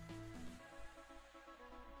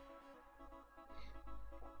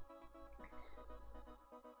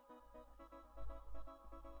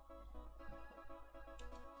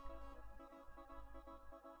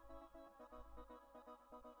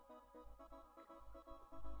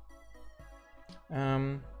 I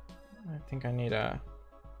think I need to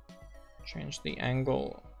change the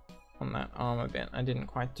angle on that arm a bit. I didn't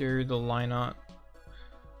quite do the line art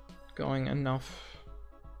going enough.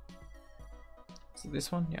 Is it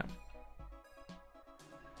this one? Yeah.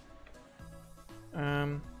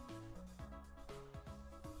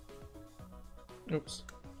 Oops.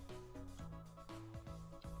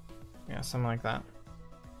 Yeah, something like that.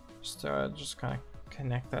 Just kind of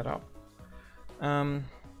connect that up.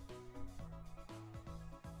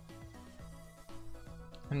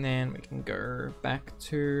 And then we can go back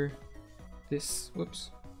to this,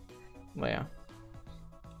 whoops, layer.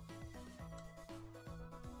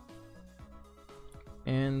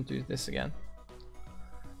 And do this again.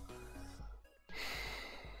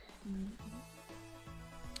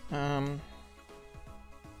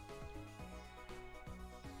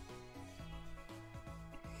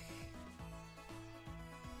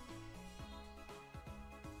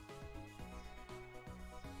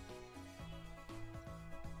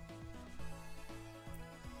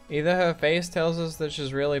 Either her face tells us that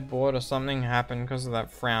she's really bored or something happened because of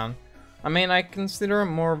that frown. I mean, I consider it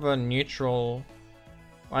more of a neutral...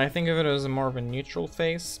 I think of it as more of a neutral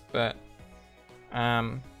face, but...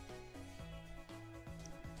 I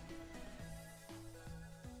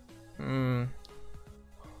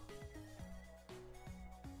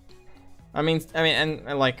mean,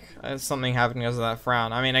 and like, something happened because of that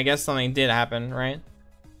frown. I mean, I guess something did happen, right?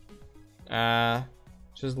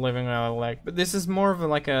 Just living on a leg, but this is more of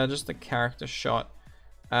just a character shot.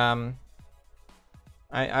 I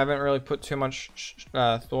haven't really put too much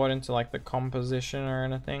thought into like the composition or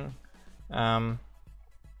anything.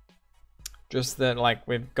 Just that like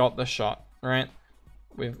we've got the shot, right?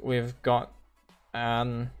 We've got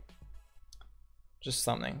just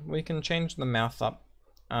something. We can change the mouth up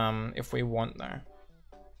if we want though.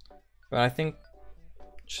 But I think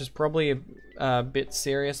she's probably a bit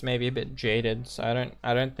serious, maybe a bit jaded, so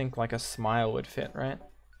I don't think like a smile would fit, right?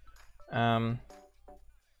 And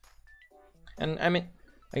I mean,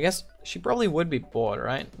 I guess she probably would be bored,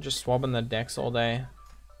 right? Just swabbing the decks all day.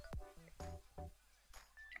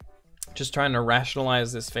 Just trying to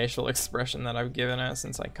rationalize this facial expression that I've given her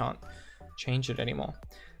since I can't change it anymore.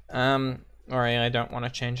 Or I don't want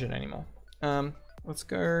to change it anymore. Let's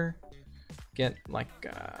go get like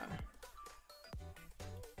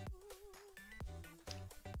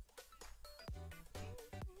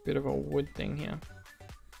bit of a wood thing here.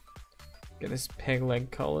 Get this peg leg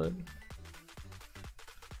colored.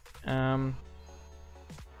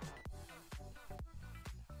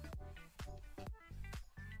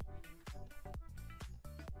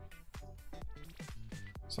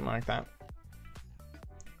 Something like that.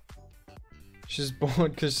 She's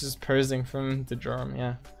bored because she's posing from the drum,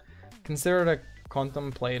 yeah. Consider it a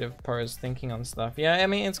contemplative pose, thinking on stuff. Yeah, I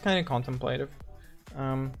mean, it's kind of contemplative.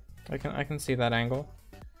 I can see that angle.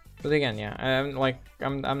 But again, yeah,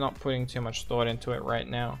 I'm not putting too much thought into it right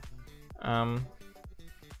now.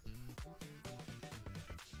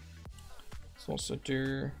 Let's also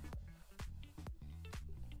do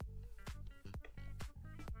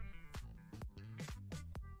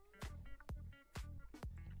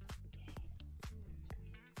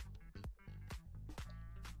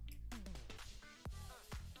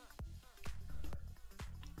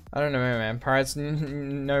I don't know, man. Pirates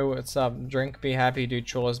know what's up. Drink, be happy. Do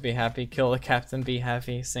chores, be happy. Kill the captain, be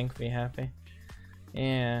happy. Sink, be happy.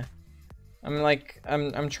 Yeah.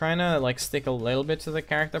 I'm trying to like stick a little bit to the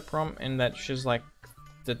character prompt in that she's like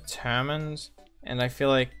determined, and I feel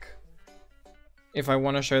like if I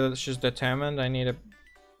want to show that she's determined, I need to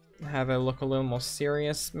have her look a little more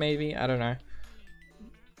serious. Maybe, I don't know.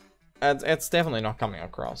 It's definitely not coming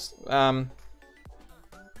across.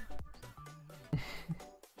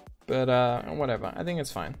 But whatever. I think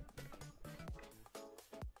it's fine.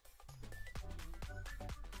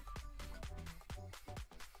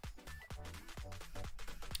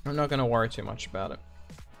 I'm not gonna worry too much about it.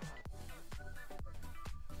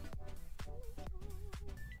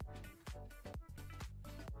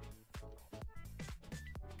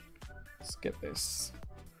 Let's get this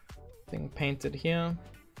thing painted here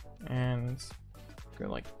and go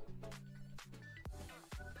like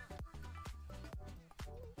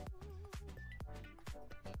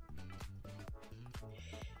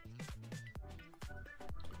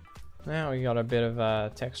now we got a bit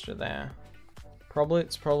of texture there.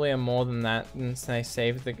 It's probably a more than that since they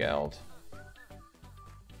saved the gold.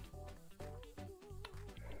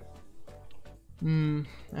 I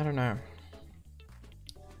don't know.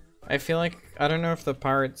 I feel like, I don't know if the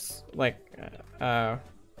pirates, like, I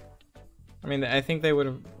mean, I think they would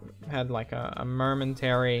have had like a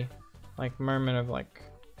momentary, like, moment of like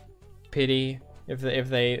pity if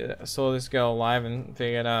they saw this girl alive and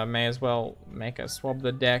figured, may as well make her swab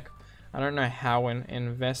the deck. I don't know how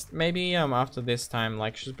invest. Maybe after this time,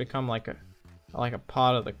 like she's become like a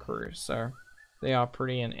part of the crew, so they are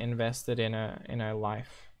pretty invested in her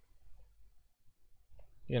life.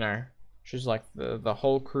 You know, she's like the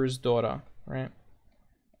whole crew's daughter, right?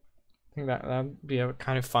 I think that'd be a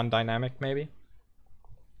kind of fun dynamic, maybe.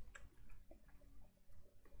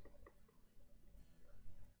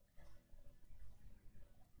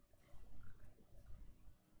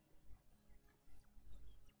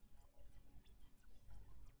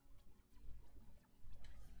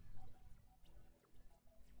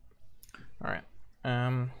 All right.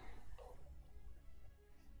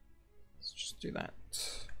 Let's just do that.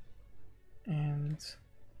 And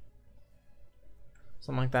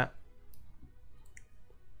something like that.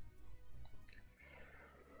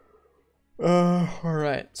 All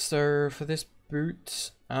right. So for this boot,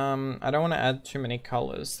 I don't want to add too many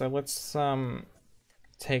colors. So let's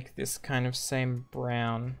take this kind of same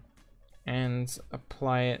brown and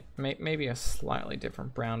apply it, maybe a slightly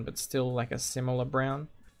different brown, but still like a similar brown,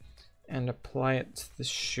 and apply it to the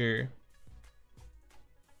shoe.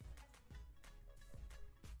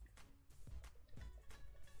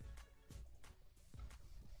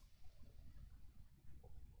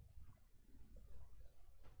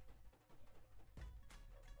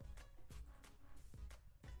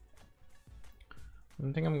 I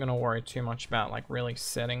don't think I'm gonna worry too much about like really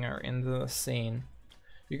setting her into the scene.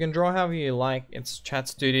 You can draw however you like. It's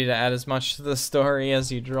chat's duty to add as much to the story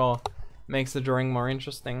as you draw. Makes the drawing more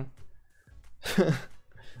interesting.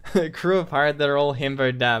 A crew of pirate that are all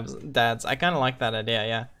himbo dads. I kind of like that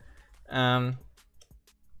idea, yeah.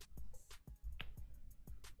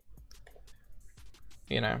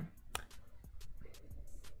 You know.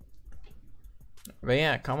 But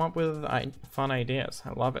yeah, come up with fun ideas.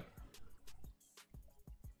 I love it.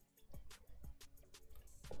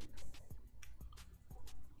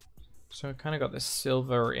 So I kind of got this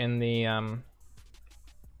silver in the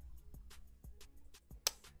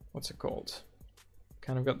what's it called?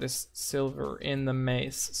 Kind of got this silver in the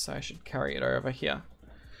mace, so I should carry it over here.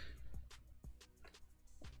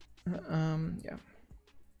 Yeah.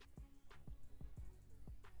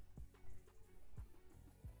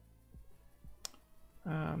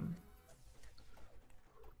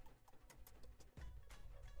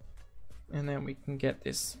 And then we can get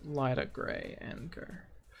this lighter gray and go.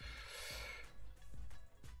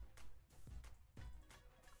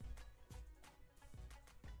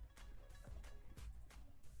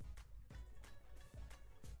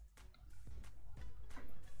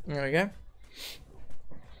 There we go.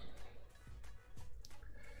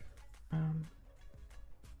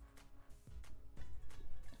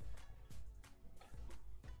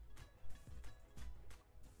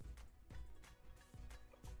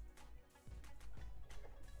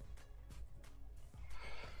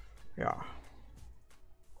 Yeah.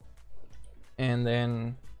 And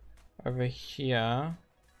then over here,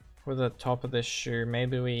 for the top of this shoe,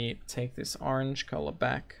 maybe we take this orange color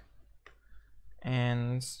back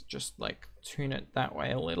and just like tune it that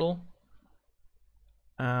way a little.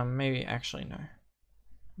 Maybe actually no.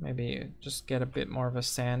 Maybe just get a bit more of a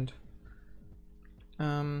sand.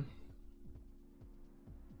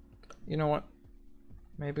 you know what?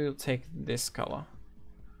 Maybe we'll take this color.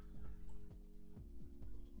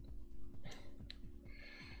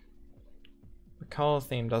 The color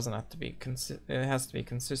theme doesn't have to be it has to be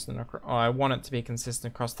consistent across. Oh, I want it to be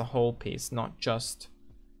consistent across the whole piece, not just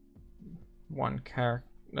one character,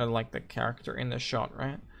 like the character in the shot,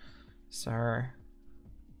 right? So I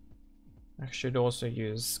should also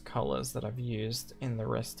use colors that I've used in the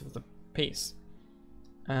rest of the piece.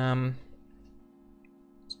 Let's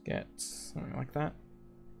get something like that.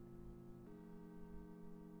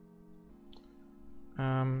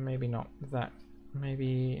 Maybe not that.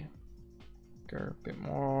 Maybe go a bit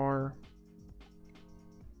more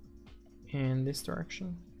in this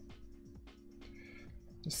direction.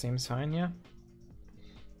 This seems fine, yeah.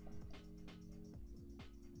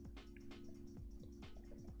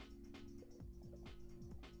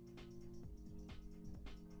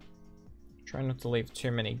 Try not to leave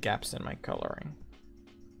too many gaps in my coloring.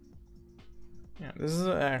 Yeah, this is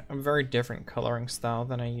a very different coloring style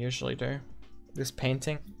than I usually do. This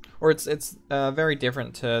painting, or it's very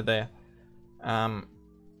different to the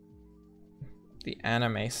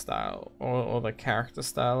anime style or the character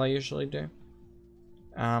style I usually do.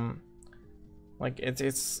 Like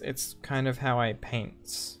it's kind of how I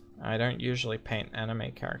paint. I don't usually paint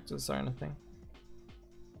anime characters or anything.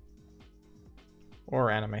 Or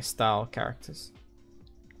anime style characters.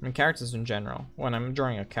 I mean, characters in general. When I'm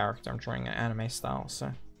drawing a character, I'm drawing an anime style,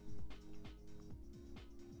 so.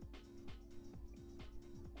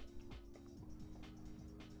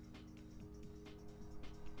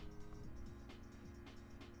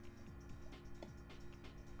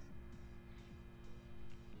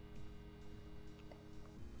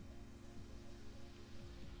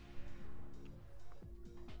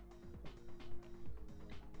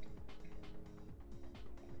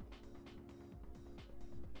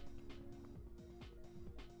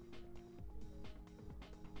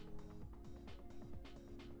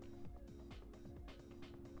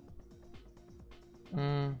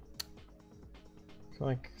 I feel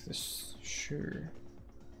like this shoe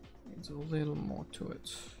needs a little more to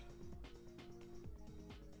it.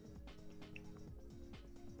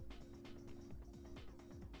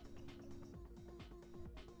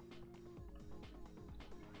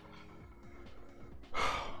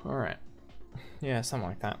 Alright. Yeah, something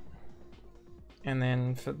like that. And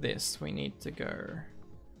then for this, we need to go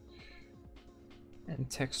and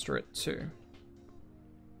texture it too.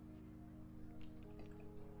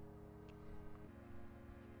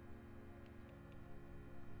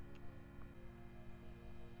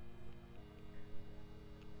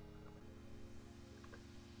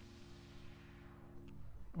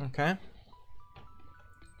 Okay.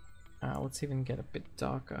 Let's even get a bit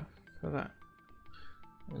darker for that.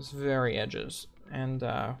 It's very edges, and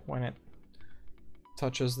when it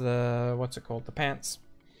touches the, what's it called, the pants.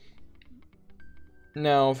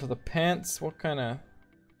 Now for the pants, what kind of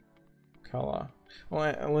color?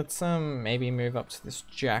 Well, let's maybe move up to this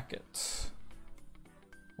jacket.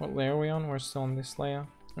 What layer are we on? We're still on this layer.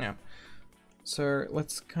 Yeah. So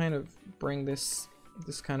let's kind of bring this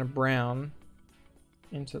kind of brown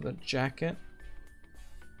into the jacket.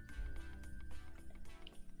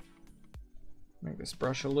 Make this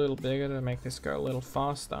brush a little bigger to make this go a little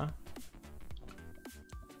faster.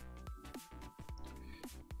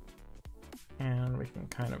 And we can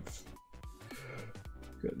kind of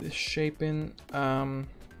get this shape in.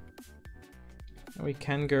 We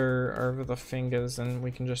can go over the fingers and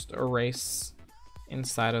we can just erase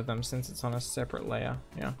inside of them since it's on a separate layer.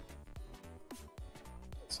 Yeah.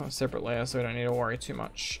 It's on a separate layer, so we don't need to worry too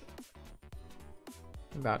much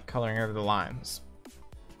about coloring over the lines.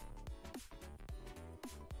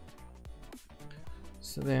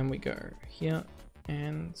 So then we go here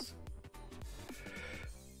and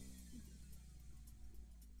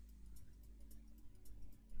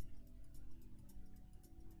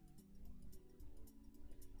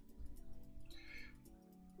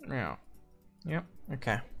now, yep,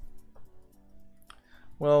 okay.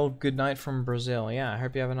 Well, good night from Brazil. Yeah, I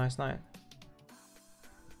hope you have a nice night.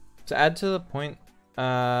 To add to the point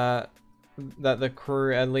that the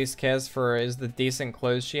crew at least cares for is the decent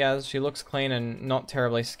clothes she has. She looks clean and not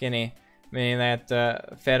terribly skinny, meaning that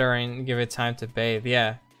fed her and give her time to bathe.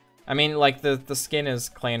 Yeah, I mean, like the skin is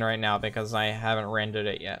clean right now because I haven't rendered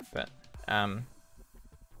it yet, but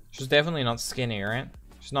she's definitely not skinny, right?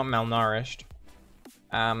 She's not malnourished.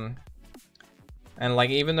 And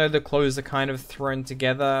like, even though the clothes are kind of thrown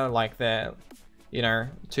together, like they're, you know,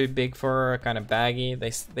 too big for her, kind of baggy,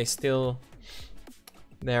 they still,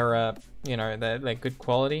 they're you know, they're good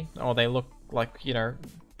quality, or they look like, you know,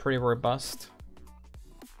 pretty robust.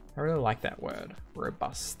 I really like that word,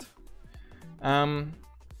 robust.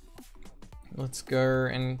 Let's go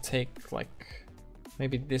and take like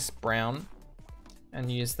maybe this brown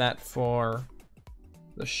and use that for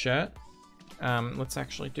the shirt. Let's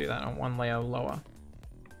actually do that on one layer lower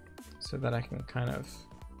so that I can kind of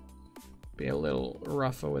be a little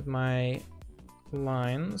rougher with my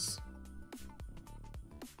lines.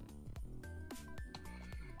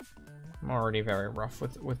 I'm already very rough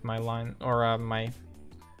with my line, or my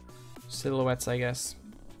silhouettes, I guess.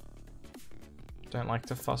 Don't like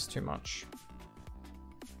to fuss too much.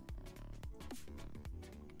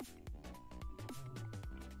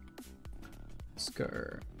 Let's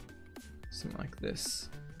go something like this.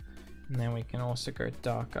 And then we can also go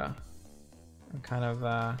darker and kind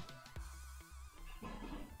of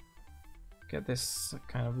get this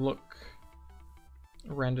kind of look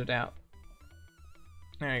rendered out.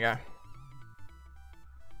 There you go.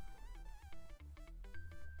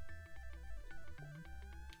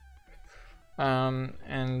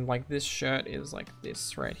 And like this shirt is like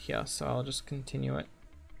this right here, so I'll just continue it.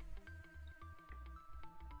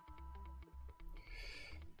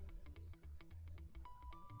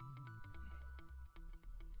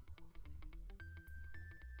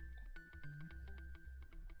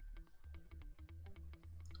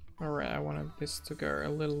 Alright, I wanted this to go a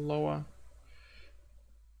little lower.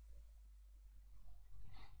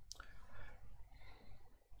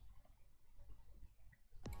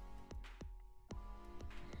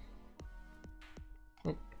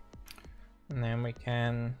 And then we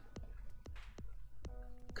can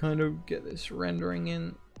kind of get this rendering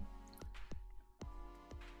in.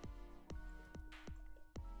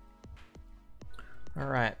 All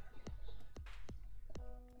right.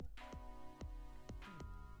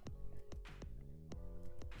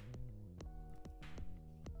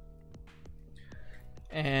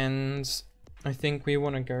 And I think we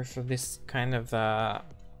want to go for this kind of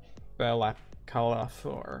burlap color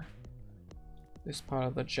for this part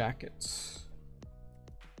of the jacket.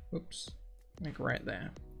 Oops, like right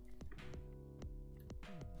there.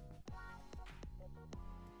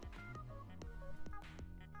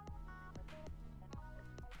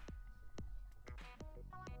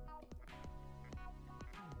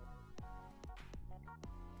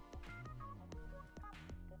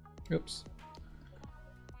 Oops.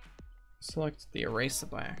 Select the eraser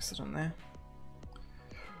by accident there.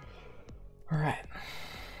 All right.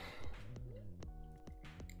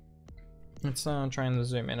 Let's try and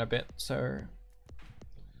zoom in a bit. So,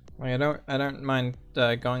 like, I don't mind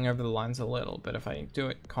going over the lines a little, but if I do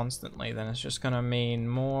it constantly, then it's just gonna mean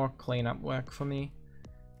more cleanup work for me.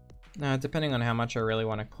 Depending on how much I really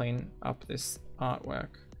want to clean up this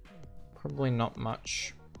artwork, probably not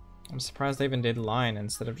much. I'm surprised they even did line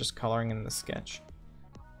instead of just coloring in the sketch.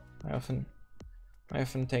 I often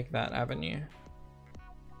take that avenue.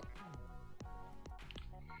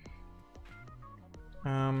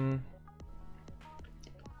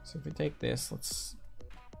 So if we take this, let's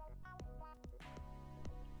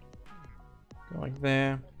go like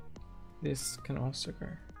there. This can also go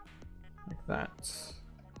like that.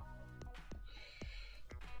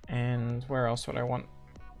 And where else would I want?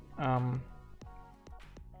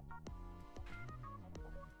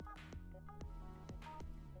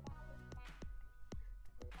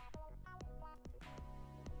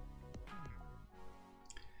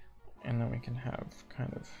 And then we can have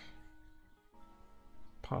kind of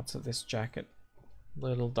parts of this jacket a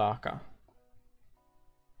little darker.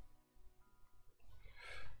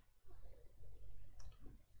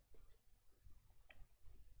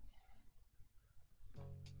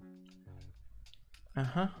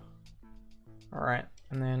 All right,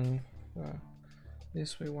 and then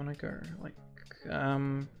this we want to go like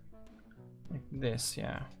this,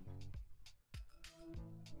 yeah.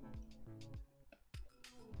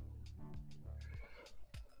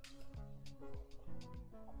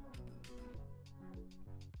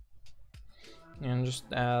 And just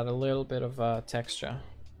add a little bit of texture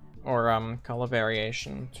or color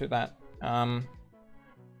variation to that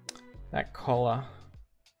that collar.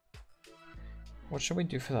 What should we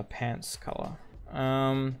do for the pants color?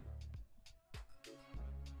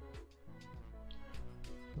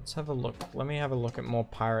 Let's have a look. Let me have a look at more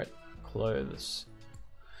pirate clothes.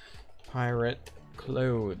 Pirate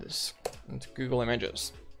clothes into Google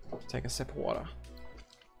Images. Take a sip of water.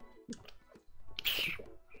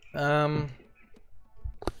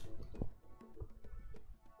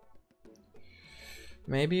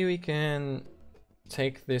 Maybe we can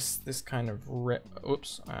take this kind of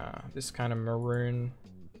this kind of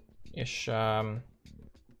maroon-ish this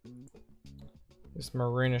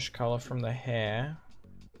maroonish color from the hair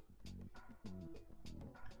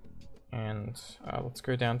And let's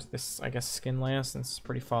go down to this, I guess, skin layer, since it's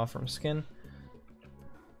pretty far from skin.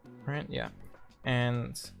 Right, yeah.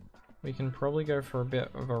 And we can probably go for a bit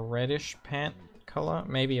of a reddish pant color,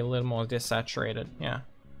 maybe a little more desaturated. Yeah,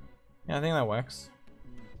 I think that works.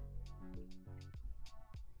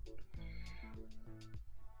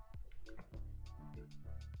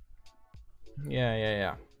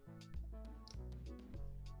 Yeah.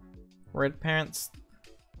 Red pants,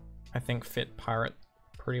 I think, fit pirate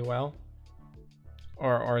pretty well,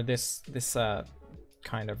 or this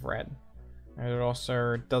kind of red. And it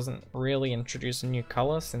also doesn't really introduce a new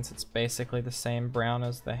color, since it's basically the same brown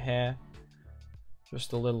as the hair,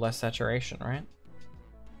 just a little less saturation, right?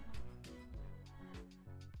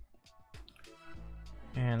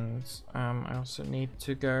 And I also need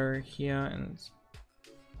to go here and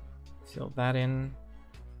fill that in.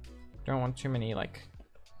 Don't want too many like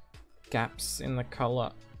gaps in the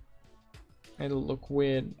color. It'll look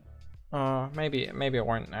weird. Maybe it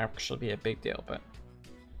won't actually be a big deal, but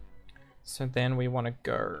so then we want to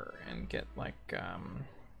go and get like kind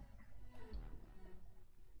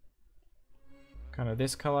of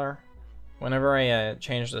this color. Whenever I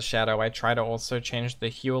change the shadow, I try to also change the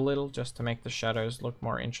hue a little, just to make the shadows look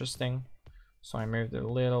more interesting. So I moved it a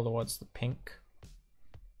little towards the pink.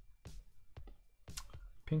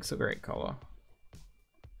 Pink's a great color.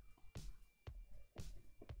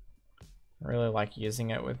 I really like using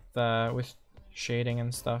it with shading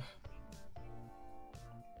and stuff.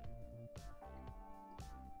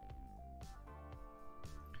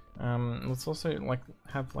 Let's also like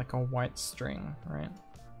have like a white string, right?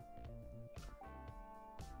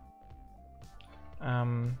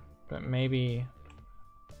 But maybe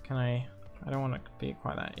I don't want it to be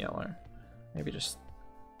quite that yellow. Maybe just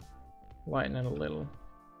lighten it a little.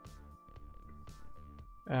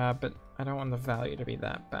 But I don't want the value to be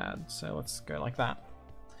that bad, so let's go like that.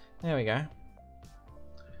 There we go.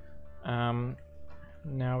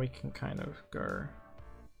 Now we can kind of go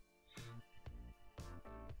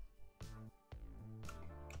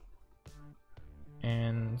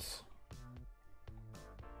and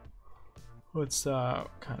let's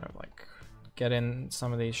kind of like get in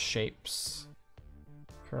some of these shapes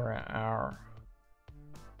for our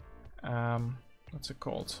what's it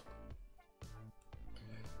called?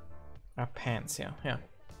 Our pants, yeah.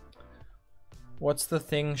 What's the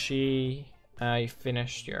thing she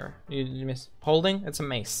finished your? You miss holding? It's a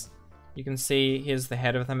mace. You can see here's the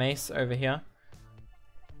head of the mace over here.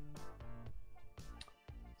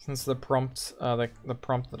 Since the prompt, the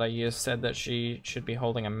prompt that I used said that she should be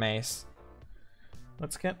holding a mace.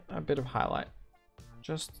 Let's get a bit of highlight.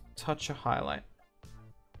 Just touch a highlight.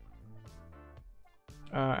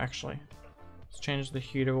 Actually, let's change the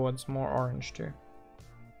hue towards more orange too.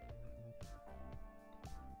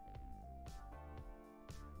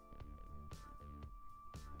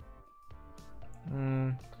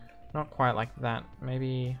 Not quite like that.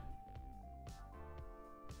 Maybe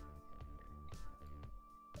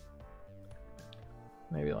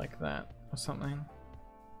like that or something.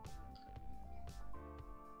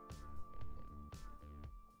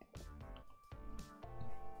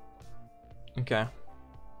 Okay.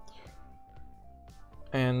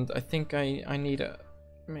 And I think I need to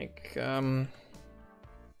make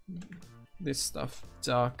this stuff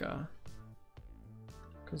darker,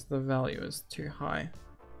 because the value is too high.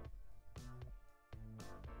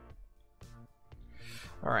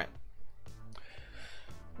 All right.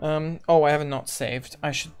 Oh, I have not saved.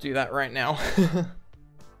 I should do that right now.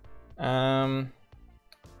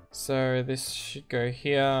 So this should go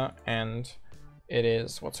here, and it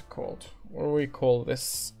is, what's it called? What do we call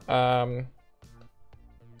this? I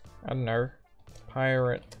don't know.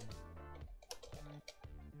 Pirate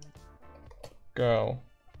girl.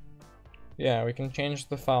 Yeah, we can change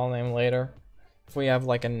the file name later if we have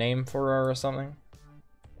like a name for her or something.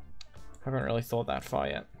 Haven't really thought that far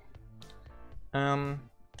yet.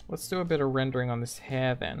 Let's do a bit of rendering on this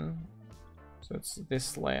hair then. So it's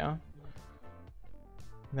this layer.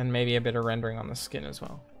 And then maybe a bit of rendering on the skin as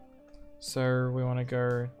well. So we want to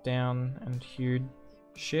go down and hue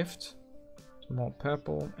shift to more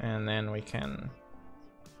purple, and then we can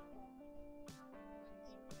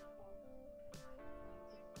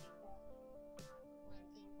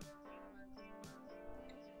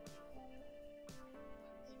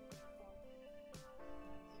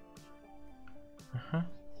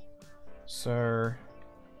so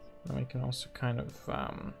then we can also kind of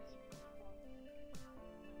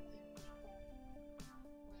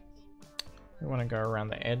we want to go around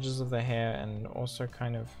the edges of the hair and also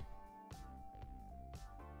kind of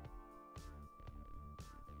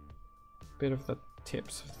bit of the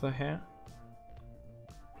tips of the hair.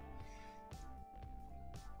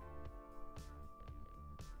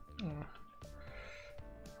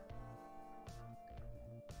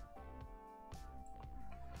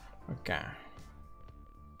 Okay.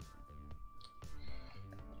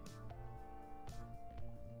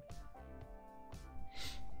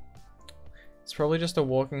 It's probably just a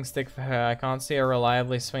walking stick for her. I can't see her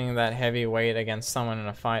reliably swinging that heavy weight against someone in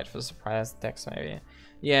a fight for surprise attacks, maybe.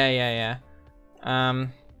 Yeah.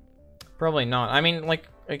 Probably not. I mean, like,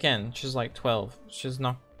 again, she's like 12. She's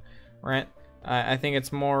not, right? I think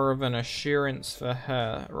it's more of an assurance for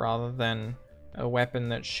her rather than a weapon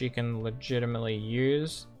that she can legitimately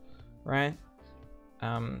use, right?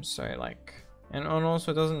 So like, and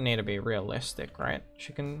also it doesn't need to be realistic, right?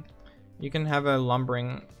 You can have her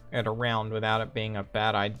lumbering it around without it being a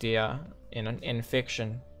bad idea in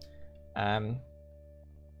fiction,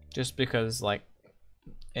 just because like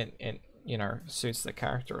it you know suits the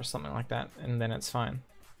character or something like that, and then it's fine.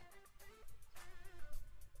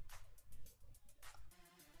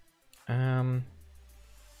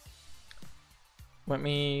 Let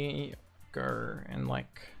me go and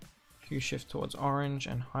like Q shift towards orange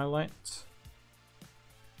and highlight.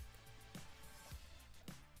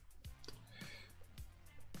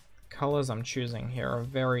 Colors I'm choosing here are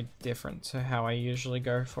very different to how I usually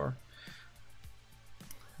go for.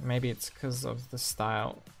 Maybe it's because of the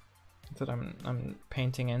style that I'm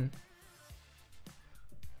painting in.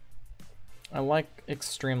 I like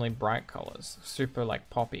extremely bright colors, super like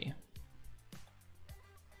poppy.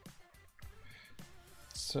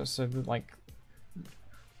 So like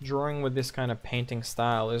drawing with this kind of painting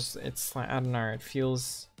style it's like, I don't know, it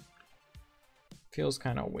feels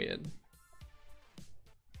kind of weird.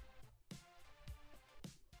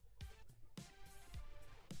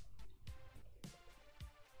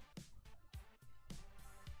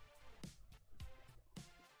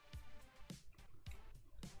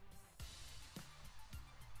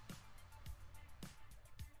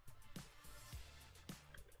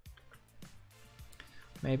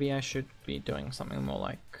 Maybe I should be doing something more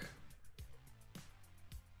like,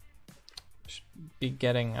 should be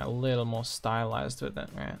getting a little more stylized with it,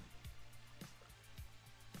 right?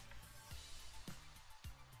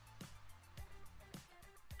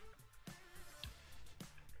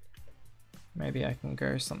 Maybe I can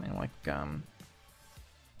go something like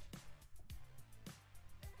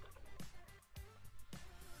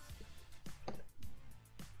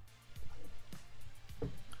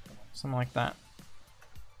something like that.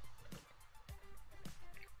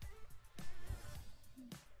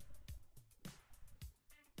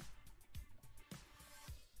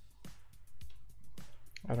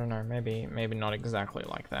 I don't know, maybe not exactly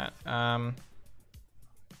like that.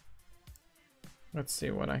 Let's see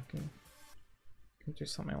what I can do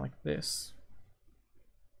something like this.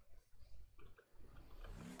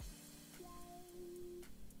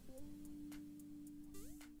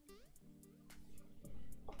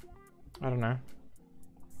 I don't know.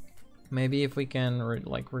 Maybe if we can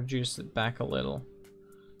like reduce it back a little,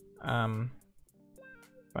 by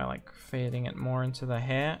like fading it more into the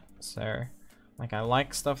hair. So like I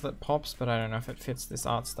like stuff that pops, but I don't know if it fits this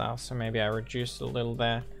art style. So maybe I reduce it a little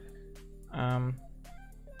there.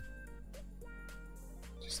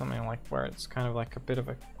 Something like where it's kind of like a bit of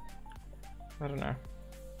a, I don't know.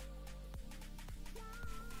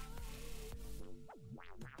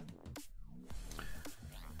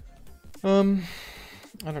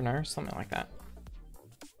 I don't know, something like that.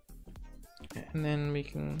 And then we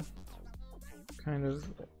can kind of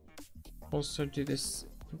also do this,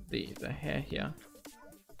 the hair here.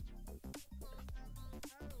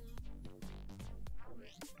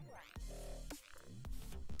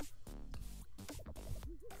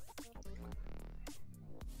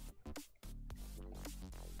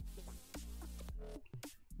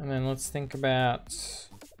 And then let's think about,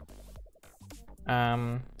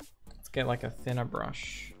 let's get like a thinner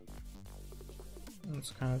brush. Let's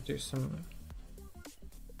kind of do some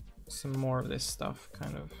more of this stuff,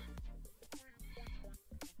 kind of.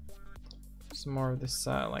 Some more of this,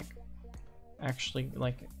 like, actually,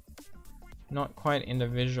 like, not quite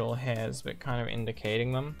individual hairs, but kind of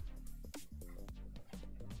indicating them.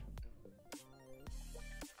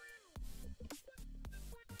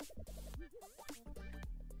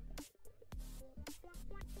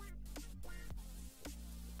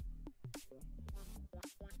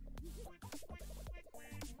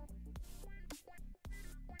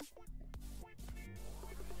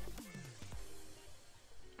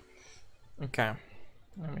 Okay,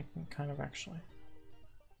 and we can kind of actually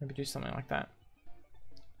maybe do something like that.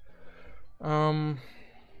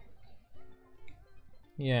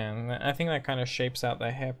 Yeah, and I think that kind of shapes out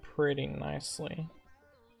the hair pretty nicely.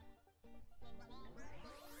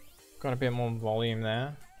 Got a bit more volume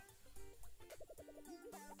there.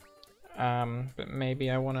 But maybe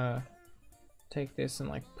I want to take this and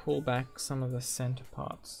like pull back some of the center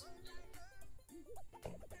parts.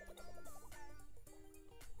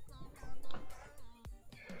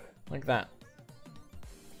 Like that.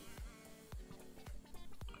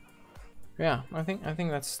 Yeah, I think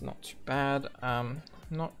that's not too bad.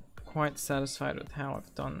 Not quite satisfied with how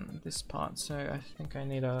I've done this part, so I think I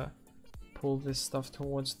need to pull this stuff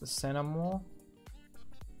towards the center more.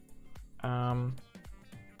 And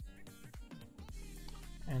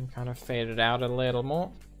kind of fade it out a little more.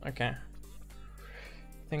 Okay. I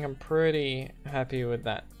think I'm pretty happy with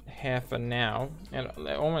that hair for now.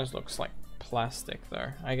 It almost looks like plastic though.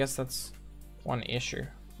 I guess that's one issue.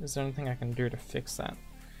 Is there anything I can do to fix that?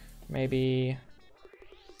 Maybe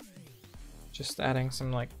just adding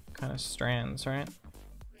some like kind of strands, right?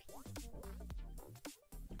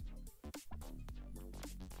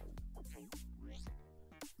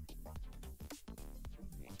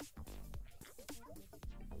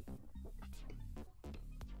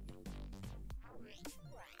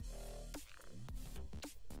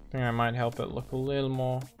 I think I might help it look a little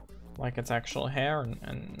more like it's actual hair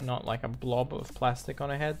and not like a blob of plastic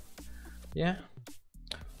on a head. Yeah.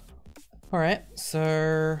 Alright,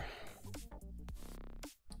 so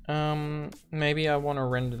maybe I want to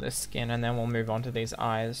render this skin and then we'll move on to these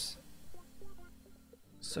eyes.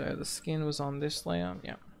 So the skin was on this layer,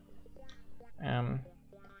 yeah. I'm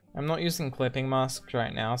not using clipping masks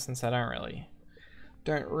right now since I don't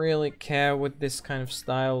really care with this kind of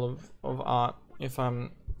style of art if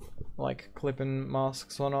I'm like clipping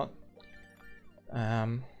masks or not.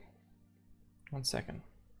 1 second.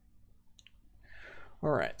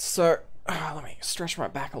 Alright, so let me stretch my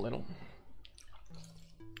back a little.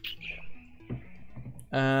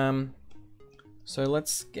 So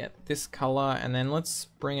let's get this color and then let's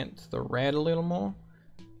bring it to the red a little more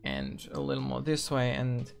and a little more this way,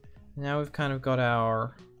 and now we've kind of got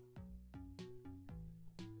our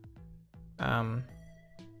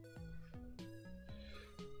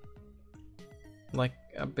like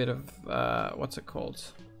a bit of what's it called?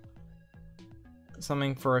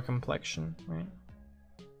 Something for a complexion, right?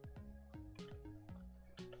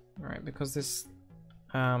 Alright, because this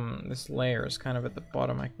this layer is kind of at the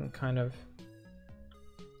bottom, I can kind of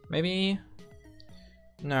maybe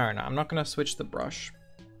no, I'm not gonna switch the brush,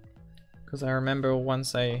 because I remember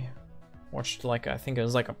once I watched like, I think it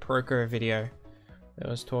was like a Proco video that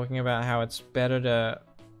was talking about how it's better to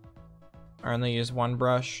only use one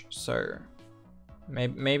brush. So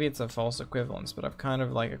maybe it's a false equivalence, but I've kind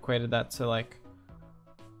of like equated that to like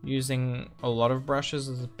using a lot of brushes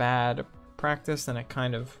is bad practice, and it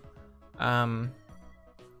kind of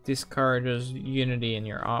discourages unity in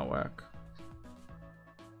your artwork.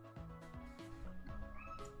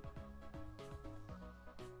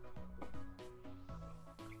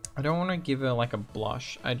 I don't want to give her like a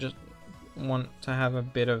blush, I just want to have a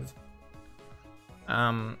bit of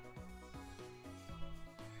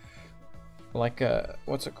like a,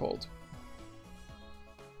 what's it called?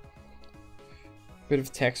 Bit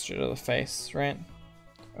of texture to the face, right?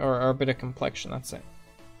 Or a bit of complexion, that's it.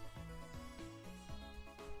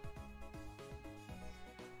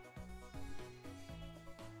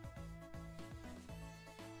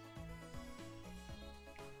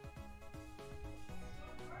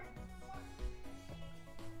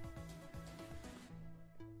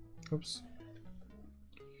 Oops.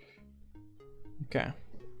 Okay.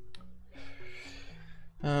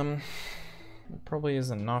 It probably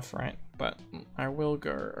is enough, right? But I will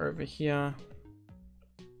go over here,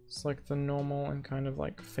 select the normal and kind of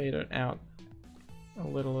like fade it out a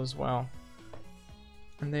little as well.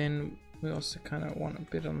 And then we also kind of want a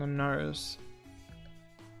bit on the nose,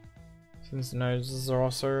 since noses are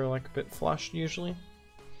also like a bit flushed usually.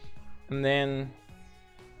 And then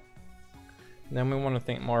we want to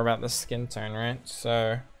think more about the skin tone, right?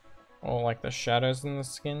 So, or like the shadows in the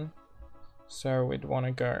skin. So we'd want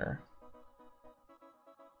to go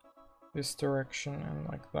this direction and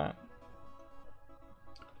like that.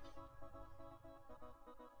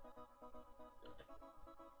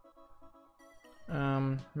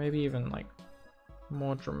 Maybe even like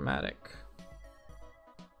more dramatic.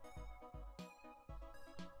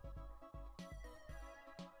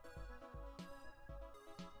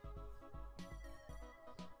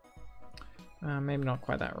 Maybe not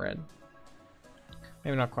quite that red.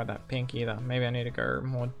 Maybe not quite that pink either. Maybe I need to go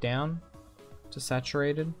more down to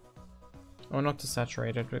saturated. Or not to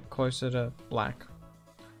saturated, but closer to black.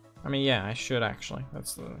 I mean, yeah, I should actually.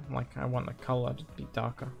 That's the, like, I want the color to be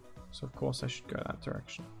darker. So of course I should go that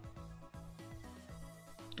direction.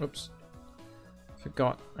 Oops.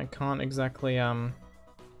 Forgot. I can't exactly, the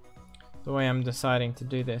way I'm deciding to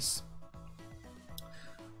do this,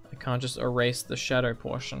 I can't just erase the shadow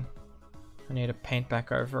portion. I need to paint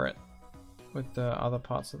back over it with the other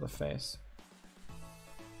parts of the face.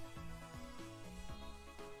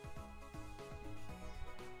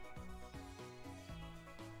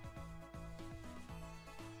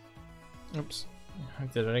 Oops, I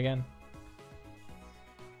did it again.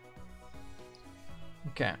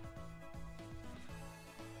 Okay.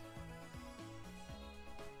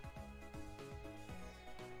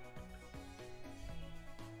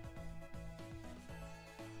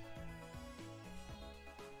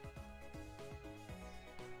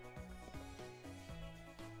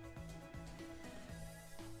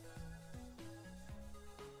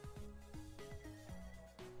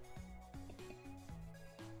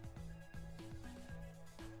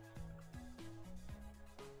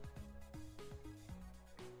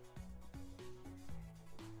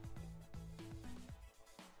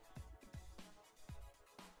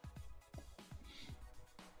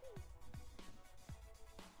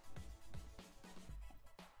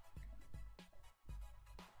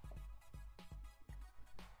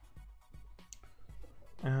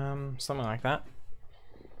 Something like that.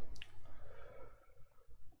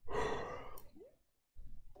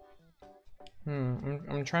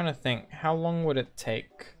 I'm trying to think. How long would it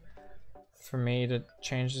take for me to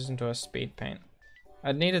change this into a speed paint?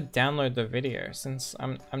 I'd need to download the video since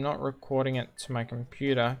I'm not recording it to my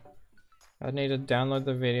computer. I'd need to download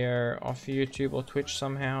the video off YouTube or Twitch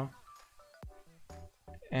somehow.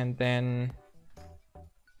 And then,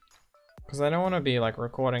 because I don't want to be like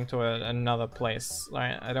recording to another place.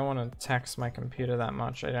 Like, I don't want to tax my computer that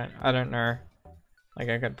much. I don't know. Like,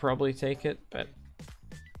 I could probably take it, but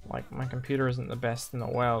like my computer isn't the best in the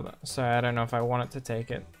world, so I don't know if I want it to take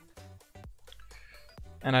it.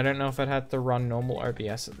 And I don't know if it had to run normal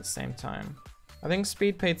OBS at the same time. I think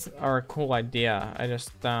speed paints are a cool idea. I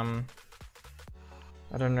just I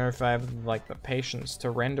don't know if I have like the patience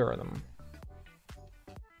to render them.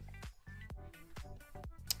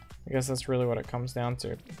 I guess that's really what it comes down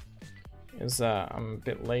to, is I'm a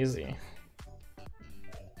bit lazy.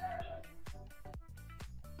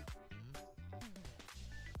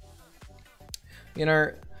 You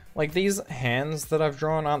know, like these hands that I've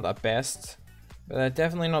drawn aren't the best, but they're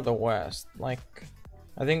definitely not the worst. Like,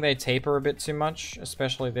 I think they taper a bit too much,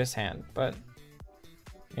 especially this hand, but,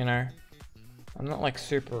 you know, I'm not like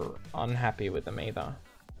super unhappy with them either.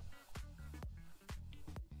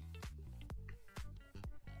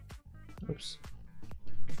 Oops.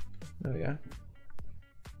 There we go.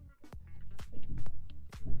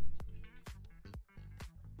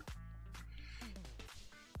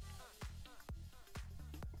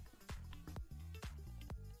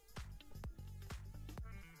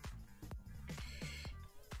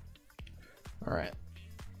 All right.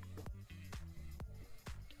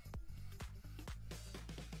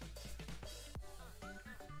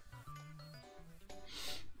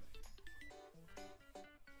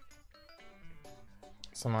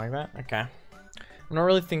 Something like that. Okay. I'm not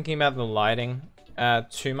really thinking about the lighting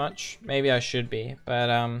too much. Maybe I should be,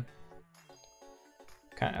 but I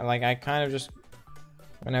kind of just,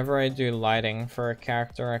 whenever I do lighting for a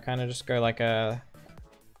character, I kind of just go like a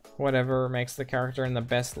whatever makes the character in the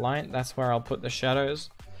best light. That's where I'll put the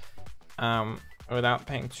shadows, without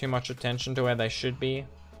paying too much attention to where they should be.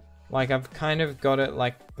 Like, I've kind of got it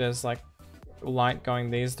like there's like light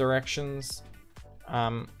going these directions,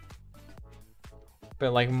 but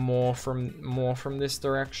like more from this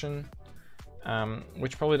direction,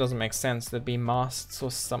 which probably doesn't make sense. There'd be masts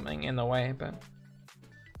or something in the way, but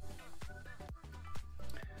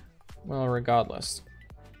well, regardless.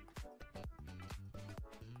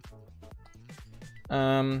 You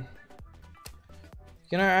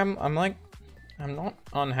know, I'm not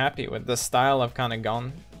unhappy with the style I've kind of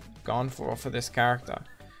gone for this character.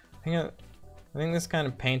 I think this kind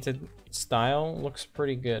of painted style looks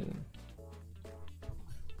pretty good.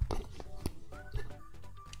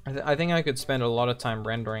 I think I could spend a lot of time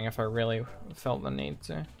rendering if I really felt the need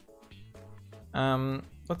to.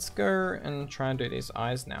 Let's go and try and do these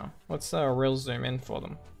eyes now. Let's real zoom in for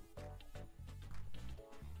them.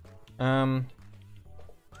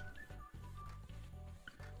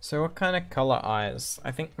 So what kind of color eyes?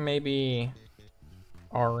 I think maybe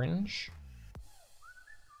orange.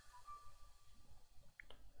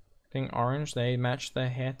 I think orange, they match the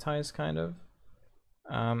hair ties kind of.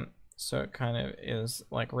 So it kind of is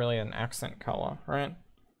like really an accent color, right? I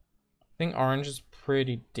think orange is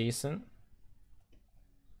pretty decent.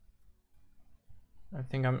 I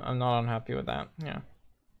think I'm not unhappy with that, yeah.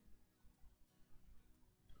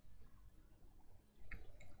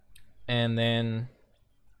 And then,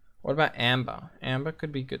 what about amber? Amber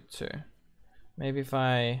could be good too. Maybe if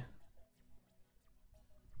I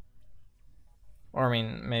Or I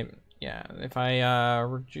mean, maybe, yeah, if I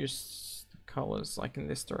reduce the colors like in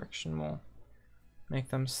this direction more, make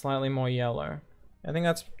them slightly more yellow. I think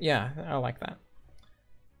that's, yeah, I like that.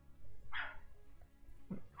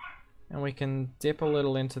 And we can dip a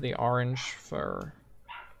little into the orange for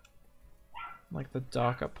like the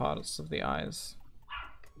darker parts of the eyes.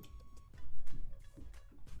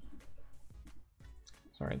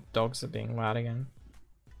 Sorry, dogs are being loud again.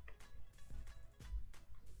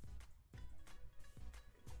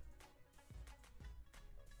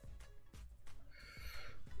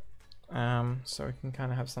 So we can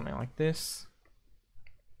kind of have something like this.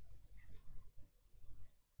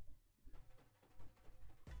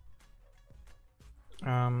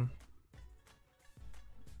 And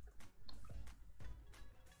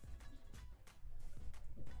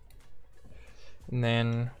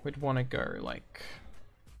then we'd want to go like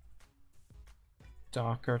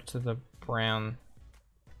darker to the brown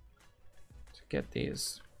to get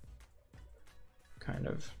these kind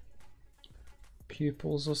of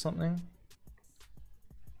pupils or something.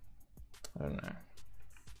 I don't know.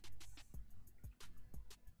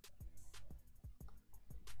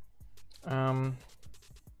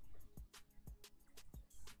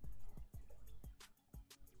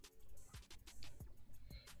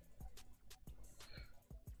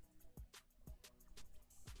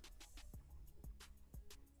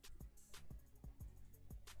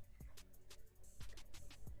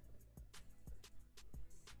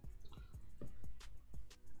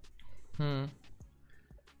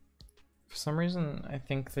 For some reason, I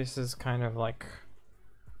think this is kind of like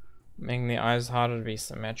making the eyes harder to be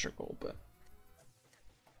symmetrical, but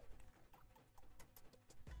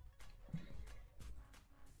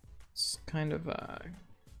it's kind of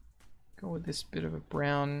go with this bit of a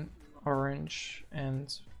brown orange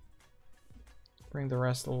and bring the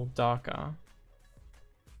rest a little darker.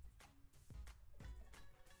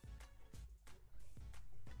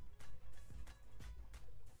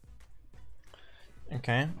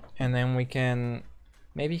 Okay, and then we can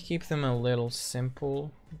maybe keep them a little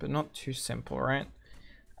simple, but not too simple, right?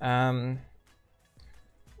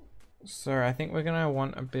 So I think we're gonna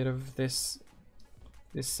want a bit of this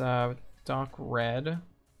dark red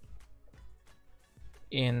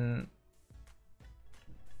in.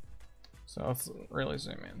 So let's really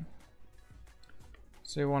zoom in.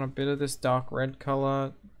 So we want a bit of this dark red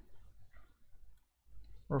color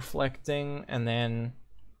reflecting, and then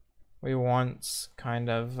we want kind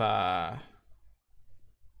of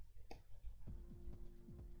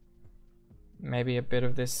maybe a bit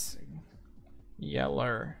of this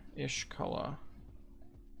yellow-ish color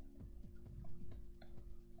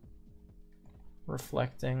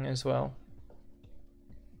reflecting as well.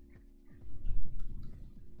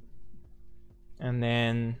 And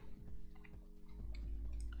then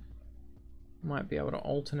might be able to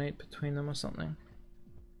alternate between them or something.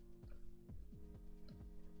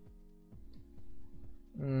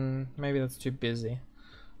 Maybe that's too busy.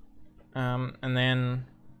 And then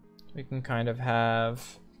we can kind of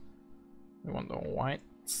have, we want the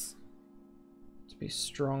whites to be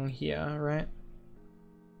strong here, right?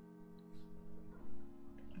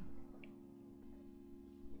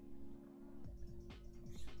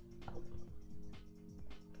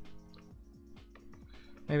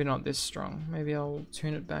 Maybe not this strong. Maybe I'll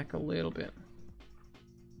tune it back a little bit.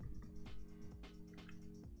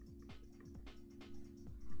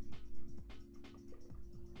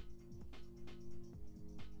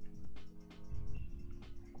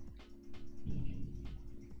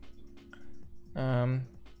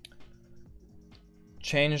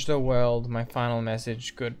 Change the world, my final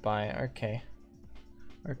message, goodbye. Okay.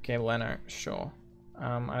 Okay, Leno, sure.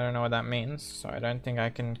 I don't know what that means, so I don't think I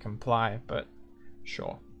can comply, but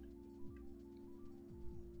sure.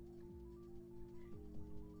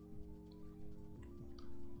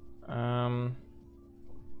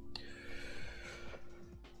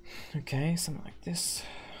 Okay, something like this.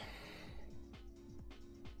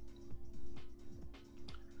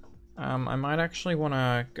 I might actually want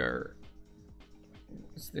to go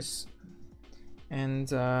this and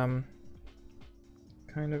kind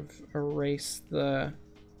of erase the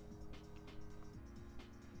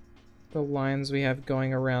lines we have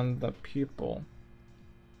going around the pupil,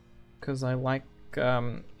 because I like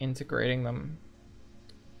integrating them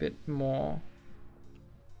a bit more.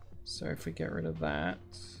 So if we get rid of that,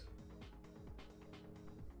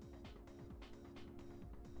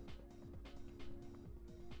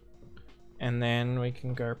 and then we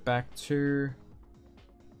can go back to,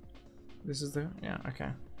 this is the, yeah, okay.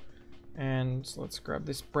 And let's grab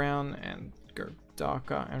this brown and go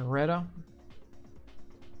darker and redder.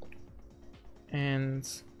 And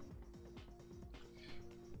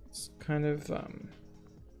kind of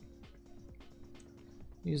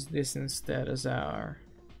use this instead as our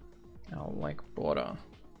like border,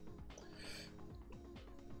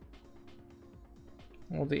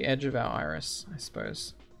 or the edge of our iris, I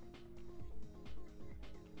suppose.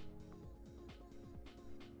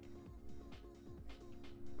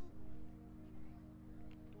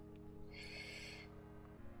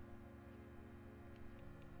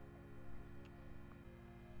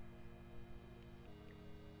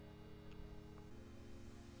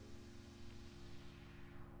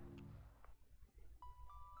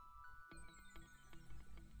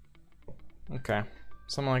 Okay,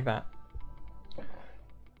 something like that. I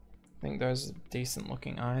think those are decent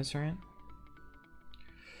looking eyes, right?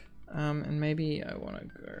 And maybe I want to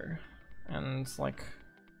go and like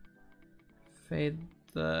fade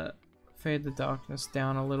the darkness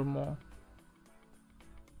down a little more.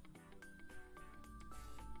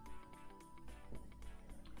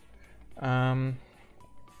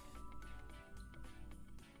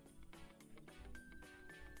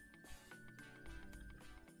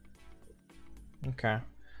 Okay,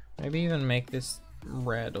 maybe even make this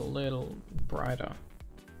red a little brighter.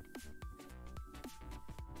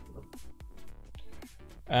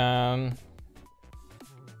 Yeah,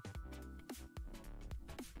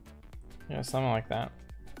 something like that.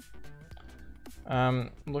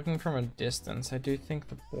 Looking from a distance, I do think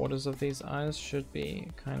the borders of these eyes should be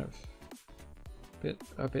kind of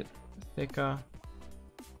a bit thicker.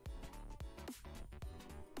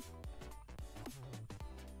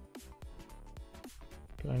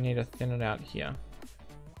 But I need to thin it out here,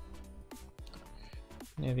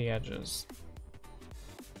 near the edges.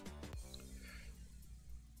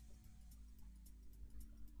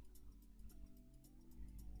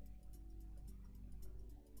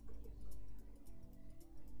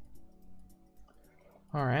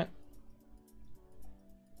 All right.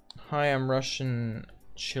 Hi, I'm Russian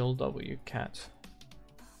Chill W Cat.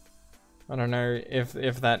 I don't know if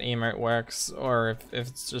that emote works or if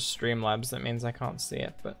it's just Streamlabs that means I can't see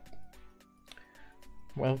it, but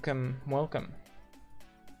welcome, welcome.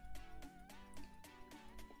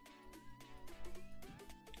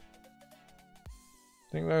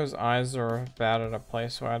 I think those eyes are about at a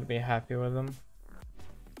place where I'd be happy with them.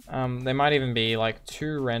 They might even be like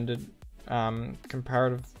too rendered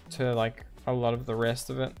comparative to like a lot of the rest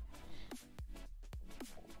of it.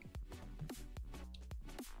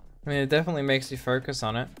 I mean, it definitely makes you focus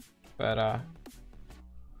on it, but I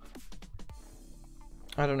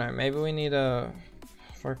don't know, maybe we need to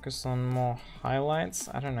focus on more highlights.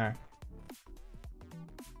 I don't know.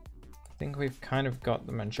 I think we've kind of got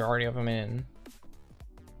the majority of them in.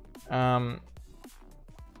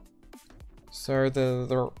 So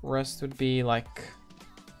the rest would be like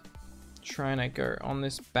trying to go on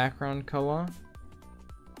this background color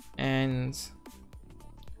and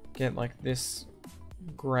get like this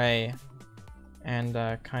gray and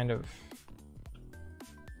kind of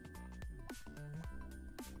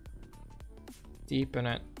deepen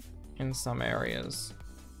it in some areas.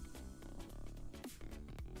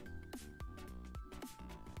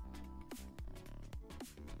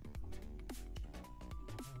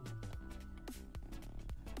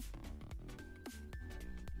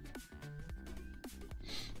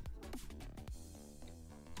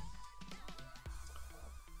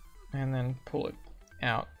 And then pull it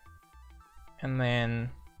out, and then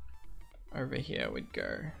over here we'd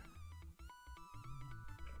go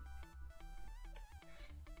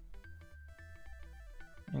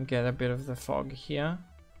and get a bit of the fog here.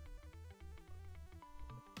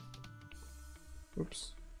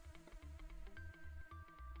 Oops.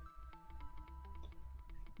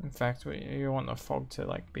 In fact, you want the fog to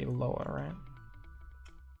like be lower, right?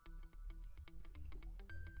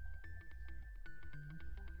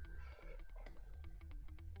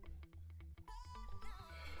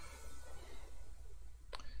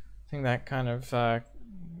 I think that kind of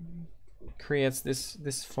creates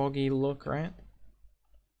this foggy look, right?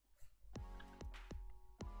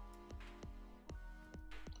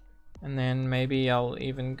 And then maybe I'll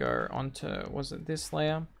even go onto, was it this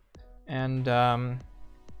layer? And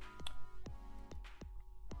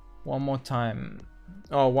one more time.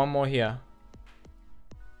 Oh, one more here.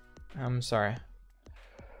 I'm sorry.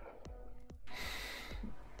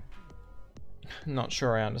 Not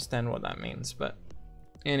sure I understand what that means, but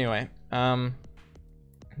anyway, now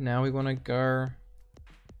we want to go,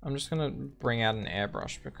 I'm just going to bring out an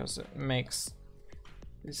airbrush because it makes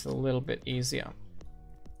this a little bit easier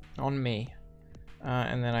on me.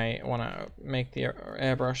 And then I want to make the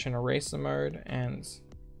airbrush in eraser mode and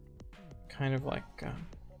kind of like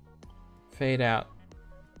fade out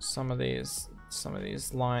some of these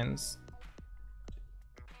lines.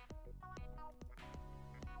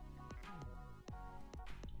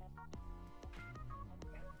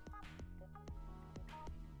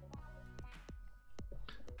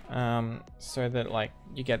 so that like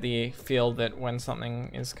you get the feel that when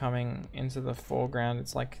something is coming into the foreground,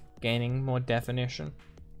 it's like gaining more definition.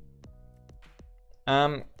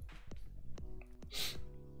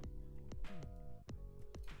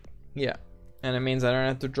 Yeah, and it means I don't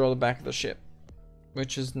have to draw the back of the ship,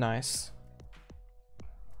 which is nice.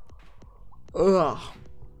 Ugh.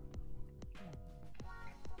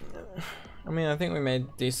 I mean, I think we made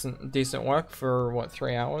decent work for what,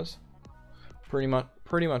 3 hours? Pretty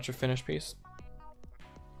much a finished piece.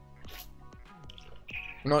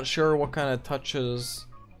 Not sure what kind of touches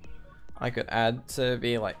I could add to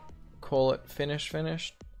be like, call it finished.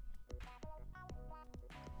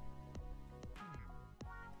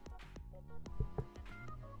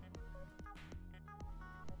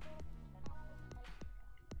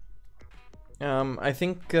 I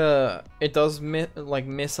think it does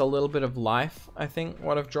miss a little bit of life, I think,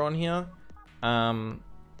 what I've drawn here.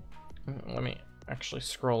 Let me actually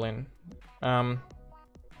scroll in. I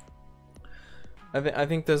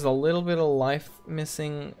think there's a little bit of life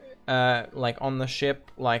missing, like on the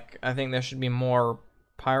ship. Like, I think there should be more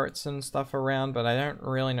pirates and stuff around, but I don't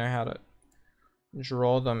really know how to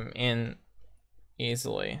draw them in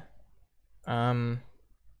easily.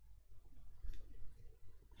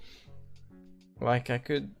 Like, I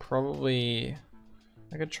could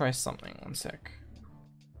try something. One sec.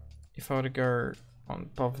 If I were to go on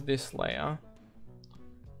top of this layer,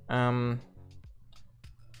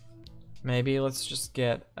 maybe let's just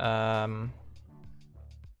get like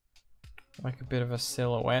a bit of a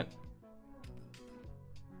silhouette.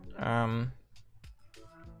 Over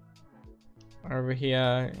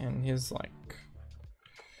here, and here's like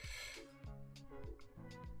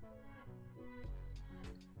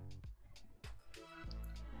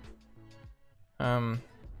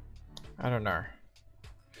I don't know.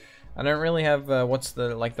 I don't really have what's the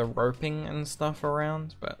the roping and stuff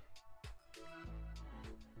around, but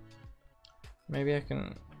maybe I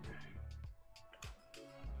can.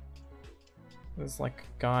 There's like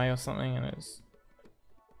a guy or something and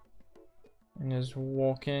is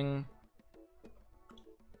walking.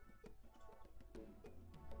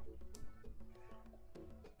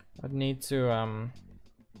 I'd need to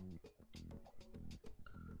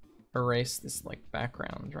erase this like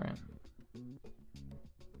background, right?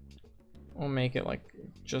 Or make it like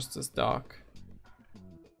just as dark.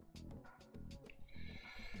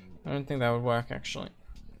 I don't think that would work actually,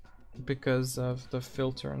 because of the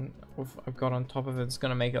filter and I've got on top of it. It's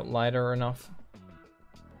gonna make it lighter enough.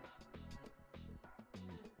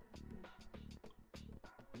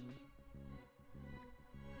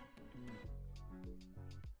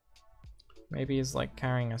 Maybe he's like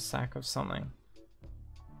carrying a sack of something.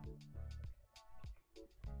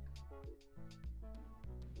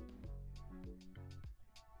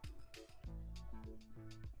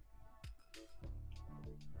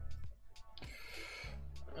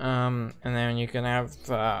 And then you can have,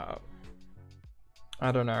 I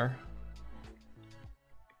don't know,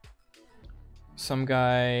 some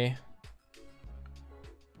guy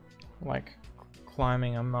like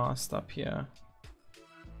climbing a mast up here.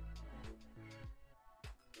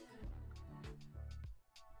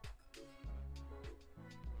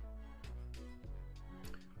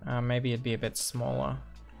 Maybe it'd be a bit smaller.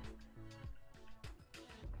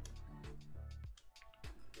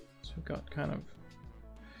 So we've got kind of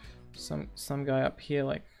some guy up here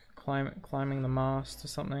like climbing the mast or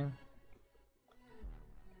something.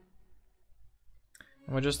 And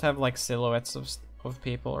we'll just have like silhouettes of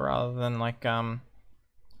people rather than like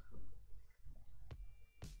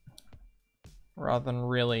rather than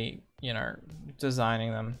really, you know,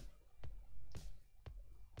 designing them.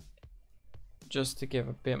 Just to give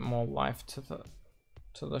a bit more life to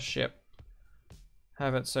the ship.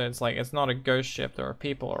 Have it so it's like it's not a ghost ship, there are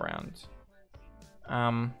people around.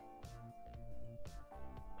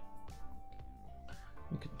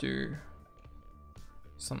 You could do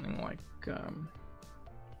something like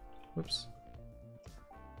whoops.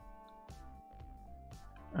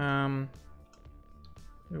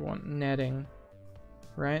 We want netting,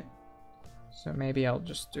 right? So maybe I'll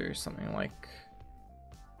just do something like,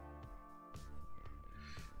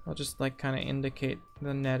 I'll just like kind of indicate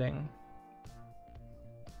the netting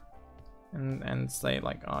and say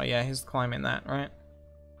like, oh yeah, he's climbing that, right?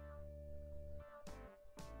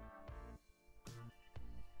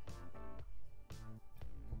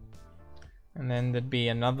 And then there'd be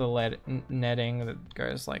another netting that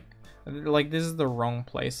goes like this is the wrong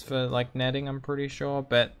place for like netting, I'm pretty sure,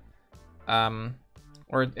 but or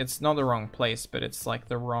it's not the wrong place, but it's like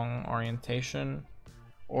the wrong orientation,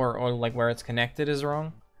 or like where it's connected is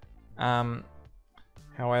wrong.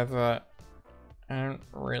 However, I don't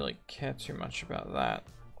really care too much about that.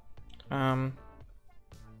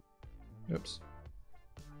 Oops.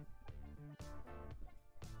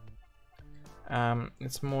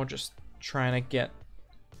 It's more just trying to get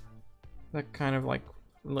the kind of like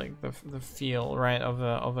the feel, right,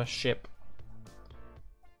 of a ship.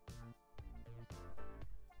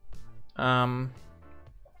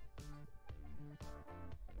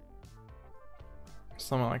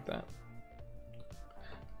 Something like that.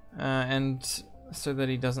 And so that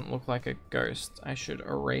he doesn't look like a ghost, I should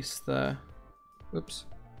erase the, oops,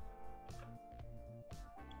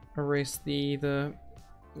 erase the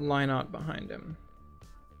line art behind him.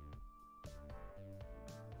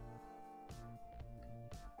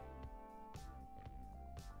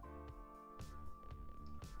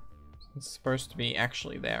 It's supposed to be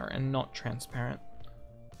actually there and not transparent.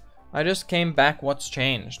 I just came back. What's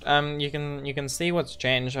changed? You can see what's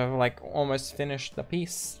changed. I've like almost finished the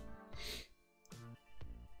piece.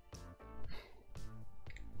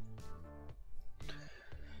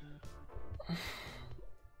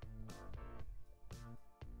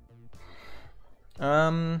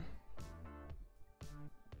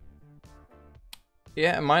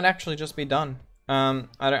 Yeah, it might actually just be done. I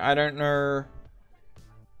don't know,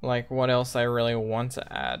 like, what else I really want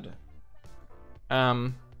to add.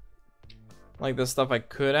 Like, the stuff I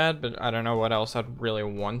could add, but I don't know what else I'd really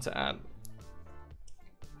want to add.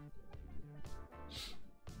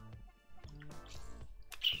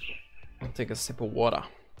 I'll take a sip of water.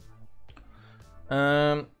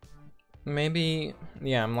 Maybe,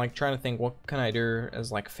 yeah, I'm like trying to think what can I do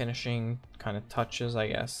as like finishing kind of touches, I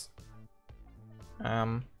guess.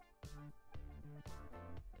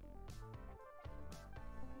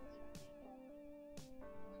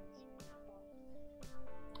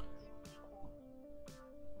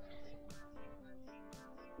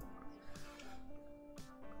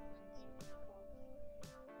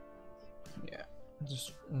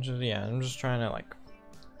 Yeah, I'm just trying to like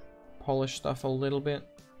polish stuff a little bit.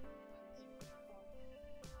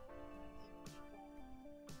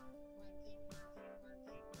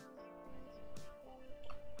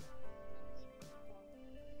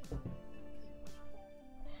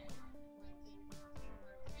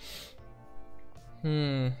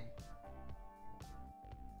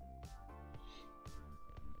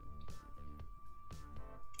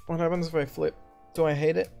 What happens if I flip? Do I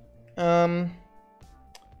hate it?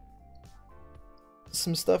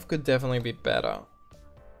 Some stuff could definitely be better.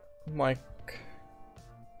 Like,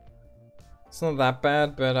 it's not that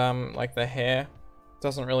bad, but like the hair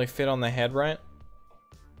doesn't really fit on the head right.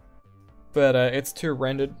 But it's too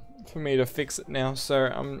rendered for me to fix it now, so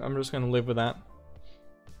I'm just gonna live with that.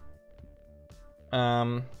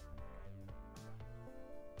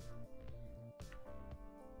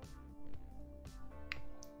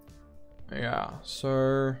 Yeah,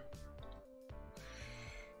 so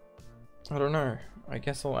I don't know. I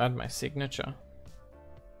guess I'll add my signature.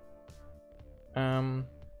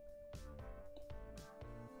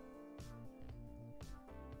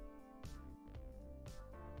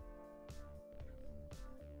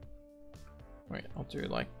 Wait, I'll do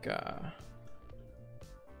like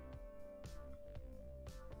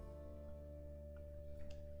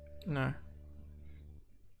no.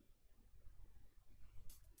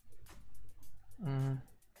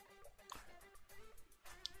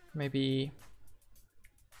 Maybe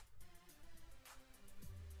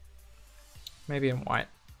in white.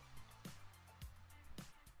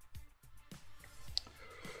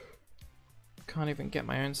 Can't even get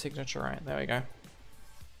my own signature right. There we go.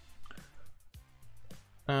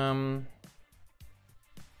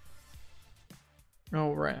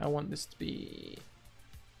 Oh right, I want this to be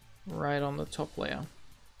right on the top layer.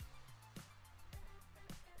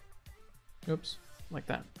 Oops, like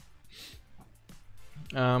that.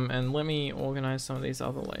 And let me organize some of these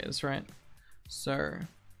other layers, right? So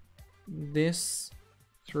this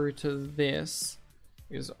through to this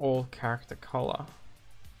is all character color.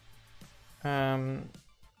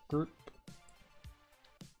 Group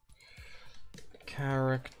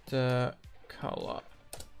character color.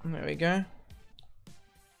 There we go.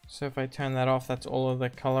 So if I turn that off, that's all of the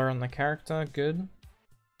color on the character. Good.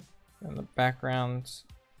 And the background,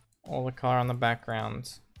 all the color on the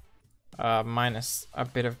background, minus a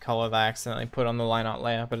bit of color that I accidentally put on the line art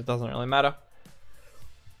layer, but it doesn't really matter.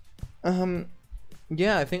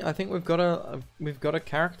 Yeah, I think we've got a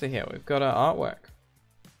character here. We've got an artwork.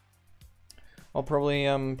 I'll probably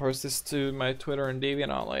post this to my Twitter and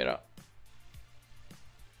DeviantArt later.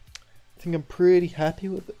 I think I'm pretty happy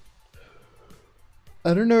with it.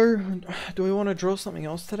 I don't know. Do we want to draw something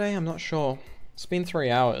else today? I'm not sure. It's been 3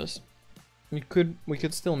 hours. We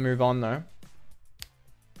could still move on though.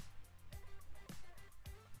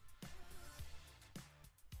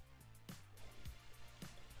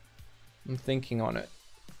 I'm thinking on it.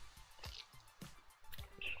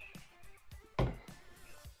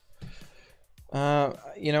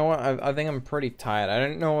 You know what? I think I'm pretty tired. I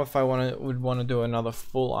don't know if I would want to do another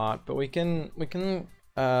full art, but we can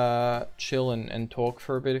chill and talk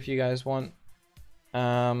for a bit if you guys want.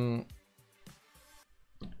 You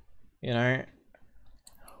know,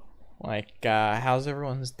 like how's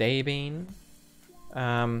everyone's day been?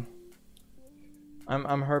 I'm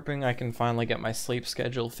hoping I can finally get my sleep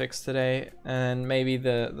schedule fixed today, and maybe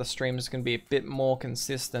the streams can be a bit more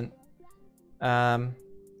consistent.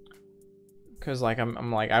 Cause like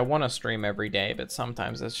I'm like I want to stream every day, but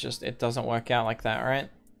sometimes it doesn't work out like that, right?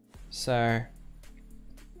 So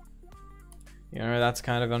you know, that's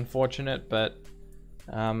kind of unfortunate, but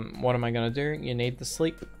what am I gonna do? You need the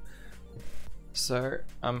sleep. So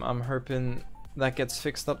I'm hoping that gets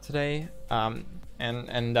fixed up today.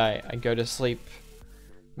 And I go to sleep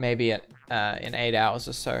maybe at in 8 hours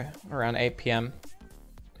or so, around 8 p.m.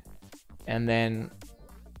 and then,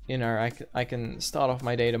 you know, I can start off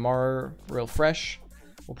my day tomorrow real fresh.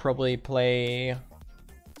 We'll probably play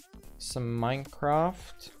some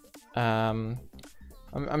Minecraft. I'm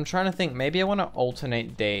trying to think, maybe I want to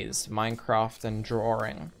alternate days, Minecraft and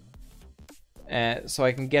drawing, so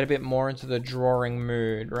I can get a bit more into the drawing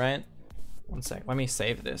mood, right? One sec, let me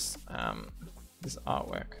save this this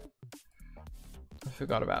artwork. I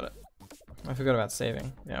forgot about it. I forgot about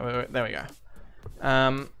saving. Yeah, there we go.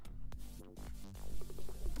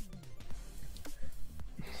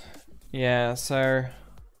 Yeah, so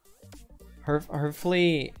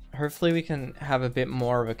hopefully we can have a bit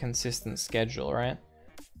more of a consistent schedule, right?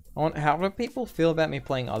 How do people feel about me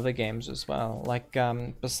playing other games as well, like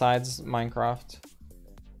besides Minecraft?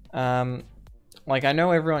 Like, I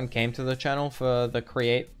know everyone came to the channel for the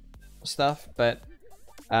create stuff, but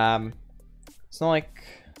it's not like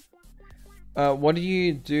what do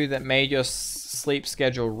you do that made your sleep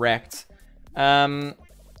schedule wrecked?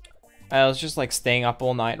 I was just like staying up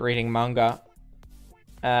all night reading manga.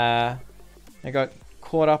 I got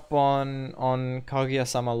caught up on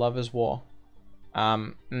Kaguya-sama Lovers War.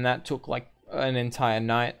 And that took like an entire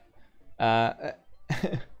night. And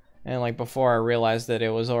like before I realized that it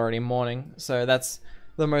was already morning. So that's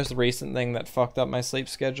the most recent thing that fucked up my sleep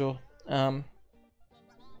schedule.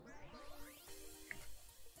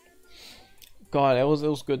 God, it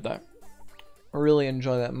was good though. I really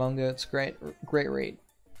enjoy that manga. It's great read.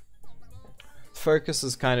 Focus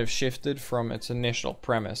has kind of shifted from its initial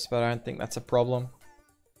premise, but I don't think that's a problem.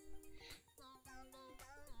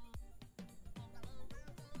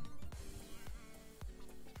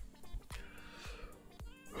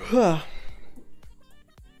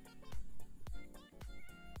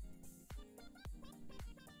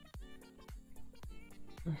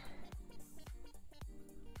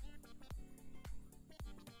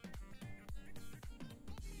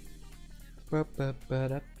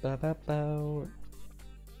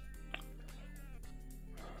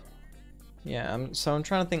 Yeah, so I'm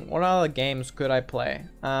trying to think, what other games could I play?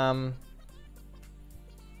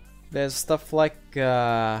 There's stuff like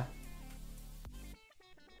I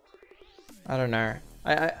don't know.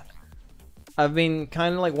 I've been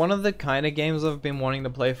kind of like, one of the kind of games I've been wanting to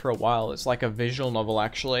play for a while. It's like a visual novel,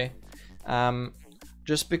 actually.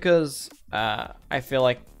 Just because I feel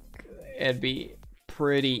like it'd be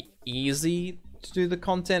pretty easy to do the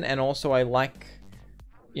content, and also I like,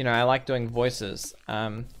 you know, I like doing voices.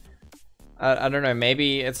 I don't know,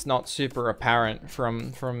 maybe it's not super apparent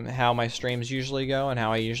from how my streams usually go and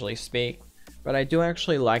how I usually speak, but I do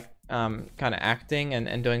actually like kind of acting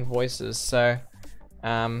and doing voices. So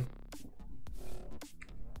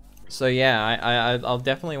so yeah, I'll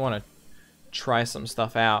definitely want to try some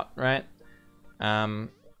stuff out, right? I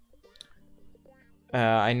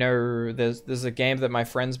know there's a game that my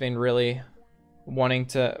friend's been really wanting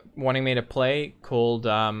me to play called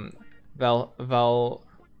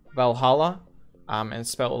Valhalla. And it's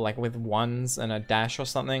spelled like with ones and a dash or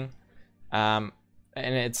something. And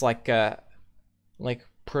it's like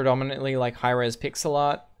predominantly like high-res pixel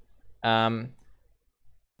art.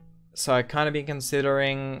 So I kind of been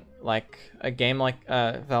considering like a game like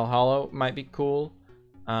Valhalla might be cool.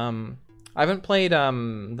 I haven't played the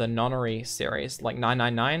Nonary series, like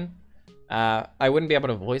 999. I wouldn't be able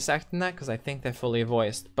to voice act in that because I think they're fully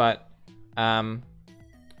voiced, but I'd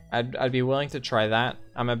be willing to try that.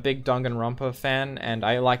 I'm a big Danganronpa fan, and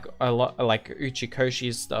I like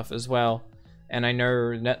Uchikoshi's stuff as well. And I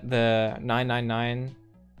know that the 999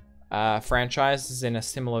 franchise is in a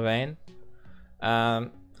similar vein.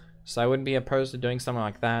 So I wouldn't be opposed to doing something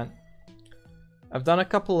like that. I've done a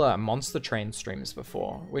couple of Monster Train streams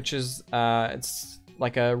before, which is it's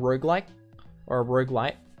like a roguelike or a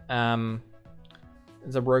roguelite.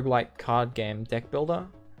 It's a roguelike card game, Deck Builder.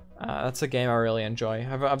 That's a game I really enjoy.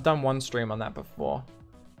 I've done one stream on that before.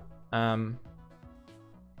 That's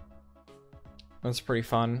pretty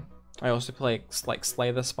fun. I also play like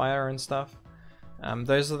Slay the Spire and stuff.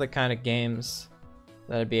 Those are the kind of games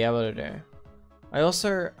that I'd be able to do. I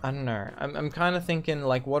don't know. I'm kind of thinking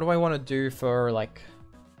like, what do I want to do for like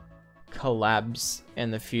collabs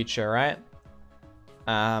in the future, right?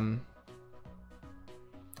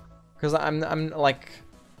 Because I'm like,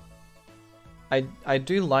 I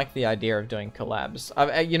do like the idea of doing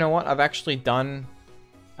collabs. You know what? I've actually done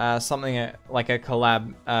something like a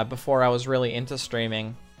collab before I was really into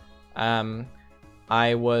streaming.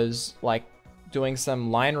 I was like doing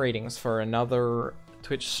some line readings for another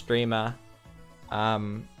Twitch streamer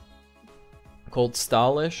called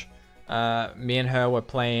Starlish. Me and her were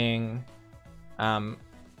playing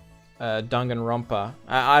Danganronpa.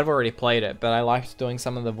 I've already played it, but I liked doing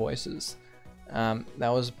some of the voices. That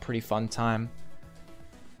was a pretty fun time.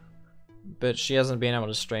 But she hasn't been able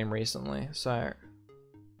to stream recently, so...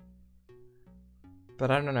 But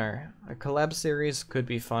I don't know. A collab series could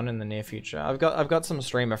be fun in the near future. I've got some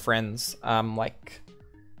streamer friends, like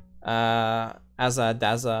Azza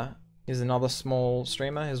Dazza is another small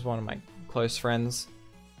streamer. He's one of my close friends.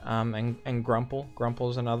 And Grumple.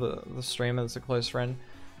 Grumple's another streamer that's a close friend.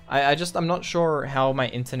 I'm not sure how my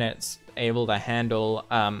internet's able to handle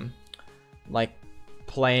like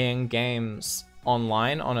playing games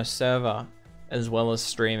online on a server as well as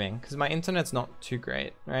streaming, because my internet's not too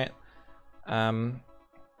great, right? I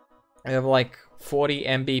have like 40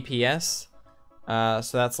 Mbps,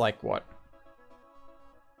 so that's like what?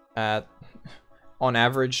 On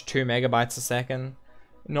average 2 megabytes a second.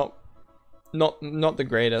 Not the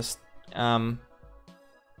greatest. That's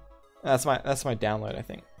my download, I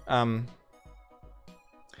think.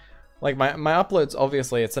 Like my uploads,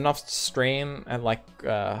 obviously it's enough to stream at like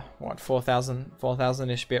what,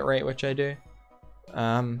 4,000-ish bit rate, which I do.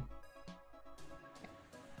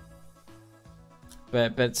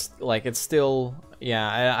 But it's like, it's still,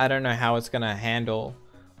 yeah, I don't know how it's gonna handle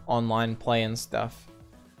online play and stuff.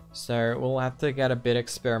 So we'll have to get a bit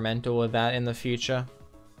experimental with that in the future.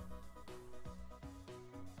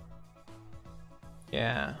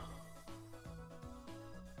 Yeah.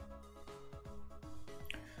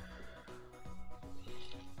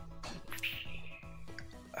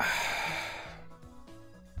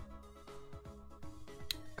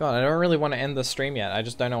 God, I don't really want to end the stream yet. I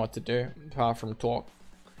just don't know what to do apart from talk.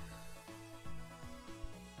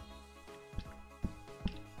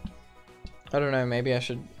 I don't know, maybe I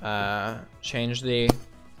should change the...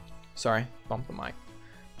 Sorry, bump the mic.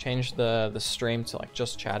 Change the stream to like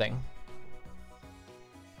just chatting.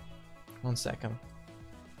 1 second.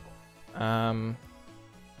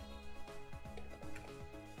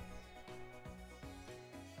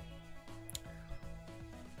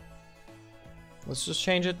 Let's just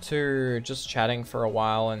change it to just chatting for a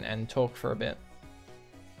while and talk for a bit.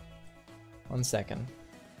 1 second.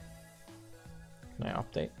 Can I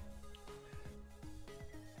update?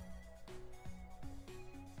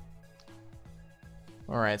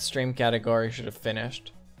 Alright, stream category should have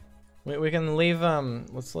finished. We can leave,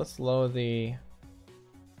 let's lower the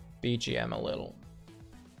BGM a little.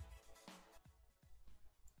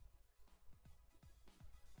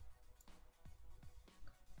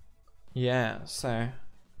 Yeah, so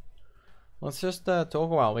let's just talk a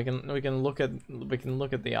while. We can look at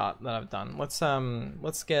the art that I've done. Let's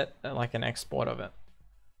get like an export of it.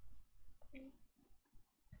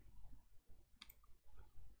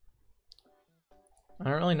 I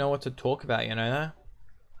don't really know what to talk about, you know that?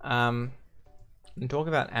 And talk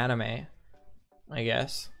about anime, I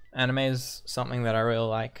guess. Anime is something that I really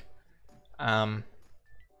like.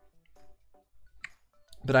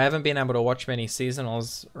 But I haven't been able to watch many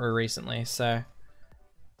seasonals recently, so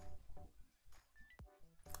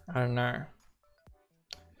I don't know.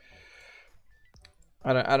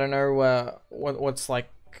 I don't know what's like,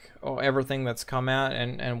 or everything that's come out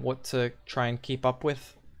and what to try and keep up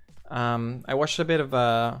with. I watched a bit of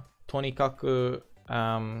Tonikaku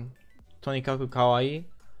Kawaii,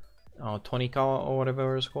 or Tonikawa, or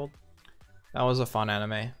whatever it's called. That was a fun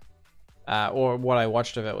anime. Or what I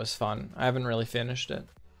watched of it was fun. I haven't really finished it.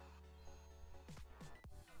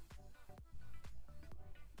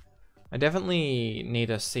 I definitely need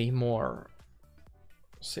to see more.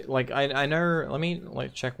 Like I know. Let me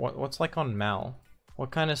like check what's like on Mal.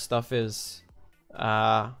 What kind of stuff is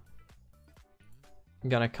gonna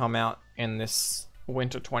come out in this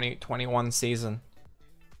winter 2021 season?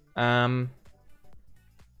 Oh,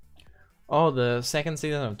 the second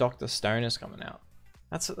season of Dr. Stone is coming out.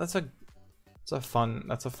 That's a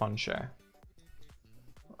That's a fun show.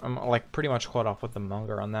 I'm like pretty much caught up with the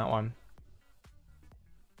manga on that one.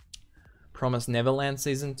 Promised Neverland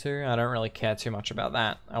season 2. I don't really care too much about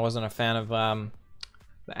that. I wasn't a fan of the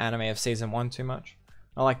anime of season 1 too much.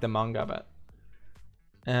 I like the manga, but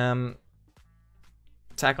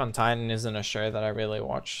Attack on Titan isn't a show that I really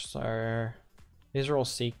watch, so these are all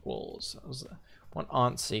sequels. What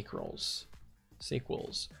aren't sequels?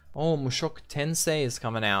 Oh, Mushoku Tensei is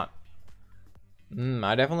coming out.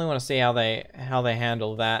 I definitely want to see how they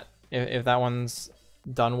handle that. If that one's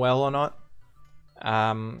done well or not.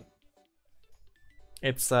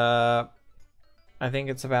 It's I think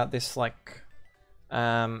it's about this like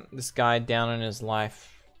this guy down in his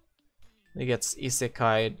life. He gets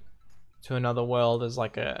isekai to another world as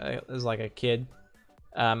like a kid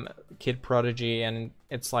prodigy, and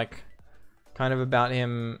it's like kind of about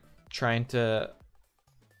him trying to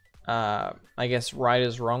I guess right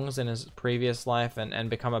his wrongs in his previous life and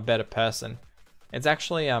become a better person. It's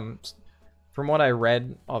actually from what I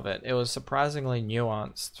read of it, it was surprisingly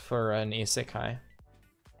nuanced for an isekai.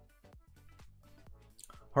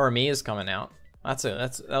 Horimi is coming out. That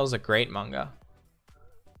was a great manga.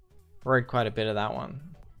 Read quite a bit of that one.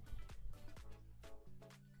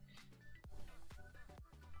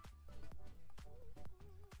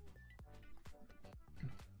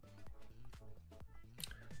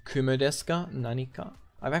 Kumo desu ka? Nanika?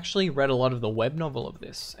 I've actually read a lot of the web novel of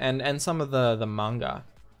this and some of the manga.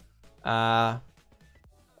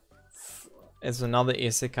 It's another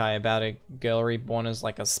isekai about a girl reborn as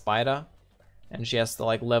like a spider, and she has to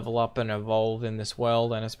like level up and evolve in this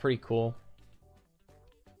world, and it's pretty cool.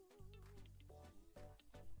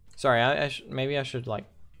 Sorry, maybe I should like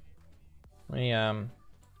let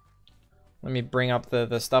me bring up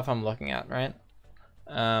the stuff I'm looking at, right?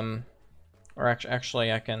 Or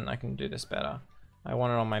actually I can do this better. I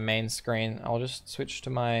want it on my main screen. I'll just switch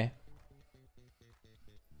to my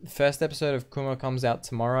first episode of Kumo comes out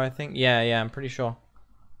tomorrow, I think. Yeah, I'm pretty sure.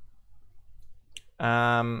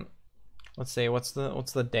 Let's see, what's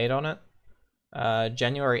the date on it?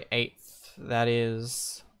 January 8th. That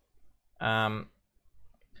is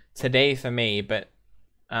today for me, but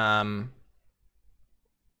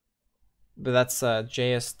that's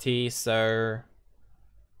JST, so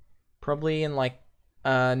probably in like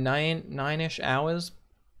 9-ish hours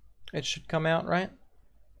it should come out, right?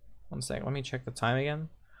 One sec, let me check the time again.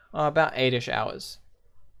 About 8-ish hours.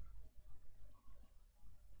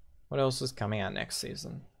 What else is coming out next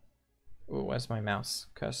season? Ooh, where's my mouse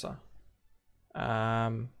cursor?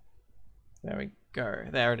 There we go.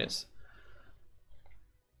 There it is.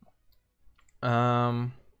 What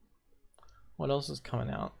else is coming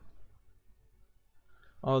out?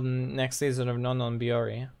 Oh, the next season of Non Non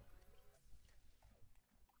Biyori.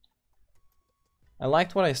 I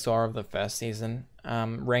liked what I saw of the first season.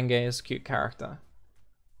 Renge is a cute character,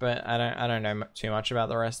 but I don't know too much about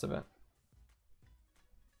the rest of it.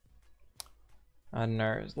 I don't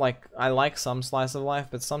know. Like, I like some slice of life,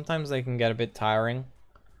 but sometimes they can get a bit tiring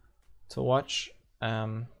to watch.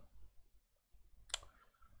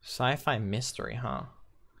 Sci-fi mystery, huh?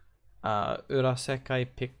 Urasekai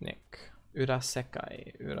Picnic.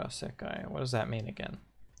 Urasekai. What does that mean again?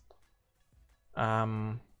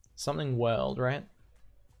 Something world, right?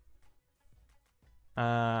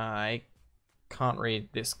 I can't read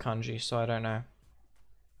this kanji, so I don't know.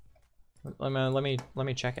 Let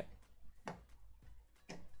me check it.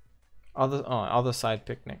 Other side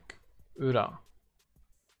picnic. Ura.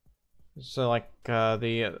 So like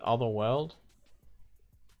the other world?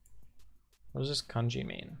 What does this kanji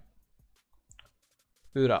mean?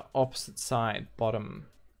 Ura, opposite side, bottom.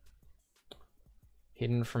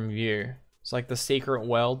 Hidden from view. It's like the secret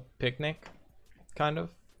world picnic, kind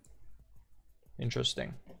of.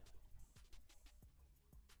 Interesting.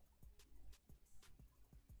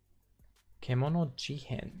 Kemono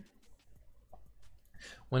Jihen.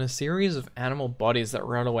 When a series of animal bodies that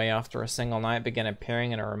rot away after a single night began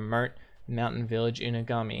appearing in a remote mountain village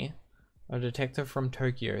Inagami, a detective from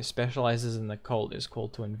Tokyo specializes in the cult is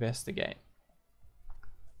called to investigate.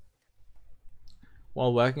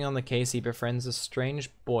 While working on the case, he befriends a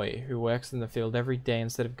strange boy who works in the field every day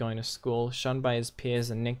instead of going to school, shunned by his peers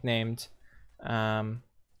and nicknamed Dorotabo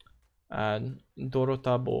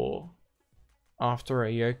after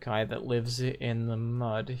a yokai that lives in the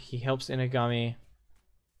mud. He helps Inagami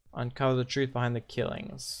uncover the truth behind the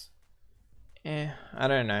killings. I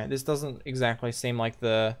don't know. This doesn't exactly seem like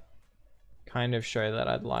the kind of show that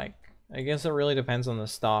I'd like. I guess it really depends on the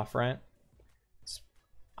staff, right?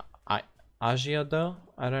 Ajiado?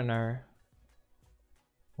 I don't know.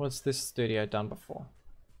 What's this studio done before?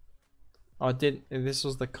 Oh, this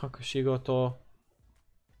was the Kakushigoto.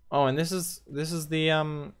 Oh, and this is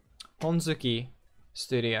the Honzuki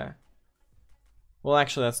studio. Well,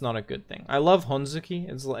 actually, that's not a good thing. I love Honzuki.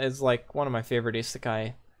 It's like one of my favorite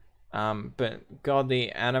isekai. But God, the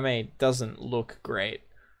anime doesn't look great,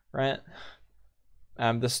 right?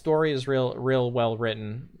 The story is real well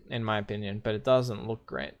written, in my opinion, but it doesn't look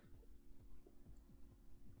great.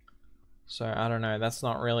 So I don't know. That's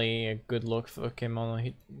not really a good look for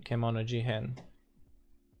Kemono Jihen.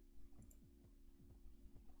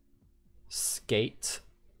 Skate.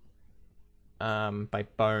 By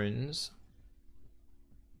Bones.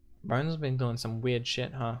 Bones has been doing some weird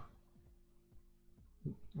shit, huh?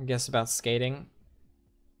 I guess about skating.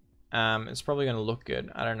 It's probably gonna look good.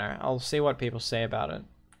 I don't know. I'll see what people say about it.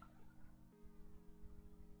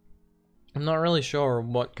 I'm not really sure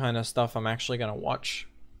what kind of stuff I'm actually gonna watch.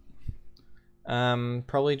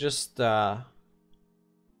 Probably just like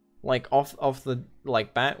off the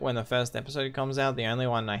bat when the first episode comes out. The only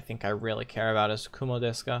one I think I really care about is Kumo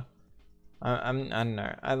desu ka. I don't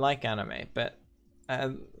know. I like anime, but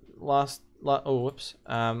last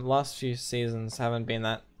few seasons haven't been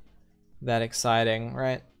that exciting,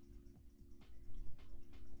 right?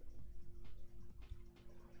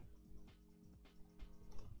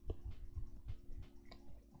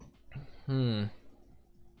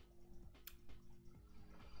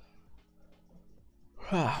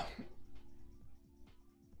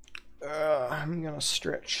 I'm gonna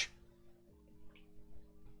stretch.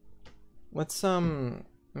 Let's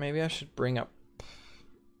maybe I should bring up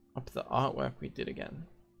the artwork we did again.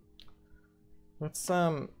 Let's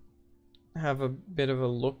have a bit of a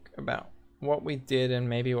look about what we did and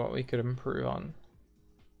maybe what we could improve on.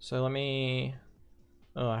 So let me,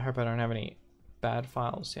 oh, I hope I don't have any bad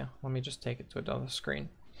files here. Let me just take it to another screen,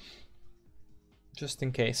 just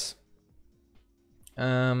in case.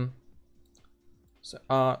 So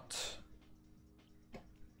art.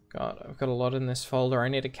 God, I've got a lot in this folder. I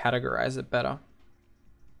need to categorize it better.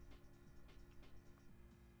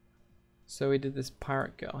 So we did this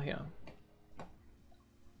pirate girl here.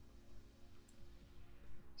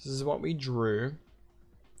 This is what we drew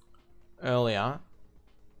earlier.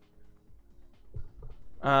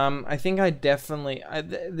 I think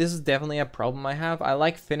this is definitely a problem I have. I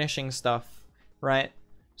like finishing stuff, right?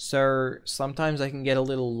 So sometimes I can get a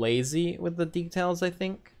little lazy with the details, I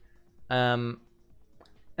think. And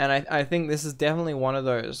I think this is definitely one of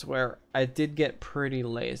those where I did get pretty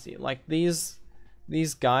lazy. Like these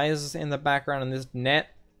guys in the background and this net,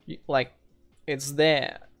 like it's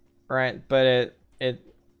there, right? But it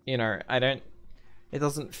you know, it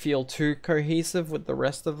doesn't feel too cohesive with the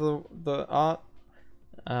rest of the art.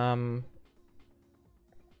 I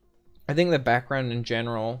think the background in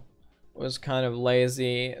general was kind of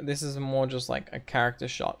lazy. This is more just like a character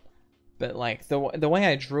shot. But like the way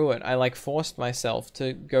I drew it, I like forced myself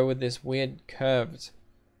to go with this weird curved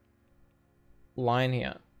line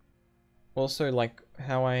here. Also like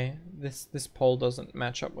how this pole doesn't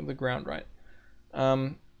match up with the ground right.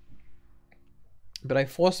 But I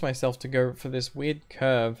forced myself to go for this weird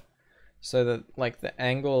curve so that like the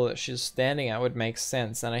angle that she's standing at would make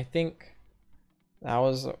sense, and I think that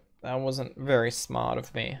wasn't very smart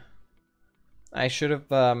of me. I should have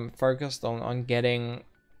focused on getting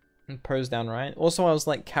posed down right. Also, I was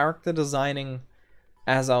like character designing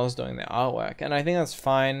as I was doing the artwork, and I think that's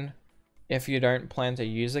fine if you don't plan to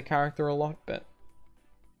use a character a lot, but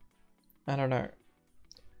I don't know.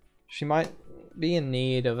 She might be in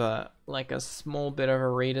need of a small bit of a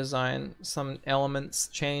redesign, some elements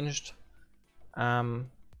changed. One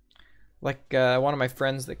of my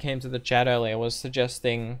friends that came to the chat earlier was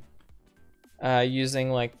suggesting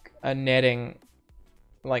using like a netting,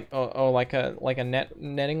 like a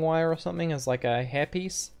netting wire or something as like a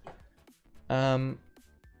hairpiece.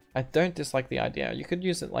 I don't dislike the idea. You could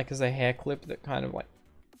use it like as a hair clip that kind of like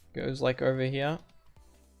goes like over here.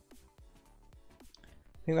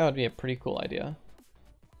 I think that would be a pretty cool idea.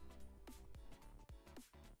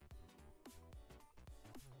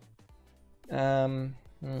 I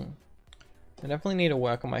definitely need to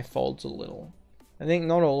work on my folds a little. I think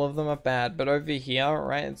not all of them are bad, but over here,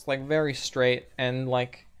 right, it's like very straight and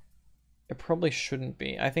like it probably shouldn't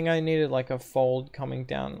be. I think I needed like a fold coming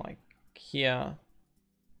down like here,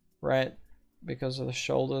 right? Because of the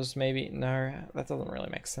shoulders, maybe. No, that doesn't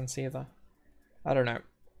really make sense either. I don't know.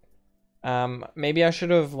 Maybe I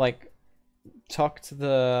should have like tucked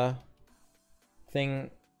the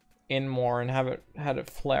thing in more and had it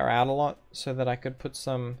flare out a lot so that I could put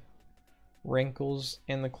some wrinkles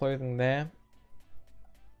in the clothing there.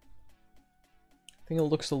 I think it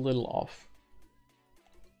looks a little off.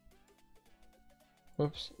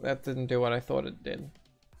 Oops, that didn't do what I thought it did.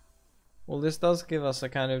 Well, this does give us a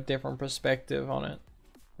kind of different perspective on it,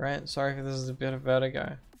 right? Sorry if this is a bit of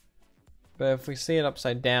vertigo. But if we see it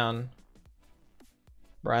upside down,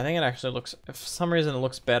 bro, I think it actually looks, if for some reason it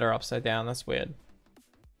looks better upside down. That's weird.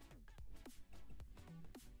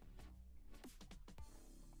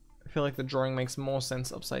 I feel like the drawing makes more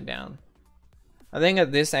sense upside down. I think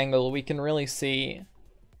at this angle we can really see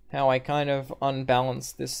how I kind of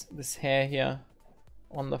unbalanced this hair here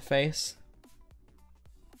on the face.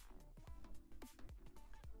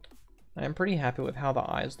 I'm pretty happy with how the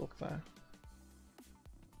eyes look though.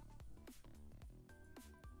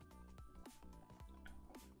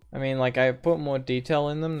 I mean, like, I put more detail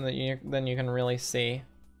in them than you can really see.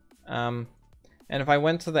 And if I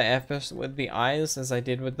went to the efforts with the eyes as I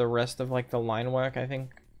did with the rest of like the line work, I think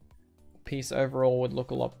the piece overall would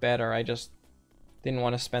look a lot better. I just didn't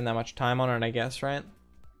want to spend that much time on it, I guess, right?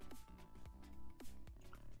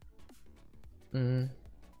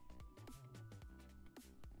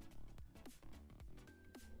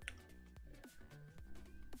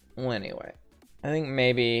 Well, anyway, I think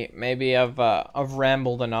maybe I've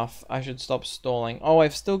rambled enough. I should stop stalling. Oh,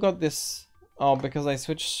 I've still got this. Oh, because I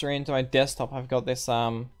switched straight to my desktop, I've got this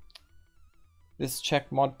this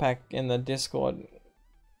check mod pack in the Discord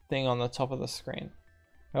thing on the top of the screen.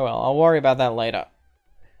 Oh well, I'll worry about that later.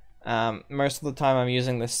 Most of the time I'm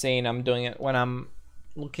using the scene, I'm doing it when I'm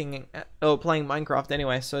looking at playing Minecraft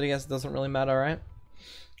anyway, so I guess it doesn't really matter, right?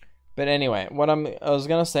 But anyway, what I was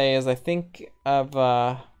gonna say is I think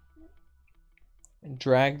I've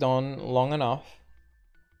dragged on long enough.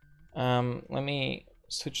 Let me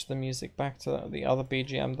switch the music back to the other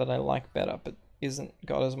BGM that I like better, but isn't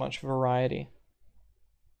got as much variety.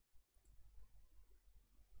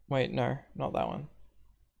 Wait, no, not that one.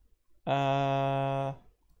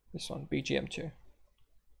 This one, BGM 2.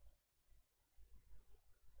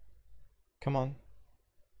 Come on.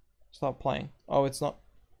 Stop playing. Oh, it's not.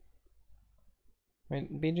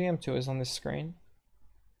 Wait, BGM 2 is on this screen.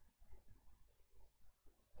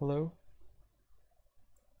 Hello?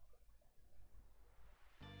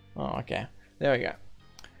 Oh, okay. There we go.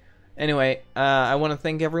 Anyway, I want to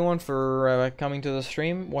thank everyone for coming to the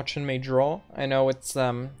stream, watching me draw. I know it's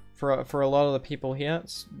for a lot of the people here,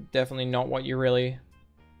 it's definitely not what you really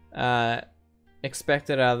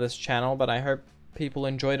expected out of this channel, but I hope people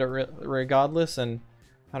enjoyed it regardless, and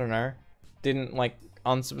I don't know, didn't like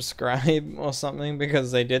unsubscribe or something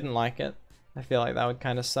because they didn't like it. I feel like that would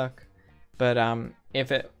kind of suck. But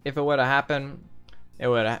if it were to happen,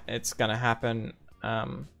 it's gonna happen.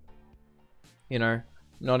 You know,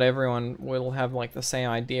 not everyone will have like the same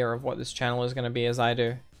idea of what this channel is gonna be as I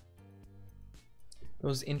do. It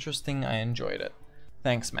was interesting. I enjoyed it.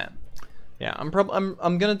 Thanks, man. Yeah, I'm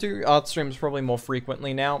gonna do art streams probably more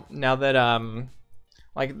frequently now. Now that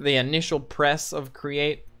like the initial press of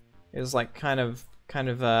Create is like kind of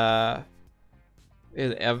I've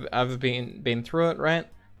been through it, right?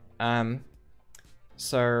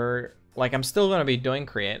 So like I'm still gonna be doing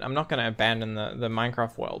Create. I'm not gonna abandon the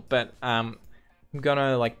Minecraft world, but I'm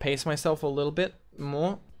gonna like pace myself a little bit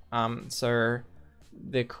more. So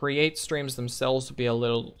the Create streams themselves will be a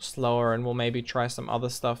little slower, and we'll maybe try some other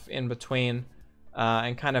stuff in between,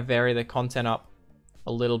 and kind of vary the content up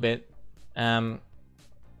a little bit. You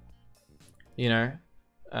know,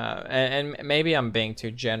 and maybe I'm being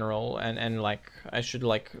too general, and like I should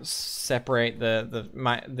like separate the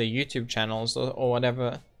YouTube channels or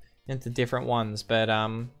whatever into different ones, but I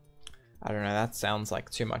don't know, that sounds like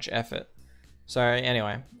too much effort. So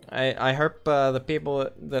anyway, I hope the people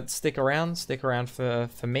that stick around for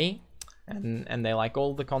me, and they like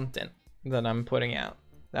all the content that I'm putting out.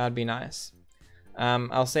 That would be nice.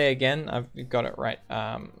 I'll say again, I've got it right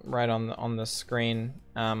right on the screen,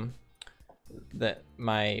 that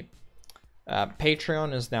my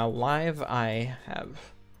Patreon is now live. I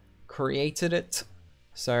have created it,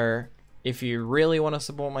 so if you really want to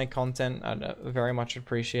support my content, I'd very much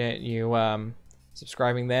appreciate you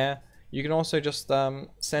subscribing there. You can also just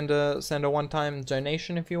send a one-time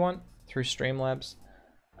donation if you want through Streamlabs.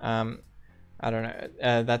 I don't know.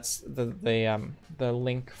 That's the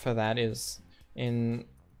link for that is in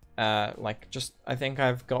like just, I think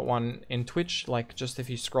I've got one in Twitch. Like just if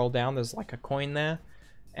you scroll down, there's like a coin there,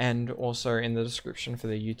 and also in the description for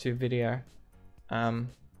the YouTube video. You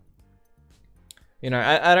know,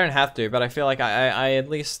 I don't have to, but I feel like I at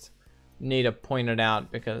least need to point it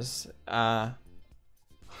out because I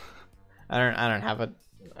don't have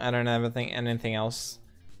anything else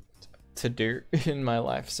to do in my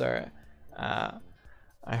life, so I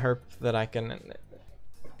hope that I can,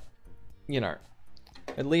 you know,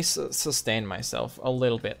 at least sustain myself a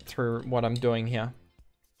little bit through what I'm doing here.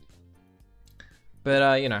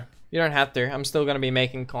 But you know, you don't have to. I'm still gonna be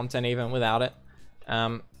making content even without it.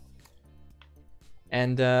 Yeah,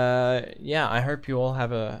 I hope you all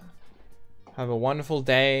have a wonderful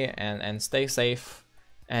day and stay safe.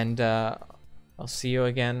 And I'll see you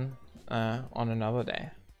again on another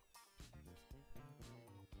day.